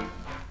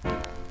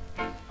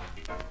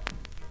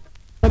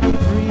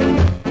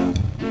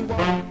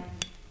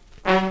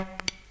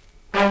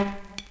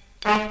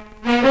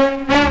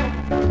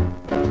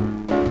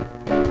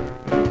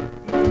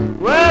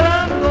 Well,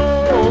 I'm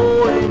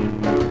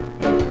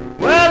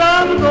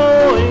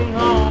going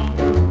home.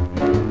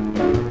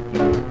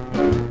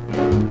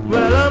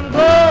 Well,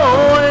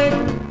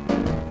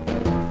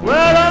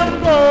 I'm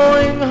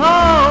going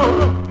home.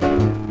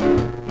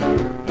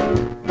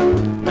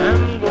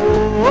 I'm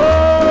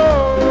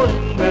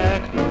going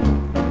back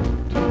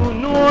to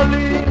New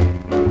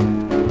Orleans.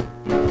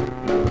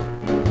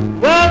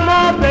 Well,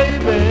 my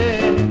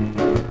baby's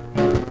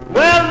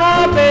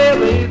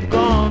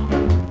gone.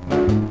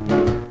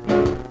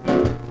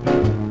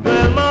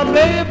 Well,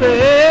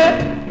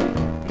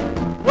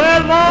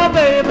 my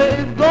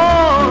baby's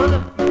gone.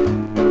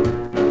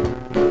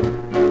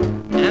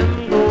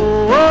 I'm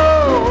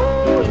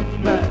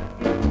going back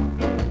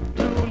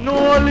to New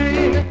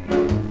Orleans.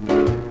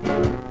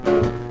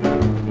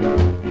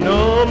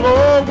 No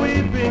more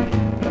weeping,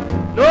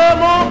 no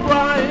more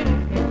crying,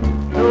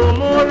 no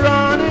more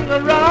running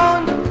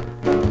around.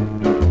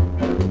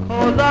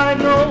 'Cause I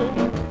know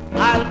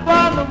I'll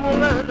find a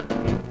woman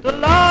to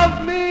love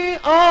me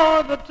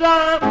all the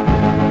time.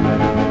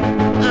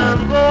 I'm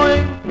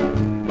going,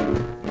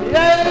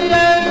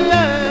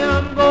 yeah,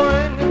 I'm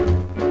going.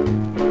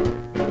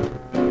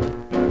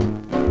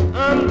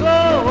 I'm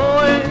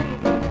going,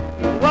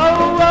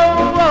 whoa,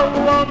 I'm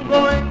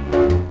going.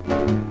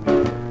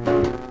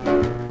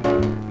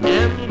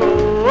 I'm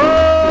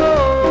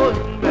going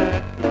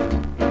back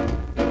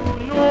to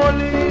New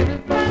Orleans.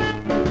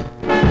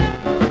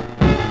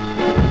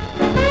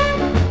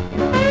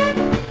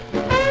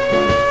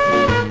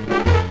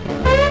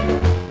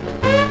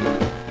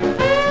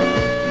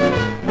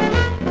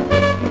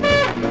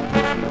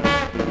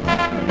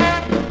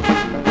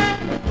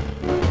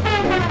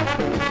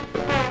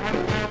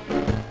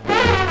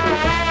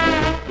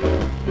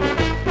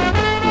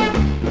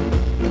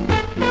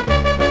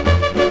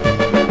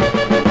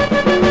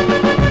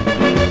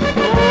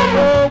 No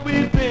more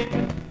weeping,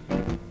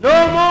 no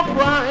more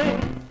crying,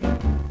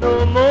 no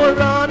more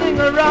running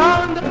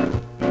around.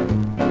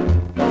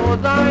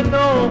 'Cause I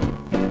know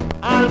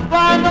I'll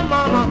find a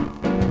mama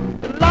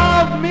to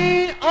love me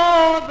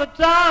all the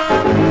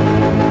time.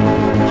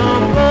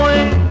 I'm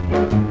going,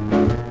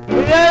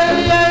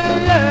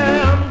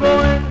 yeah, I'm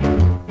going.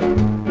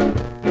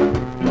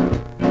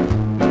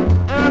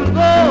 I'm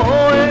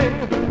going,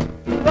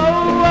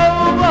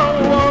 whoa,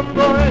 I'm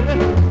going.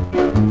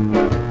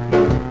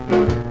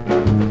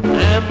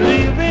 I'm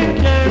leaving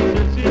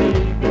Kansas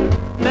City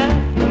back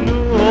to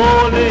New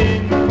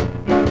Orleans.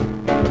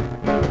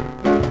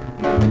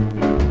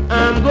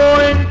 I'm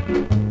going,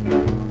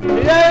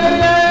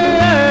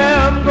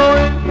 yeah, I'm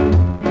going.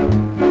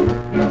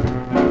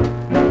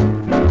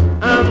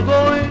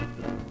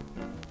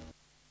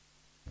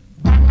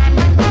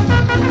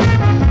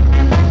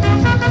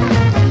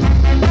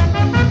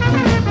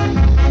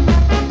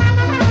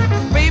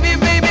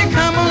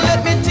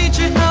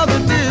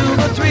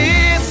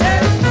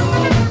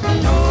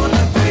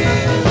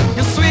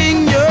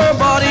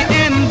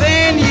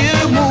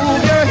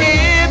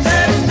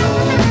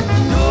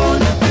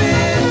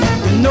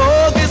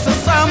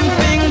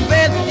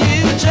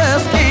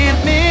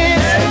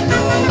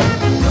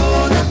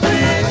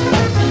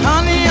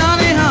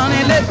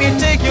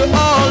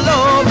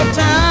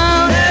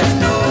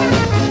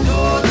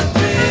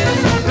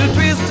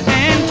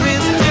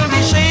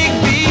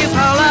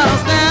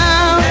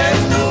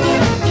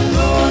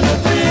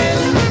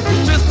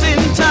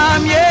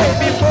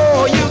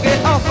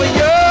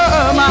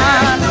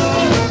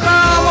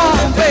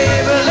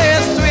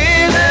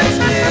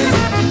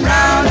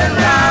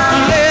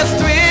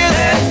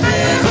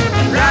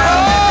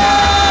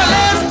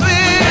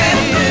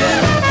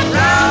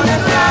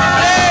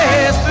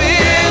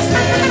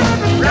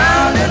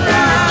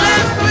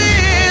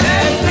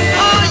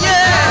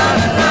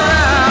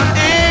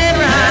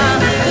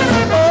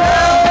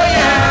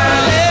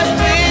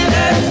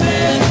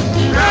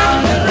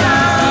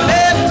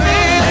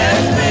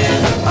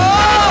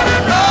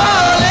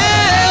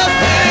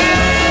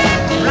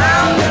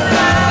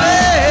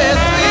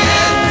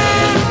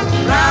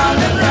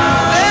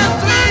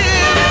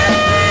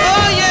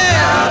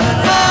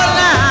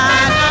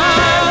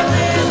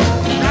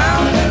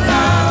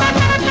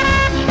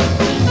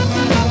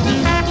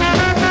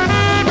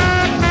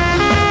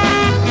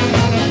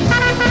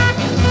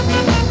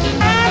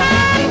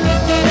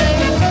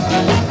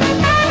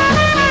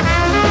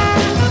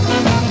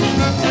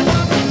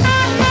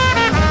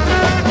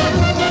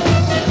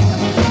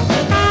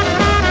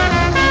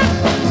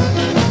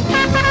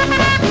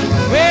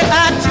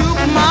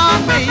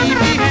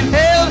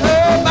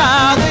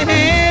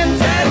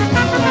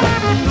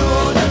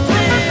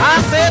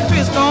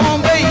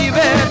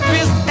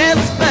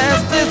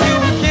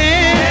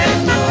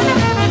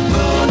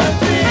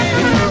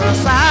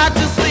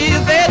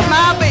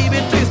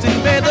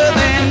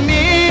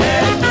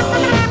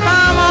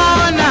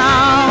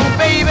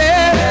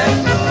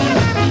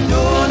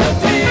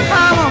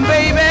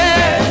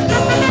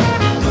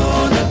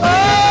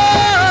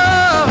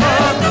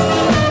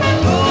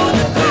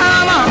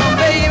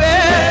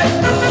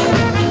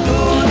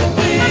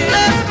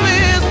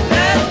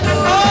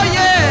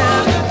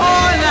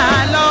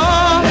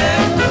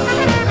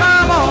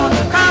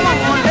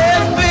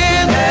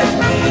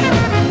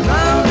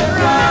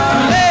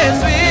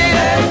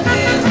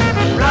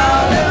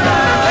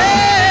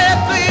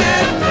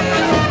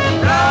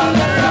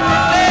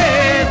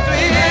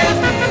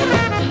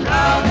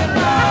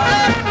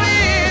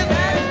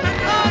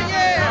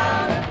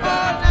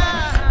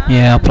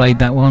 Yeah, I played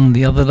that one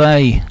the other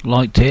day.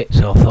 Liked it,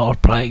 so I thought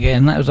I'd play it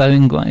again. That was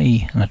Owen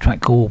Gray and a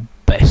track called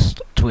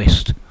Best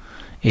Twist.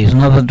 Here's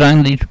another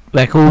Dandy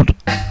record.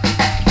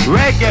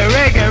 Reggae,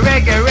 reggae,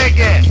 reggae,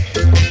 reggae.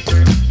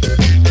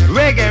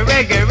 Reggae,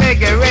 reggae,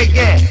 reggae,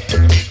 reggae.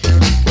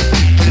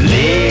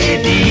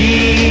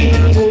 Lady,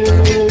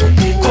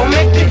 come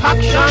make the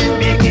action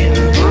begin.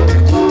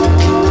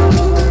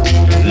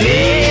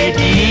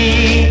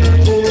 Lady,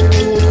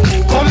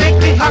 come make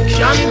the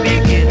action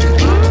begin.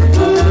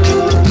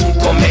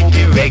 Come make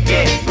the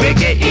reggae,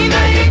 reggae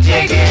inna your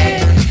jaggy.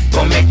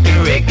 Come make the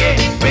reggae,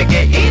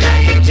 reggae inna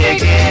your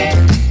jaggy.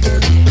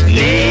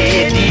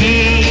 Lady,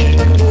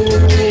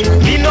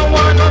 me no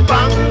wanna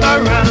bang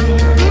around.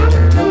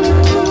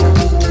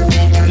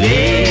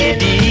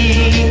 Lady,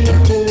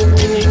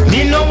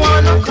 me no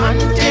wanna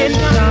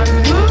contention.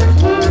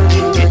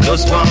 Me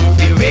just want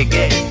the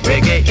reggae,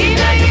 reggae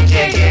inna your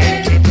jaggy.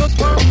 Me just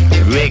want the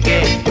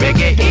reggae,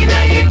 reggae inna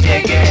your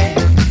jaggy.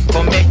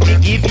 Come make me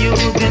give you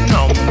the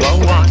number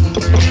one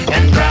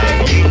and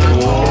drive you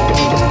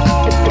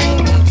home.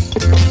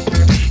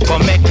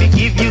 Come make me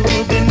give you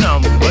the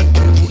number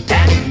two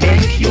and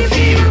make you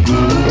feel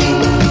good.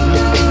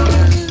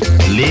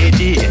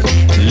 Lady,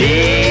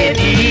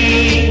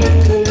 lady,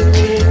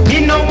 me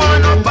no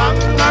wanna bang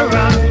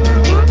around.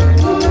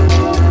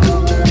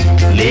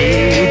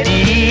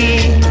 Lady,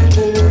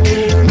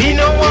 me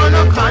no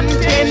wanna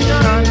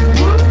contention.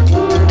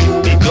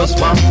 Me just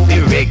want the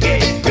reggae,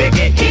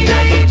 reggae inna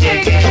your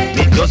jaggy.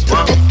 Me just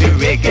want the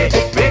reggae,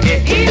 reggae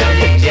inna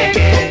your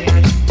jaggy.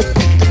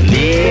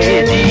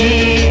 Lady,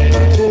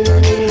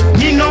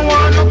 me no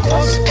wanna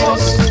cuss.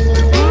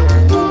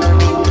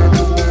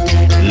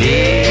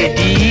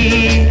 Lady,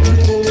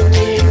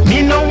 me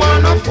no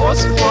wanna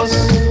fuss.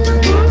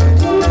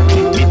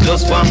 Me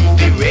just want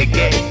the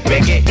reggae,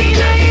 reggae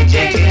inna your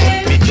jaggy.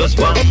 Me just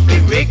want the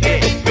reggae,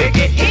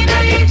 reggae inna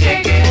your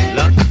jaggy.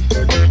 Look.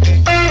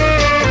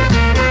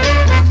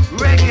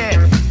 Reggae,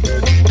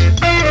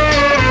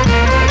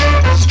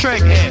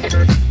 reggae,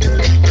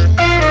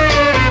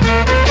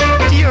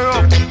 tear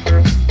up.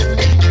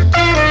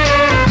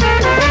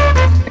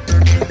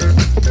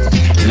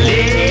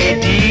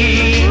 Lady,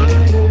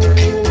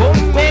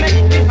 come make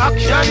the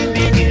action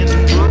begin.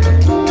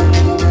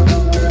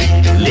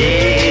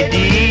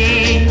 Lady,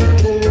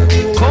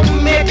 come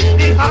make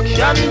the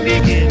action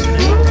begin.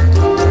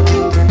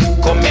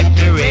 Come make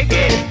the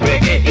reggae,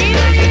 reggae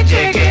inna your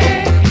jaggy.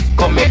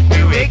 Come make the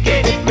reggae,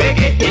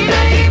 reggae inna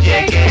your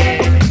jaggy.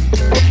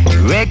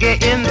 Reggae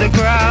in the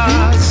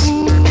grass,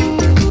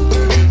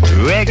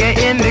 reggae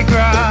in the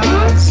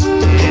grass.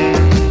 Yeah.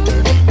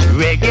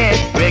 Reggae,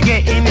 reggae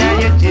inna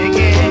your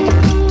jaggy.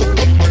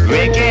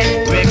 Reggae,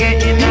 reggae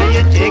inna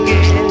your jaggy.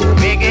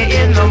 Reggae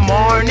in the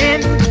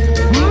morning,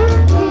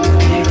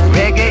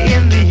 reggae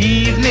in the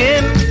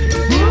evening,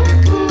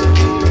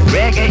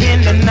 reggae in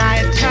the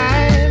night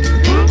time.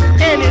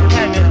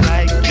 Anytime you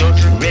like,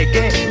 just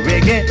reggae,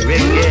 reggae,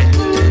 reggae.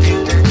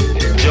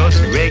 Just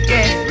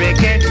reggae,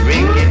 reggae,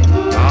 reggae.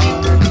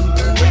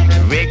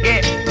 Reggae,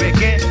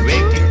 reggae,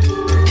 reggae.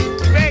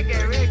 Reggae,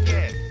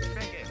 reggae,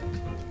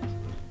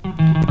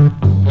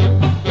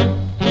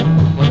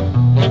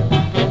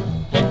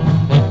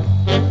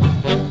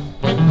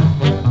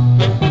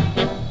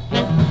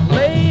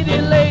 Lady,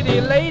 lady,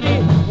 lady,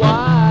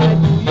 why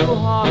do you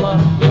holler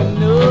when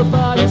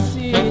nobody's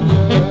seen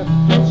you?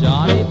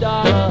 Johnny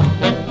Dollar.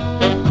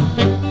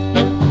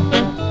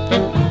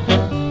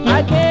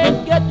 I can't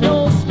get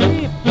no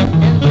sleep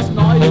in this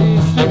noisy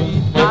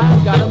street.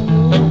 I've gotta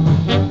move.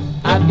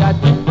 I've got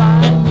to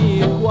find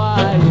me a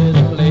quiet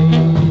place.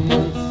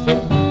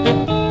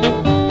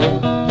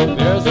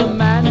 There's a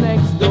man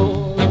next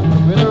door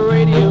with a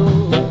radio,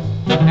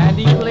 and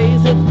he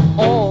plays it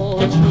all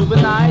through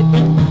the night.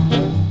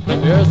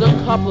 There's a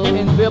couple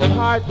in the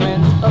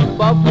apartment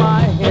above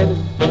my head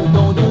who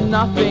don't do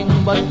nothing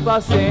but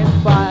fuss and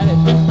fight.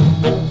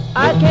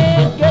 I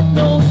can't get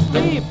no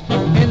sleep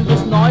in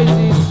this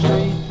noisy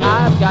street.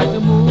 I've got to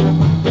move.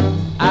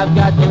 I've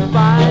got to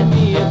find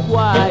me a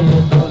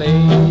quiet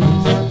place.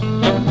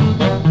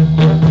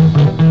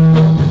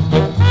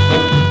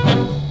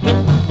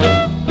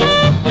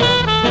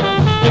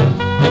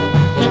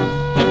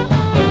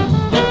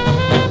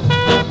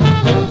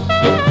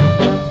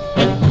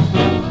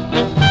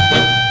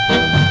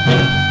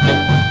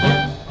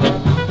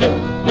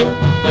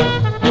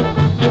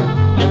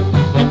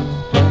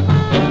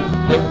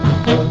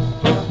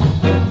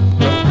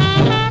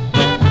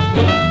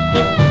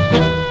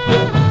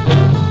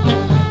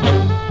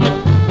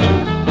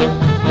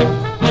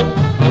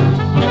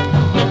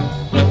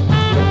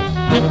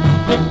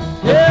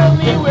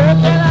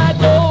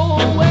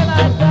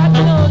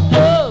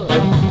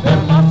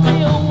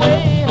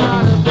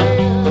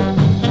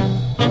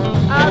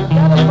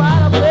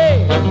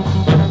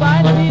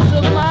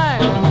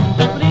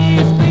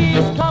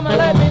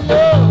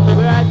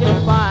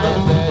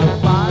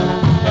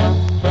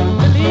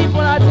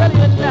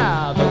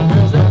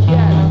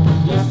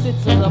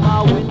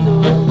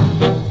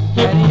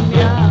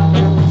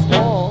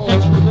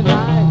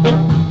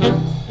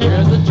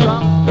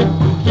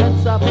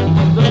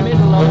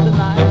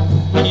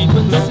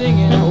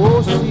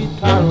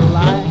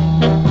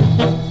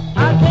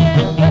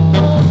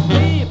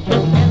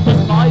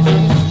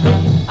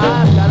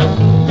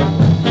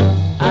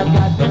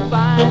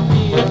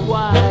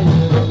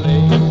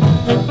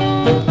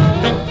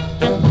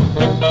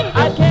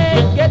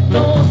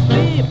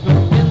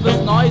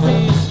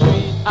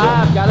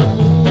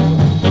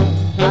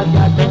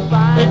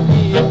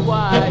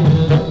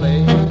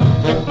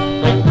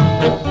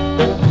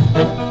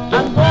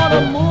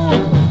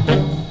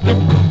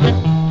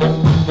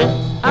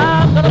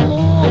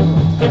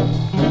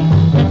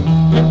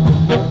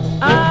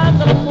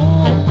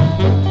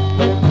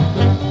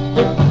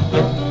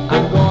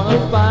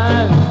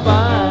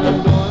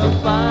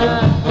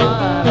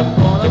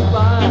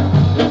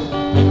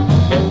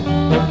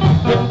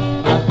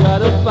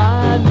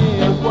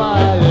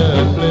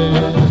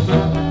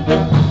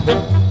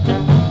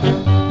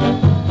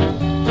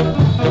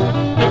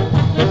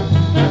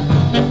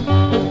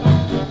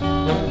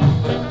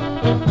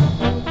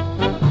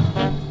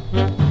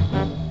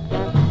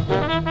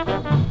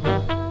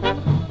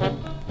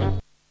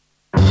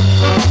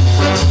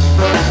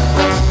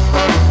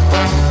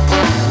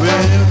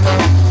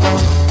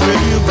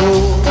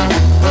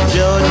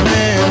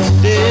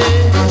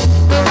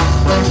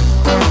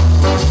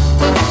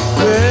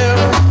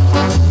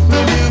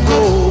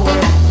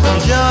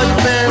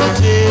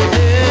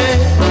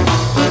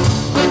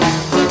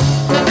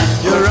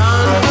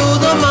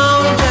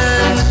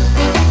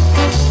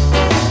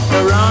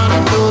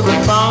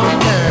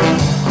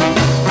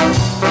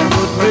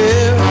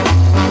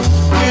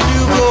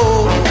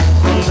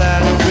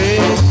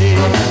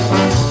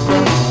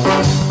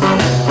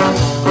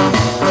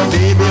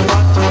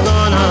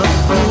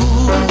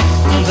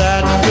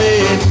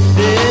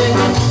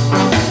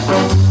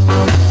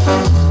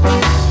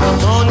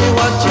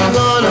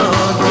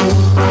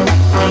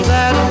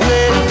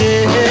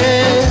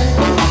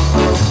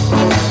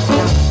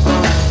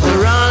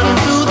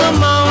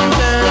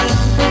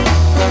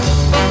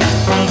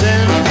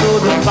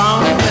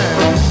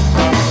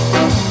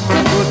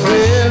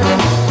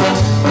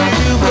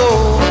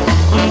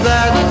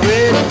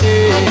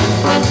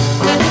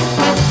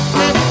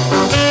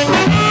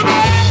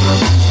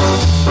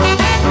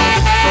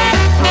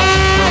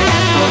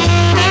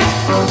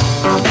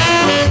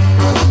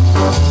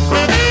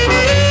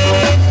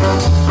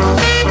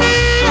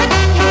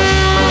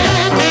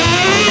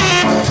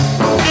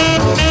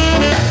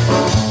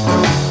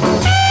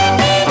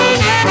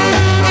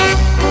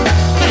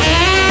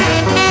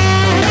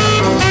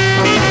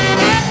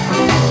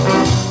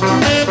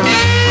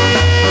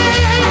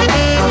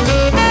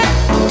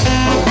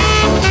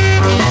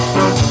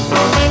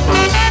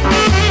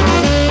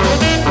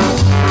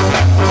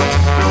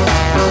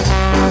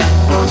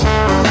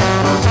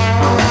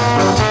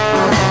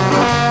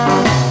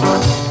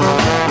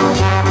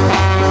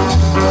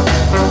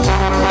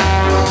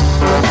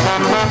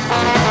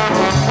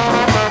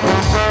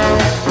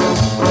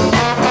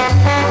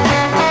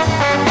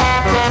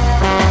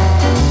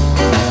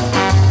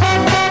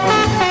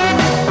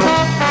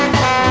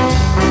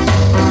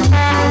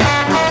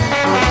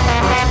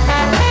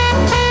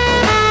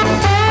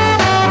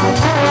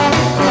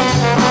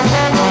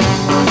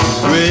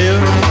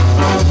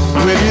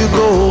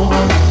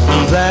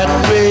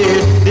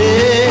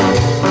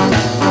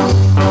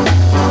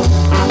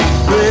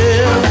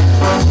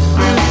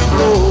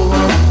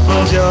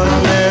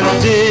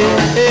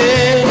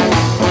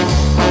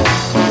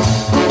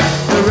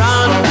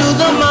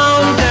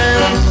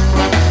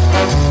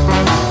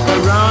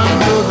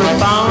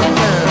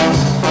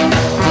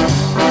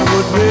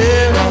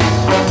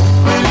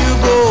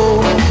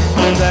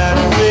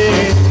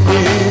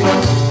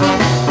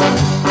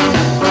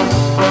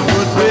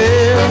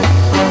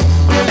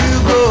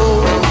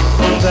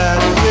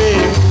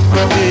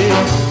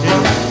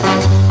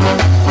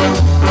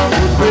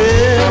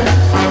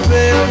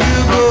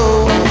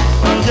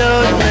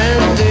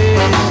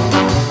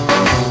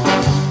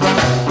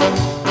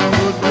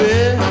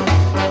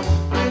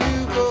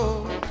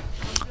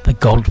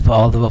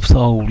 Godfather of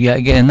Soul. Yet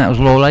again, that was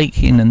Laurel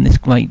Aitken and This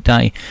Great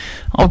Day.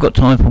 I've got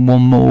time for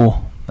one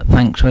more, but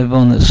thanks to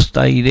everyone that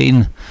stayed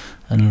in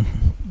and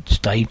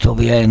stayed till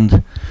the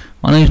end.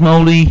 My name's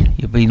Moldy.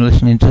 You've been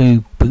listening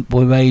to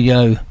Bootboy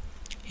Radio.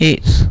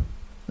 It's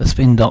the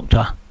Spin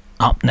Doctor.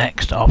 Up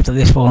next after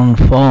this one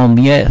from,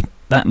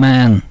 that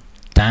man,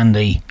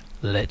 Dandy.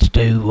 Let's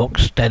do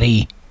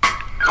Rocksteady.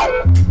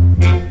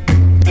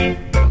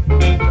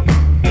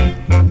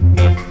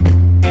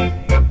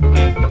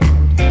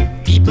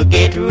 People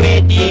get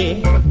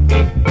ready,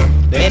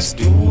 let's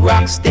do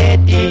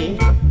Rocksteady.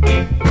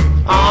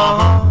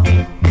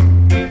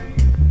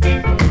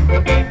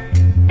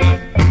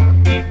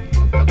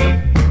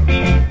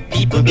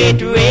 People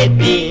get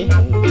ready,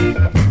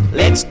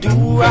 let's do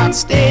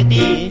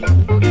Rocksteady.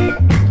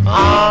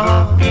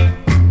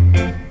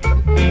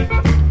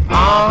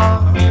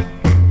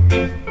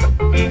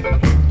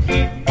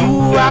 Do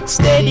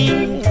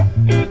Rocksteady,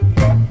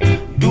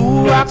 do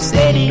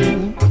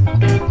Rocksteady.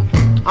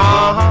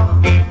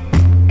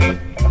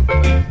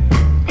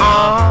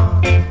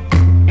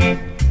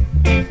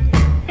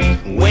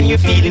 When you're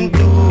feeling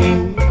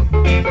blue,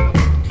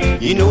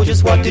 you know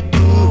just what to do.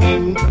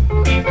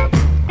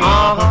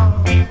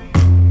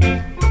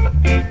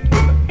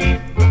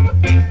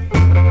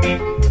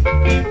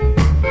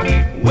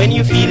 When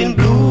you're feeling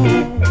blue,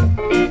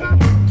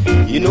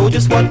 you know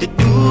just what to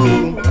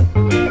do.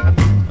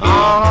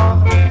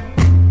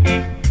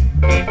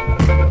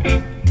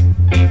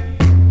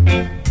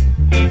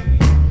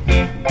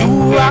 Do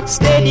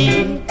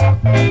Rocksteady,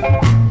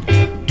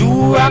 do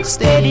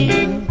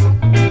Rocksteady.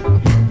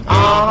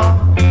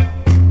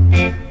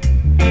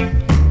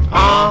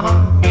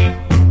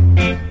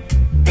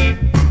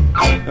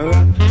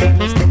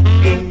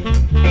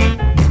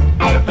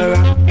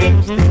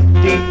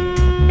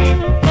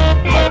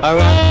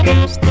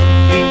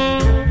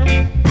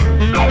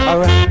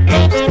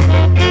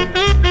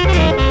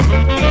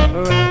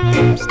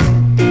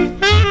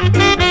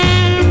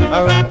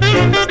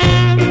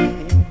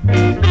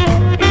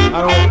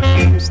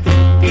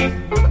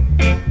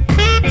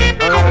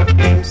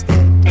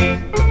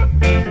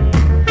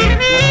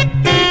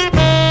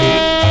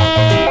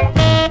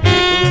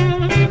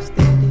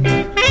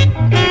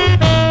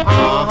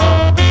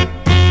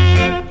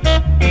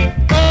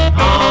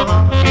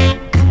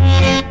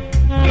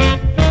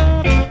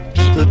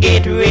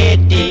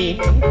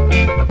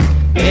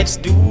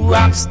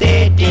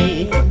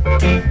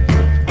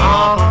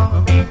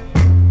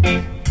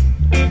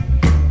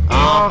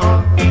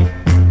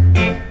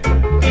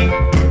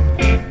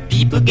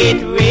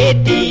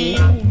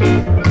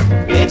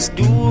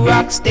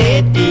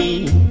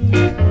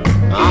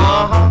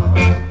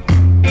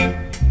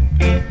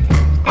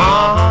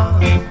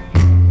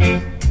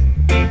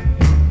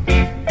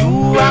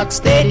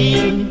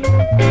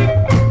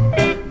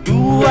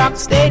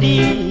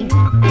 Rocksteady.